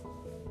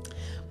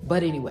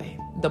 But anyway,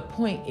 the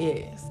point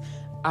is,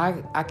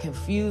 I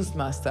confused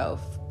myself.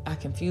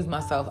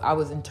 I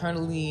was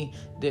internally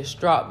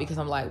distraught because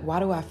I'm like, why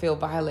do I feel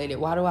violated?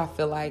 Why do I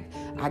feel like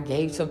I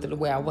gave something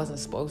away I wasn't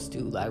supposed to?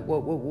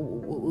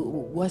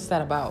 What's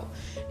that about?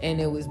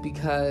 And it was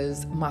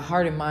because my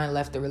heart and mind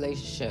left the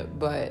relationship.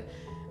 But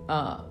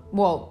I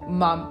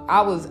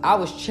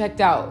was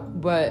checked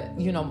out, but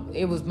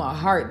it was my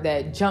heart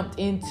that jumped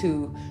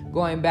into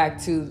going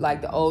back to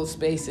like the old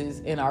spaces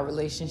in our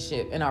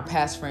relationship, in our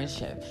past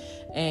friendship.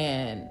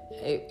 And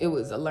it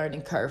was a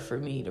learning curve for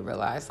me to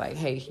realize like,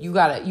 hey, you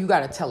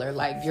gotta tell her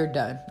like you're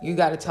done. You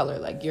gotta tell her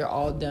like you're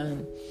all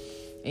done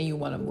and you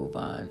want to move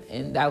on.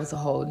 And that was a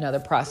whole nother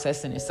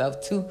process in itself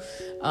too.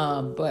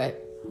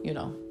 But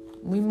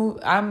we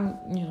moved on.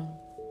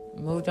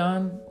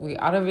 We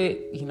out of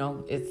it.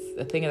 It's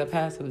a thing of the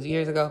past. It was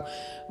years ago.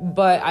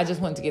 But I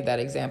just wanted to give that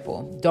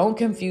example. Don't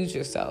confuse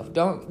yourself.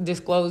 Don't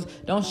disclose.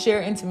 Don't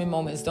share intimate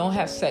moments. Don't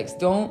have sex.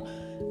 Don't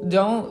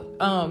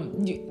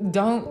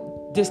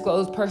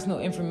disclose personal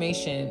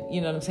information. You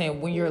know what I'm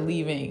saying? When you're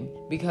leaving,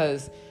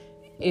 because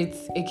it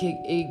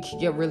can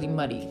get really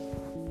muddy.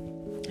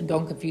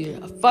 Don't confuse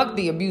yourself. Fuck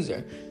the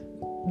abuser.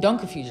 Don't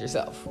confuse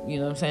yourself. You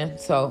know what I'm saying?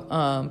 So,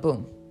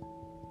 boom.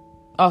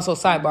 Also,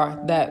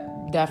 sidebar,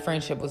 that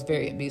friendship was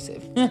very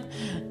abusive.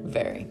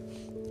 Very.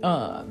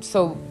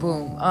 So,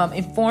 boom.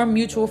 Inform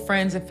mutual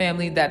friends and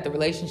family that the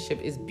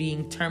relationship is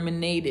being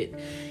terminated.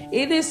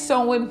 It is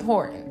so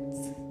important,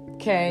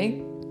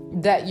 okay,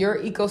 that your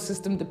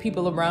ecosystem, the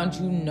people around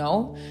you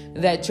know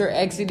that you're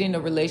exiting a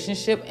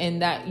relationship,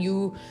 and that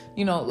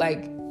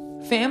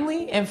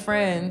family and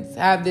friends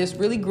have this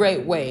really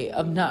great way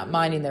of not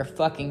minding their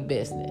fucking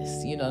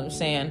business, you know what I'm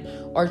saying?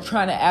 Or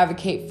trying to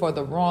advocate for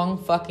the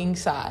wrong fucking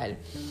side.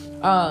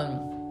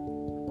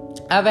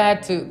 I've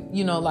had to,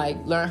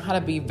 learn how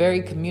to be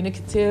very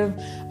communicative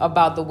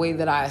about the way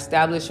that I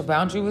establish a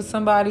boundary with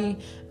somebody.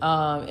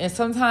 And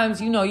sometimes,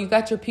 you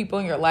got your people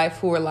in your life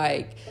who are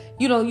like,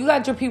 you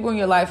got your people in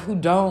your life who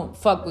don't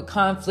fuck with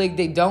conflict.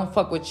 They don't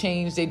fuck with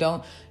change.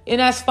 And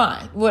that's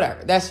fine.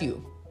 Whatever. That's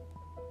you.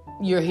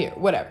 You're here,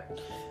 whatever.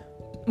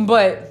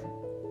 But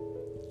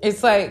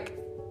it's like,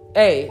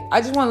 hey, I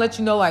just want to let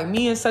you know, like,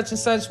 me and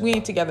such, we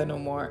ain't together no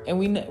more, and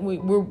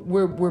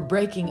we're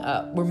breaking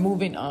up. We're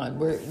moving on.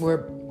 We're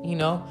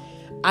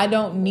I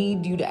don't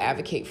need you to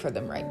advocate for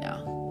them right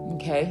now.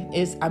 Okay,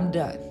 I'm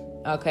done.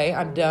 Okay,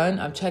 I'm done.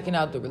 I'm checking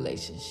out the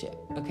relationship.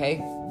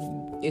 Okay,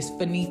 it's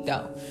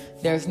finito.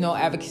 There's no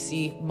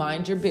advocacy.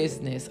 Mind your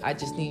business. I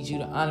just need you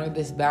to honor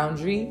this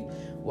boundary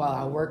while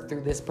I work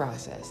through this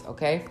process.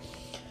 Okay.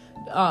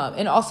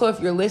 And also, if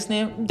you're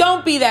listening,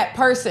 don't be that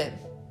person.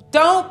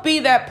 Don't be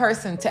that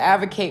person to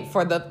advocate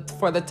for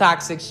the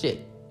toxic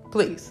shit.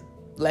 Please,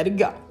 let it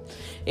go.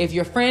 If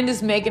your friend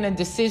is making a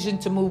decision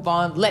to move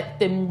on, let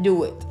them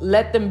do it.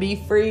 Let them be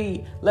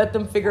free. Let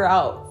them figure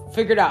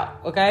it out,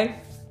 okay?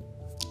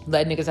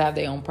 Let niggas have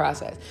their own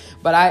process.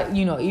 But I,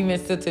 even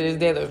still to this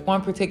day, there's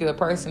one particular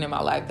person in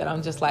my life that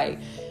I'm just like,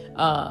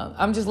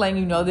 I'm just letting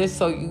you know this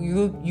so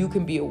you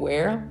can be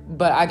aware,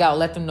 but I gotta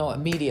let them know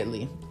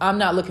immediately. I'm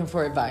not looking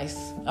for advice.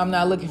 I'm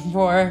not looking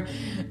for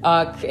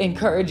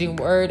encouraging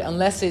word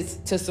unless it's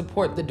to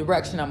support the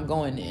direction I'm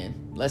going in.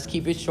 Let's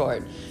keep it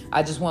short.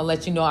 I just want to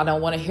let you know I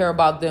don't want to hear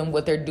about them,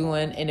 what they're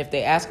doing, and if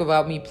they ask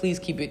about me, please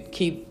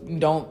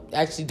don't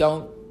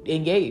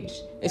engage.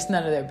 It's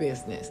none of their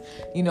business.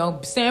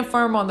 Stand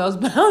firm on those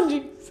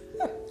boundaries.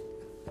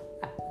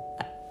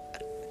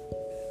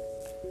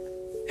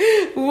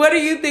 What do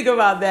you think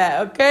about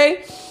that?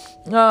 Okay.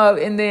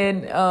 And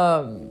then,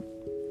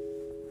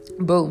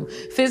 boom.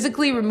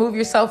 Physically remove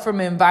yourself from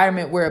an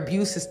environment where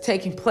abuse is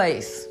taking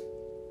place.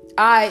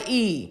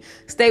 I.e.,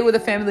 stay with a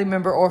family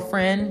member or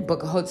friend,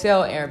 book a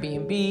hotel,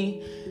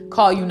 Airbnb,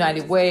 call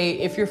United Way.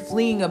 If you're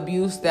fleeing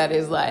abuse that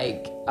is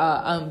like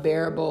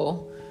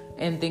unbearable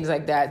and things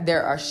like that,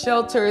 there are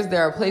shelters,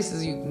 there are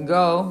places you can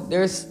go.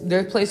 There's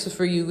places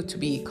for you to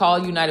be.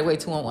 Call United Way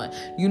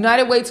 211.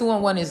 United Way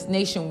 211 is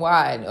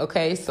nationwide,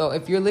 okay? So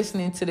if you're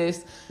listening to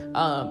this in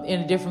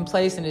a different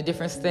place, in a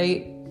different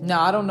state,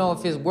 now I don't know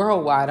if it's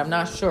worldwide. I'm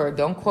not sure.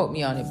 Don't quote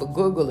me on it, but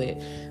Google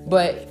it.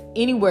 But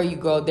anywhere you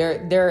go,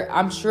 there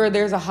I'm sure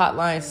there's a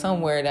hotline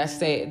somewhere that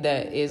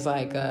is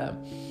like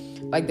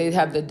they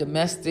have the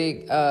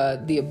domestic,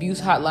 the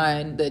abuse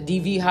hotline, the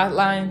DV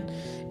hotline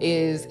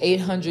is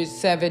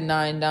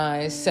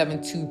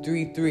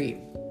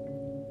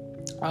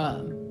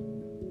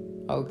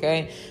 800-799-7233.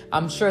 Okay.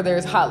 I'm sure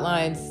there's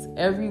hotlines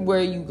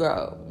everywhere you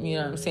go. You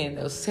know what I'm saying?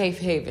 Those safe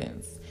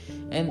havens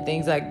and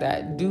things like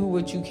that. Do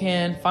what you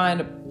can.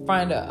 Find a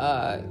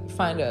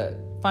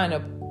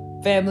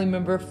family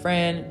member,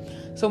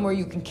 friend, somewhere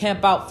you can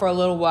camp out for a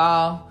little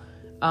while.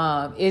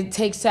 It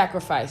takes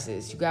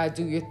sacrifices. You gotta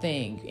do your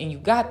thing, and you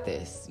got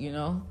this.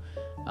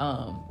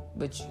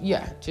 But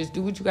yeah, just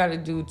do what you got to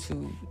do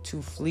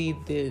to flee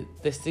the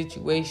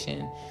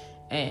situation,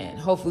 and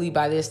hopefully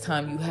by this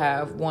time you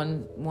have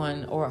one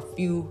or a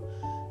few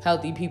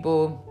healthy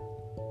people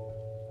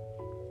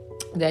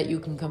that you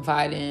can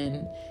confide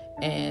in,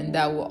 and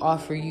that will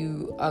offer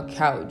you a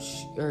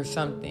couch or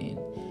something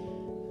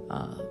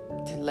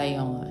to lay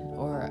on,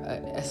 or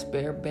a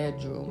spare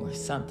bedroom or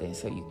something,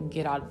 so you can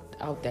get out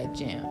that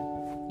jam.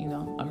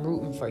 I'm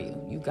rooting for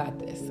you. You got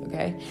this,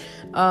 okay?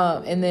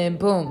 And then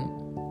boom.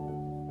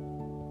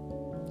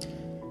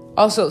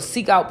 Also,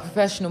 seek out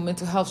professional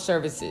mental health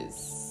services.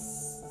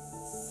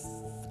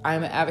 I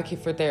am an advocate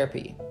for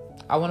therapy.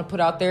 I want to put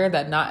out there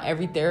that not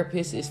every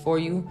therapist is for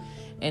you,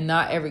 and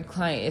not every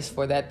client is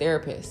for that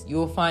therapist. You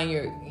will find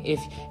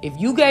if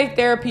you gave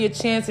therapy a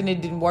chance and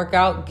it didn't work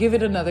out, give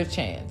it another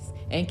chance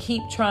and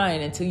keep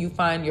trying until you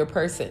find your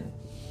person.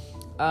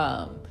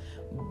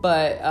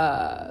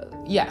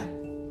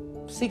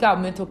 Seek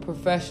out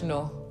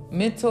professional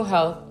mental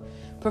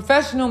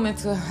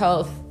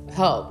health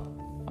help.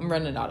 I'm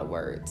running out of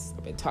words.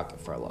 I've been talking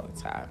for a long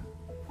time.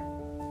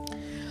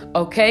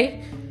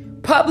 Okay?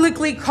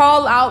 Publicly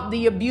call out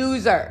the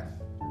abuser.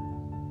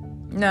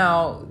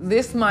 Now,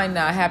 this might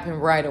not happen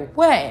right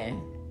away,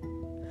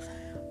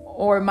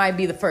 or it might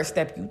be the first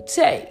step you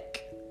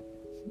take.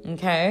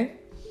 Okay?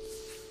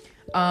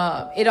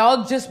 It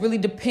all just really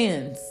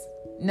depends.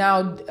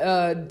 Now,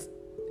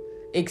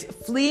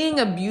 fleeing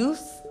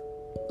abuse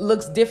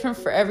looks different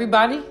for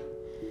everybody.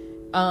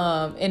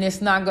 And it's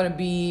not going to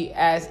be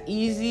as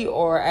easy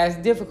or as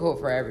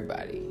difficult for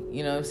everybody.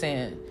 You know what I'm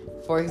saying?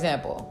 For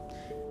example,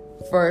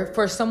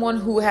 for someone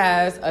who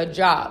has a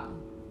job,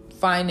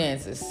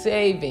 finances,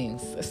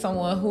 savings,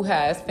 someone who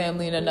has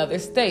family in another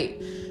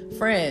state,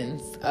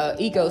 friends,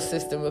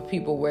 ecosystem of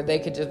people where they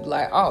could just be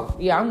like, oh,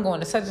 yeah, I'm going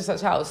to such and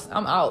such house.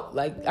 I'm out.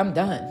 Like, I'm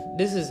done.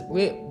 This is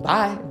it.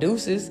 Bye.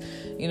 Deuces.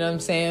 You know what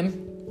I'm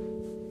saying?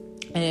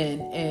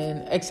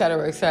 And et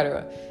cetera, et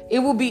cetera. It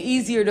will be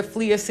easier to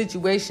flee a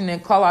situation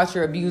and call out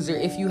your abuser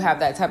if you have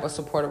that type of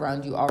support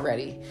around you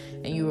already,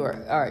 and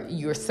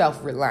you're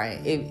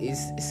self-reliant. It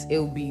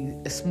will be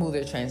a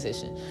smoother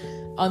transition.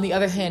 On the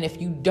other hand,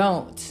 if you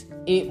don't,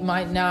 you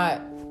might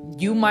not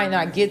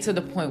get to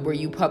the point where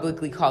you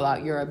publicly call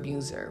out your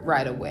abuser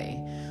right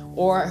away,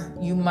 or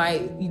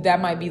that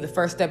might be the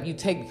first step you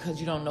take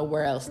because you don't know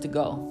where else to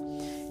go.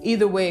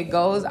 Either way it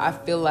goes, I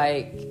feel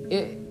like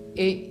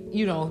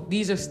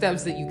these are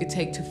steps that you could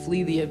take to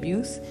flee the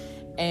abuse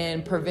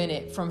and prevent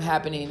it from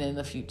happening in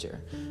the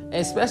future.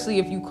 Especially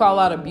if you call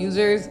out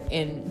abusers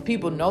and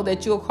people know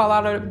that you'll call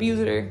out an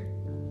abuser.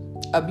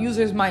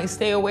 Abusers might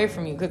stay away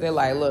from you because they're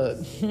like, look,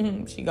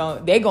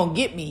 they gonna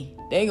get me.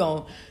 They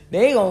gonna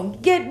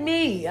get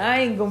me. I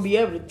ain't gonna be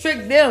able to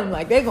trick them.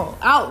 Like, they gonna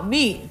out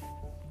me.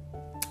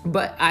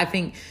 But I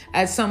think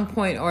at some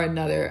point or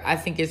another, I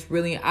think it's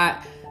really,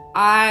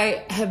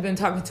 I have been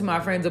talking to my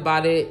friends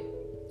about it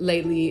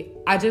lately.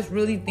 I just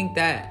really think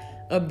that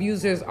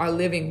abusers are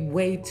living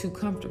way too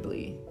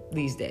comfortably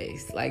these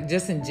days, like,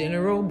 just in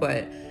general.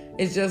 But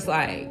it's just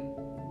like,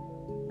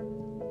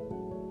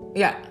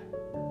 yeah,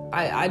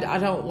 I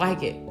don't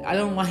like it. I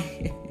don't like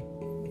it.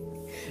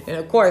 And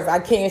of course,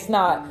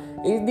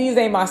 these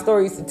ain't my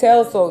stories to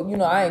tell. So,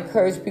 I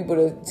encourage people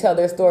to tell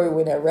their story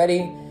when they're ready.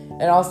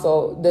 And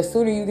also, the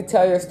sooner you can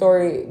tell your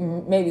story,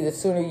 maybe the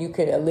sooner you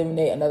could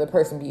eliminate another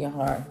person being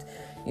harmed.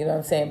 You know what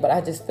I'm saying? But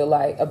I just feel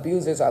like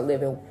abusers are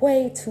living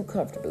way too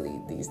comfortably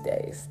these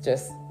days.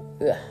 Just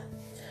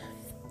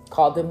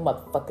call them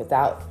motherfuckers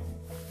out.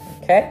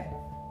 Okay?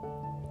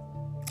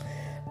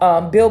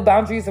 Build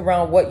boundaries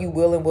around what you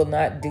will and will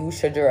not do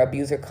should your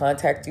abuser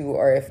contact you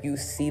or if you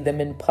see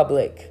them in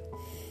public.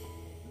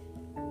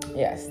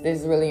 Yes,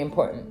 this is really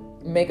important.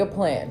 Make a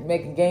plan.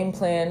 Make a game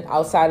plan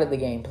outside of the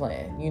game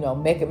plan.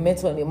 Make a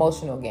mental and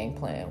emotional game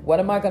plan. What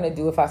am I going to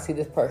do if I see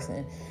this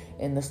person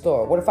in the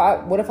store? What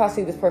if I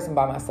see this person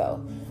by myself?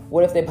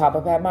 What if they pop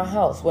up at my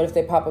house? What if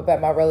they pop up at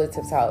my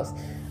relative's house?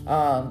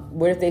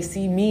 What if they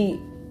see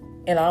me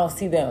and I don't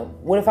see them?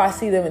 What if I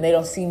see them and they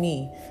don't see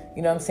me?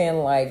 You know what I'm saying?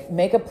 Like,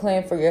 make a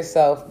plan for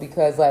yourself,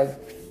 because like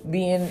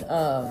seeing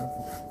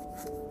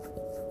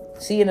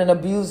an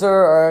abuser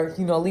or,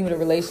 leaving a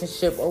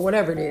relationship or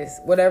whatever it is,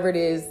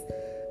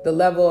 the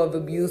level of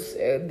abuse,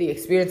 the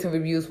experience of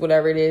abuse,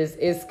 whatever it is,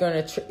 it's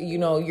going to,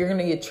 you're going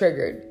to get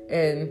triggered.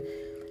 And,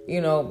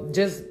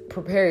 just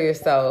prepare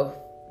yourself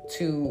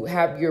to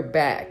have your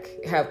back,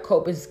 have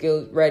coping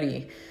skills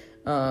ready.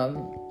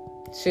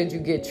 Should you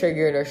get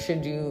triggered, or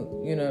should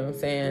you, you know what I'm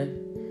saying?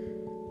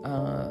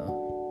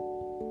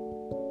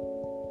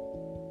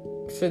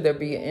 Should there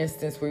be an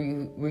instance where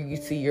you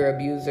see your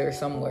abuser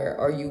somewhere,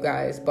 or you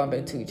guys bump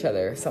into each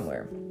other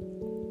somewhere,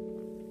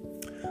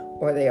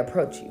 or they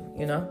approach you,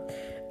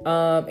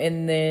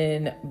 and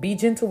then be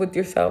gentle with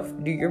yourself.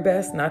 Do your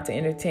best not to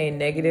entertain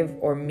negative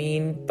or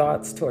mean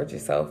thoughts towards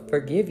yourself.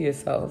 Forgive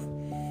yourself.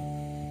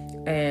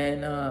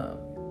 And,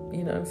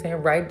 you know what I'm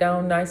saying? Write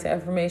down nice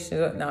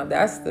affirmations. Now,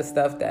 that's the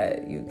stuff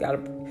that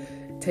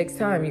takes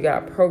time. You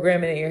got to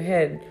program it in your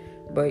head.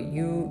 But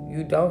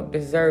you don't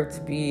deserve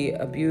to be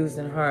abused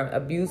and harmed.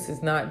 Abuse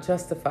is not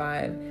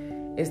justified.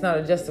 It's not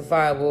a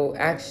justifiable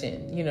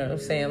action. You know what I'm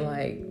saying?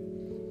 Like,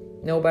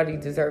 nobody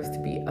deserves to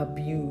be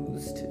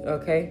abused,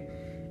 okay?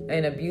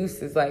 And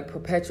abuse is like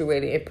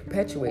perpetuated. It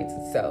perpetuates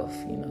itself,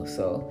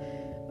 So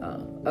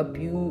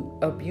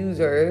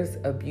abusers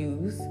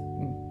abuse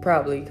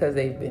probably because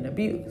they've been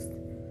abused.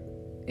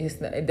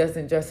 It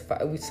doesn't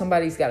justify.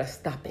 Somebody's got to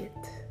stop it,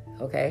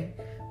 okay?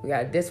 We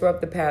got to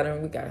disrupt the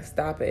pattern. We got to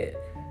stop it.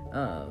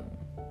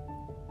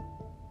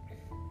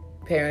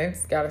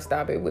 Parents got to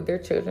stop it with their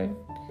children.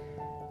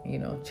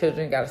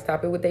 Children got to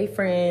stop it with their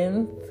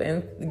friends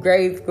in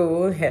grade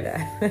school.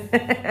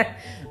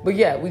 But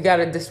yeah, we got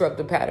to disrupt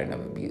the pattern of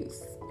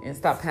abuse and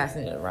stop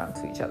passing it around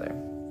to each other.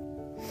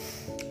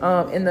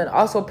 And then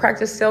also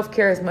practice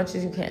self-care as much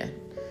as you can.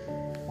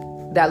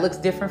 That looks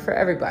different for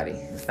everybody.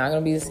 It's not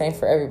going to be the same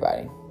for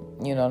everybody.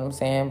 You know what I'm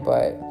saying?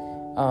 But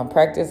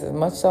practice as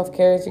much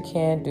self-care as you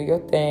can. Do your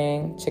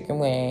thing, chicken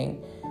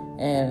wing,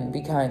 and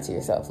be kind to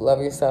yourself. Love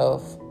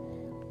yourself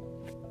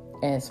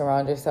and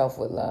surround yourself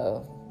with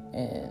love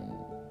and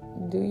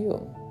do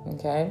you,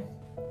 okay?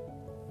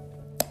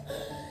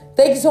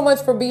 Thank you so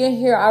much for being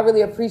here. I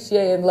really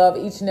appreciate and love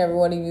each and every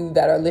one of you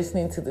that are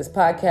listening to this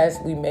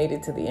podcast. We made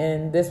it to the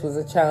end. This was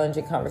a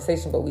challenging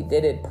conversation, but we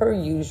did it per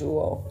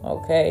usual,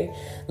 okay?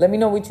 Let me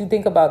know what you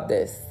think about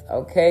this,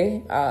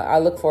 okay? I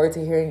look forward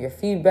to hearing your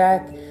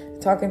feedback,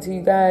 talking to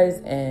you guys,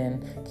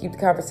 and keep the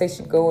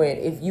conversation going.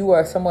 If you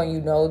are someone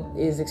you know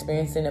is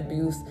experiencing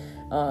abuse,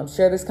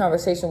 share this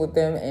conversation with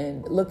them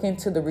and look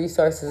into the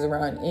resources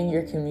around in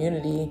your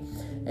community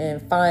and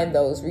find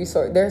those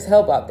resources. There's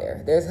help out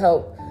there. There's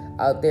help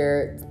out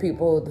there,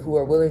 people who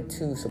are willing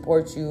to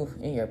support you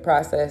in your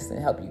process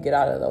and help you get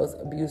out of those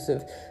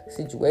abusive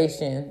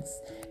situations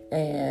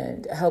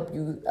and help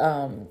you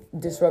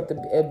disrupt the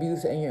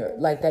abuse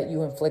and that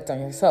you inflict on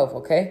yourself,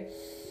 okay?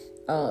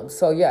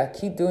 So yeah,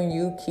 keep doing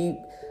you, keep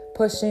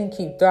pushing,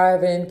 keep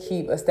thriving,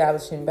 keep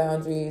establishing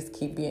boundaries,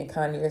 keep being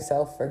kind to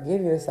yourself,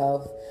 forgive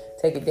yourself,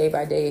 take it day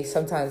by day,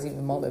 sometimes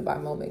even moment by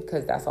moment,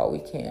 because that's all we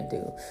can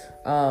do.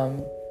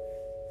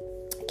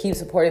 Keep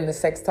supporting the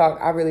Sex Talk.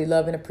 I really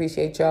love and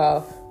appreciate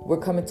y'all. We're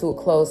coming to a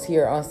close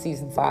here on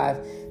season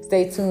 5.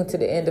 Stay tuned to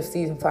the end of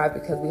season 5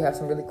 because we have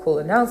some really cool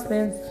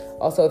announcements.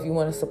 Also, if you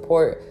want to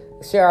support,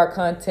 share our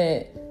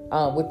content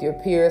with your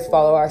peers,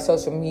 follow our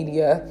social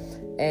media,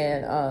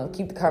 and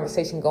keep the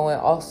conversation going.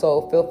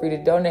 Also, feel free to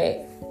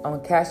donate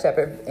on Cash App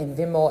and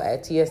Venmo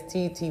at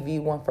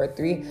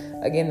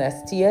TSTTV143. Again,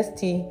 that's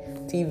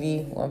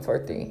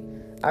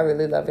TSTTV143. I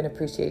really love and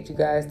appreciate you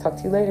guys. Talk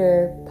to you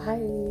later.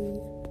 Bye.